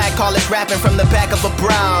rapping was black, call it rapping from the back of a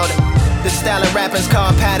broad. This style of rapping's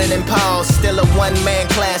called pattern and pause. Still a one-man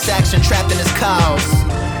class action trapped in his cause.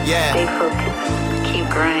 Yeah. Stay focused, keep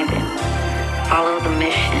grinding, follow the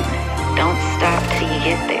mission. Don't stop till you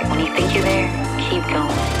get there. When you think you're there, keep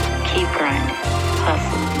going, keep grinding,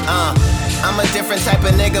 hustle. I'm a different type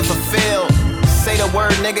of nigga for Phil. Say the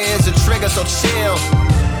word nigga is a trigger, so chill.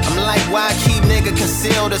 I'm like, why keep nigga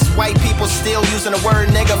concealed? As white people still using the word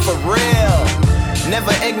nigga for real.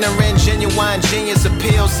 Never ignorant, genuine genius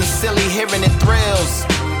appeals. Sincerely hearing it thrills.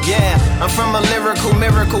 Yeah, I'm from a lyrical,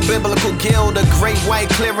 miracle, biblical guild. A great white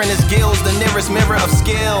clearing his gills, the nearest mirror of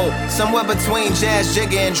skill. Somewhere between jazz,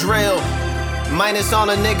 jigger, and drill. Minus all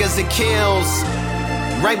the niggas it kills.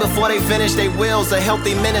 Right before they finish they wills. A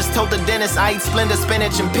healthy menace told the dentist I eat Splenda,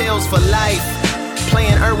 spinach, and pills for life.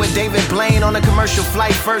 Playing with David Blaine on a commercial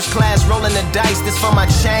flight. First class, rolling the dice, this for my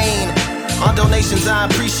chain. All donations I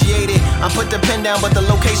appreciate it. I put the pen down but the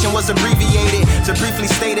location was abbreviated. To briefly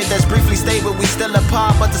state it, that's briefly stated. We still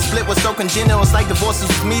apart but the split was so congenial. It's like divorces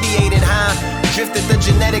was mediated, huh? Drifted the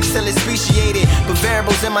genetics till it's speciated. Put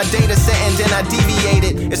variables in my data set and then I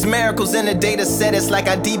deviated. It's miracles in the data set, it's like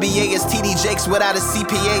I DBA. It's TD Jakes without a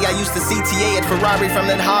CPA. I used to CTA at Ferrari from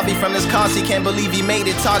that Harvey. From this cause he can't believe he made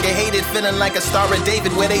it. Target hated, feeling like a Star of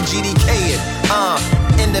David where they GDK it.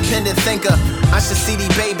 Independent thinker, I should CD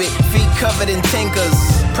baby, feet covered in tinkers.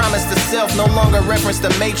 Promise to self, no longer reference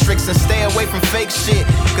the Matrix. And stay away from fake shit,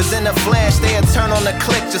 cause in the flash they'll turn on the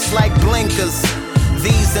click just like blinkers.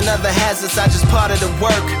 These and other hazards, I just part of the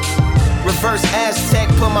work. Reverse Aztec,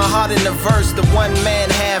 put my heart in the verse. The one man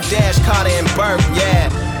half Dash, Carter, and Burke, yeah.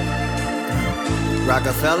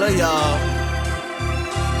 Rockefeller, y'all.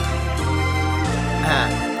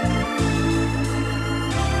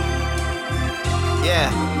 Yeah.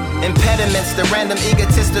 Impediments, the random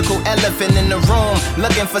egotistical elephant in the room.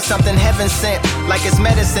 Looking for something heaven sent, like it's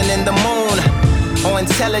medicine in the moon. Or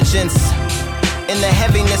intelligence. In the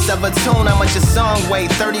heaviness of a tune, how much a song weigh?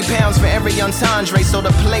 30 pounds for every entendre, so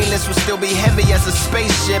the playlist will still be heavy as a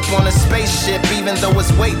spaceship on a spaceship, even though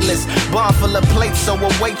it's weightless. Bar full of plates, so a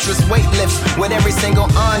waitress weightlifts with every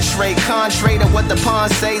single entree. Contrary to what the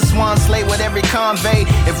pawns say, swan slay with every convey.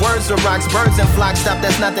 If words were rocks, birds and flocks stop,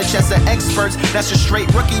 that's not the chest of experts. That's a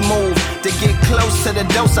straight rookie move. To get close to the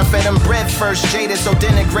dose, I fed them bread first. Jaded, so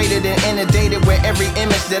denigrated and inundated with every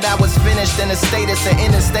image that I was finished in a status and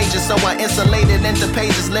inner stages. So I insulated into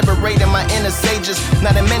pages, liberating my inner sages.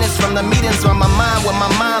 Not a minutes from the meetings on my mind, where my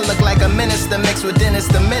mind looked like a minister mixed with Dennis.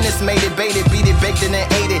 The menace made it, baited, beat it, baked it, and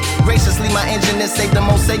ate it. Graciously, my engine is saved the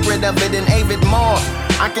most sacred of it and avid more.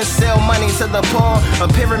 I can sell money to the poor, a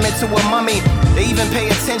pyramid to a mummy. They even pay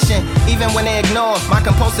attention, even when they ignore. My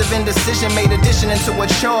compulsive indecision made addition into a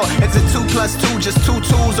chore. Is it 2 plus 2, just 2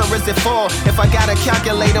 tools, or is it 4? If I got a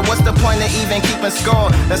calculator, what's the point of even keeping score?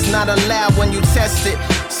 That's not allowed when you test it.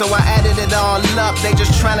 So I added it all up. They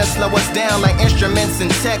just trying to slow us down like instruments in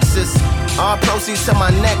Texas. All proceeds to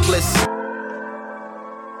my necklace.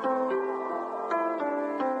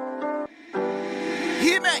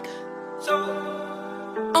 Hit back.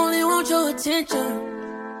 Only want your attention.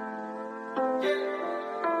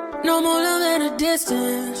 No more love at a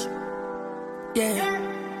distance. Yeah.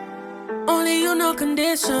 Only you know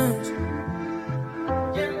conditions.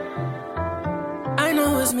 I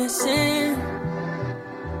know what's missing.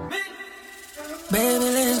 Baby,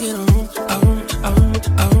 let's get on.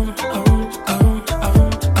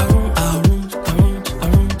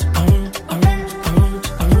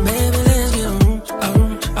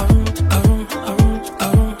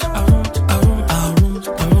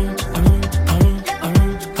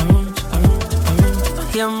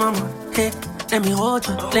 Yeah, mama, hey, let me hold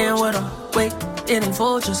you. Laying with a weight, it ain't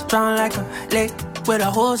fortress. Drowning like a lake with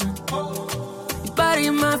a hose in. Your body,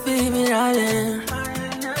 my favorite island.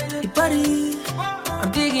 Your body,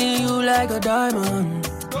 I'm digging you like a diamond.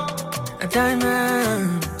 A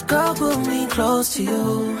diamond. Girl, put me close to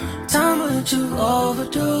you. Time but you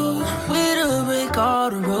overdue. We to break all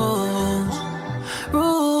the rules.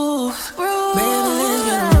 Rules. Baby, let's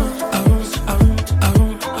get on.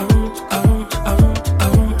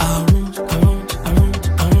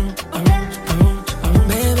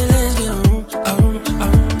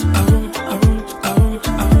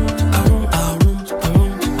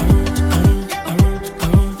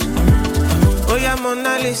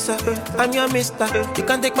 I'm your mister. You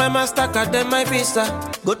can take my Mastercard, then my Visa.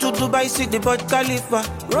 Go to Dubai, see the Burj Khalifa.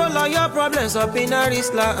 Roll all your problems up in a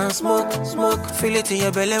Rizla and smoke, smoke. Feel it in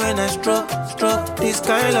your belly when I stroke, stroke. This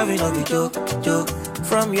kind of loving of a joke, joke.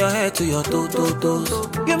 From your head to your toes.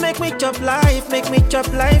 You make me chop life, make me chop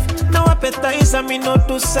life. No appetite, I mean no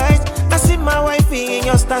two sides. I see my wifey in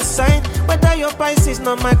your star sign. Whether your Pisces,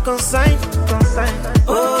 not my consign.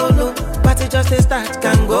 Oh no, but it just a start,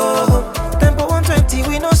 can go home. Tempo 120,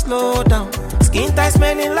 we no slow down. Skin tight,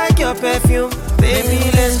 smelling like your perfume. Baby,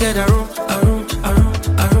 let's get a room.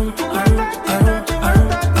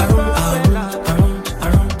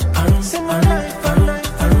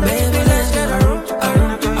 Baby, let's get a room.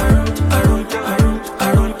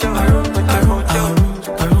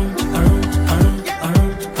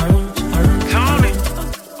 Tony.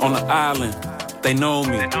 On the island, they know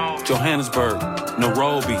me. Johannesburg,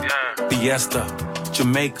 Nairobi, Fiesta,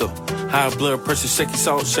 Jamaica. High blood pressure, shaky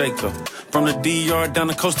salt shaker. From the DR down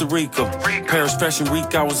to Costa Rica. Paris Fashion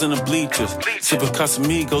Week, I was in the bleachers. Sipping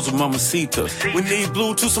Casamigos with Mamacitas. We need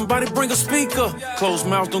Bluetooth, somebody bring a speaker. Closed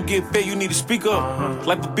mouth don't get fed, you need to speak up.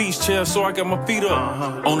 Like the beach chair, so I got my feet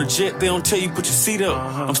up. On the jet, they don't tell you put your seat up.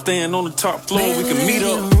 I'm staying on the top floor, we can meet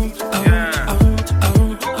up.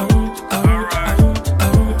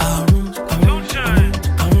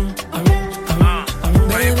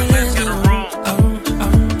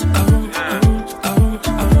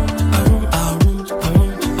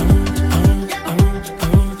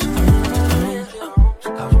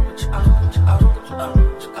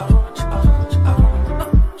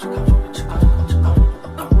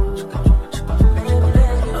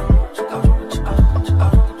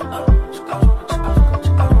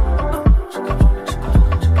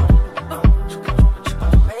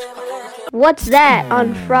 What's that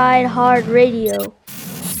on Fried Hard Radio?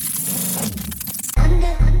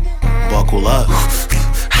 Buckle up.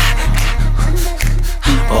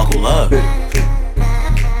 Buckle up.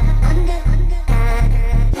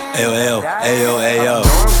 Ayo, ayo, ayo.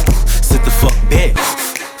 Sit the fuck back.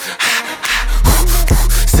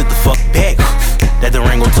 Sit the fuck back. That the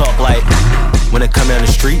ring gon' talk like when it come down the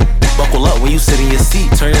street. Buckle up when you sit in your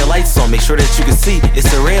seat. Turn your lights on, make sure that you can see.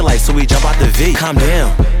 It's a red light, so we jump out the V. Calm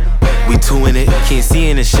down. We two in it, can't see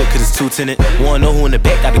in this shit cause it's too tinted. Wanna know who in the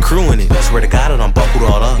back got the crew in it. Swear to God, I'm buckled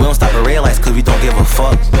all up. We don't stop at red lights cause we don't give a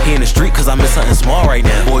fuck. He in the street cause I miss something small right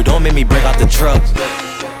now. Boy, don't make me bring out the truck.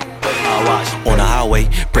 I watch on the highway,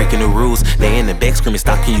 breaking the rules. They in the back screaming,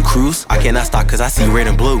 stop, can you cruise? I cannot stop cause I see red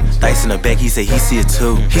and blue. Dice in the back, he said he see it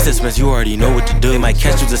too. He said, Spence, you already know what to do. They might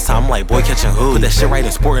catch you this time, I'm like, boy, catching who? Put that shit right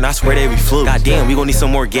in sport and I swear that we flew. Goddamn, we gon' need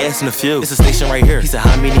some more gas in the fuel. It's a station right here. He said,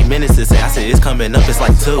 how many minutes is it? I said, it's coming up, it's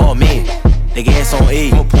like 2. Oh man, they gas on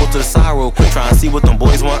E. I'ma pull to the side real quick, try and see what them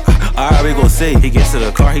boys want. Alright, we gon' see. He gets to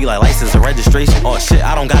the car, he like, license and registration. Oh shit,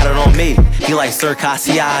 I don't got it on me. He like, sir, can I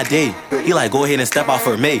see ID? He like, go ahead and step out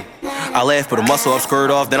for me. I laugh, put a muscle up,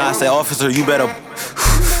 skirt off. Then I say, officer, you better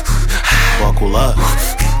buckle up.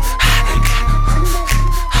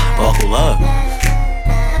 Buckle up.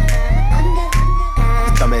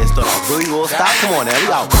 Dumbass stuff. Really, you will stop? Come on now,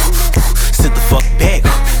 we out. Sit the fuck back.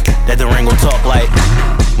 That the ring gon' talk like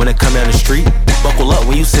when it come down the street. Buckle up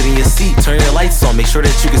when you sit in your seat. Turn your lights on, make sure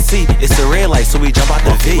that you can see. It's a red light, so we jump out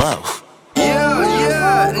the V.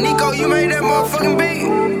 Yeah, Nico, you made that motherfucking beat.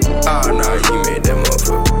 Oh, no, you made that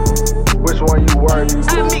motherfucker. Which one you worthy?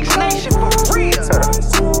 I mix nation for real.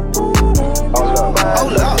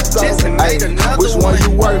 Hold up, just made another. Which one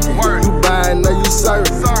you worthy? You buying or you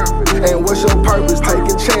serving? And what's your purpose?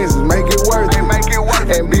 Taking chances, make it worth it.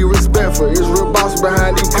 And be respectful, it's real boss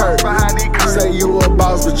behind these curtains. Say you a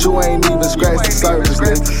boss, but you ain't even scratched the surface,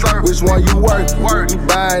 nigga. Which one you working? You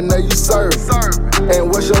buying or you serving? And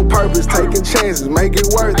what's your purpose? Taking chances, make it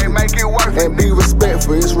worth it. And be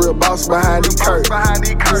respectful, it's real boss behind these curtains.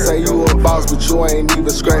 Say you a boss, but you ain't even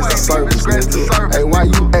scratched the surface, nigga. Hey, why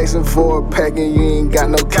you asking for a pack and you ain't got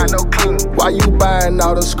no key? Why you buying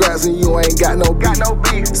all the scraps and you ain't got no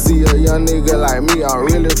beef? See a young nigga like me, I'm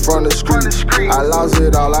really from the street. I lost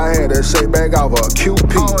it all, I had to shake back off a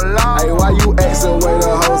QP. Hey, why you asking where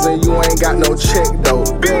the hoes and you ain't got no check though?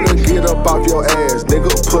 Better get up off your ass,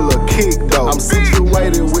 nigga, pull a kick though. I'm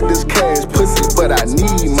situated with this cash pussy, but I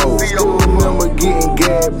need more. Still remember getting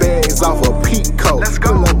gas bags off a peak coat.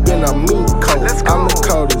 Pull up in a meat coat. I'm the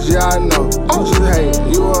coldest, yeah I know. You just hate,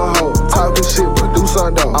 you a hoe. Talking shit, but do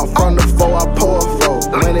something though. I'm from the 4, I pour a 4.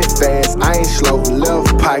 Money fast, I ain't slow.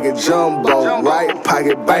 Left pocket jumbo, right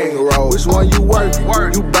pocket bankroll. Which one you working?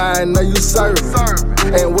 You buying or you serving?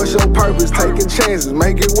 And what's your purpose? Taking chances,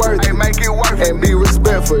 make it worth it. And be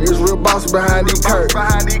respectful, it's real boss behind these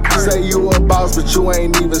curtains. Say you a boss, but you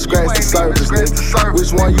ain't even scratched the surface, nigga.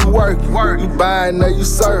 Which one you working? You buying or you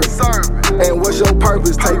serving? And what's your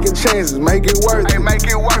purpose? Taking chances, make it worth it.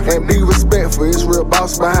 And be respectful, it's real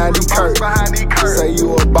boss behind these curtains. Say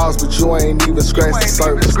you a boss, but you ain't even scratched the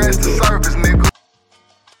surface, nigga.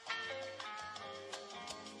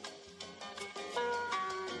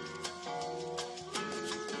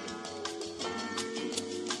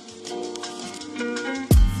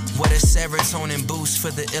 What a serotonin boost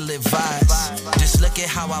for the ill-advised. Just look at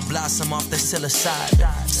how I blossom off the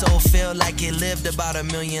psilocybin. Soul feel like it lived about 1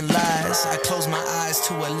 million lives. I close my eyes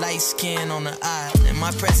to a light skin on the island. In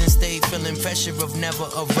my present state, feeling pressure of never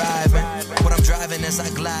arriving. What I'm driving as I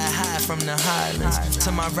glide high from the highlands.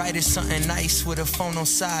 To my right is something nice with a phone on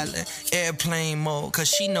silent. Airplane mode, cause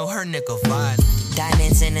she know her nigga violent.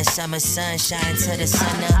 Diamonds in the summer sun, shine to the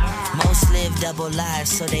sun up. Most live double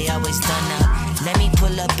lives, so they always done up. Let me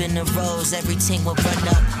pull up in the rose, everything will run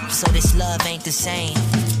up. So this love ain't the same.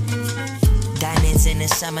 Diamonds in the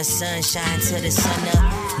summer sun, shine to the sun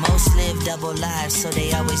up. Most live double lives, so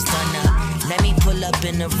they always done up. Let me pull up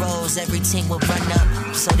in the rose, everything will run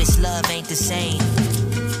up. So this love ain't the same.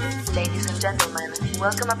 Ladies and gentlemen,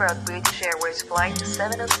 welcome aboard British Airways Flight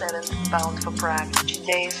 707 bound for Prague.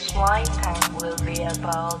 Today's flight time will be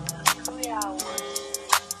about 3 hours.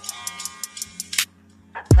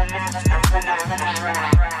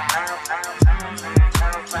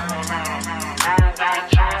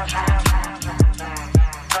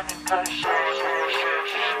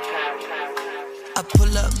 I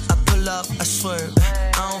pull up, I swerve.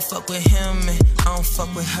 I don't fuck with him and I don't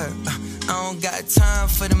fuck with her. I don't got time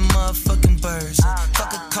for the motherfucking birds.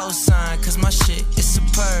 Fuck a cosign, cause my shit is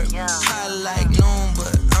superb. High like noon,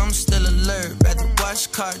 but I'm still alert. Rather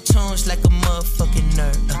watch cartoons like a motherfucking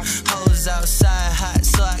nerd. Hoes outside hot,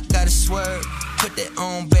 so I gotta swerve. Put that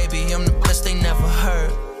on, baby, I'm the best they never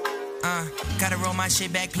heard. Gotta roll my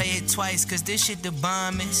shit back, play it twice, cause this shit the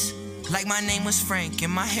bomb is. Like my name was Frank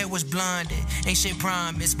and my hair was blonded. Ain't shit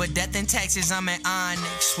promised, but death and taxes, I'm at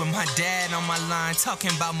Onyx. With my dad on my line,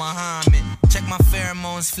 talking about Muhammad. Check my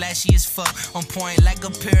pheromones, flashy as fuck. On point like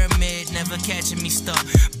a pyramid, never catching me stuck.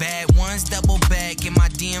 Bad ones, double back in my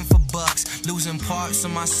DM for bucks. Losing parts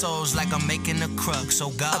of my souls like I'm making a crux,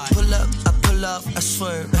 oh God. I pull pull off, I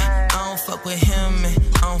swerve. I don't fuck with him and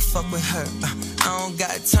I don't fuck with her. I don't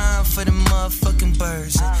got time for the motherfucking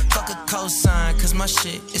birds. Fuck a cosign, cause my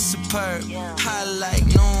shit is superb. High like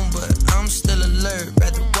noon, but I'm still alert.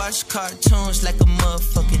 Rather watch cartoons like a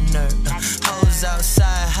motherfucking nerd. Hoes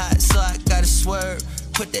outside hot, so I gotta swerve.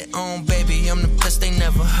 Put that on, baby, I'm the best they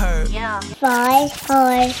never heard. Fried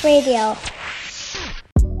Hard Radio.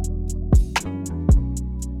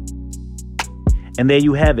 And there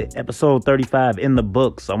you have it, episode 35 in the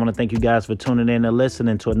books. I want to thank you guys for tuning in and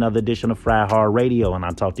listening to another edition of Fried Hard Radio, and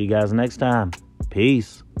I'll talk to you guys next time.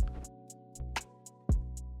 Peace.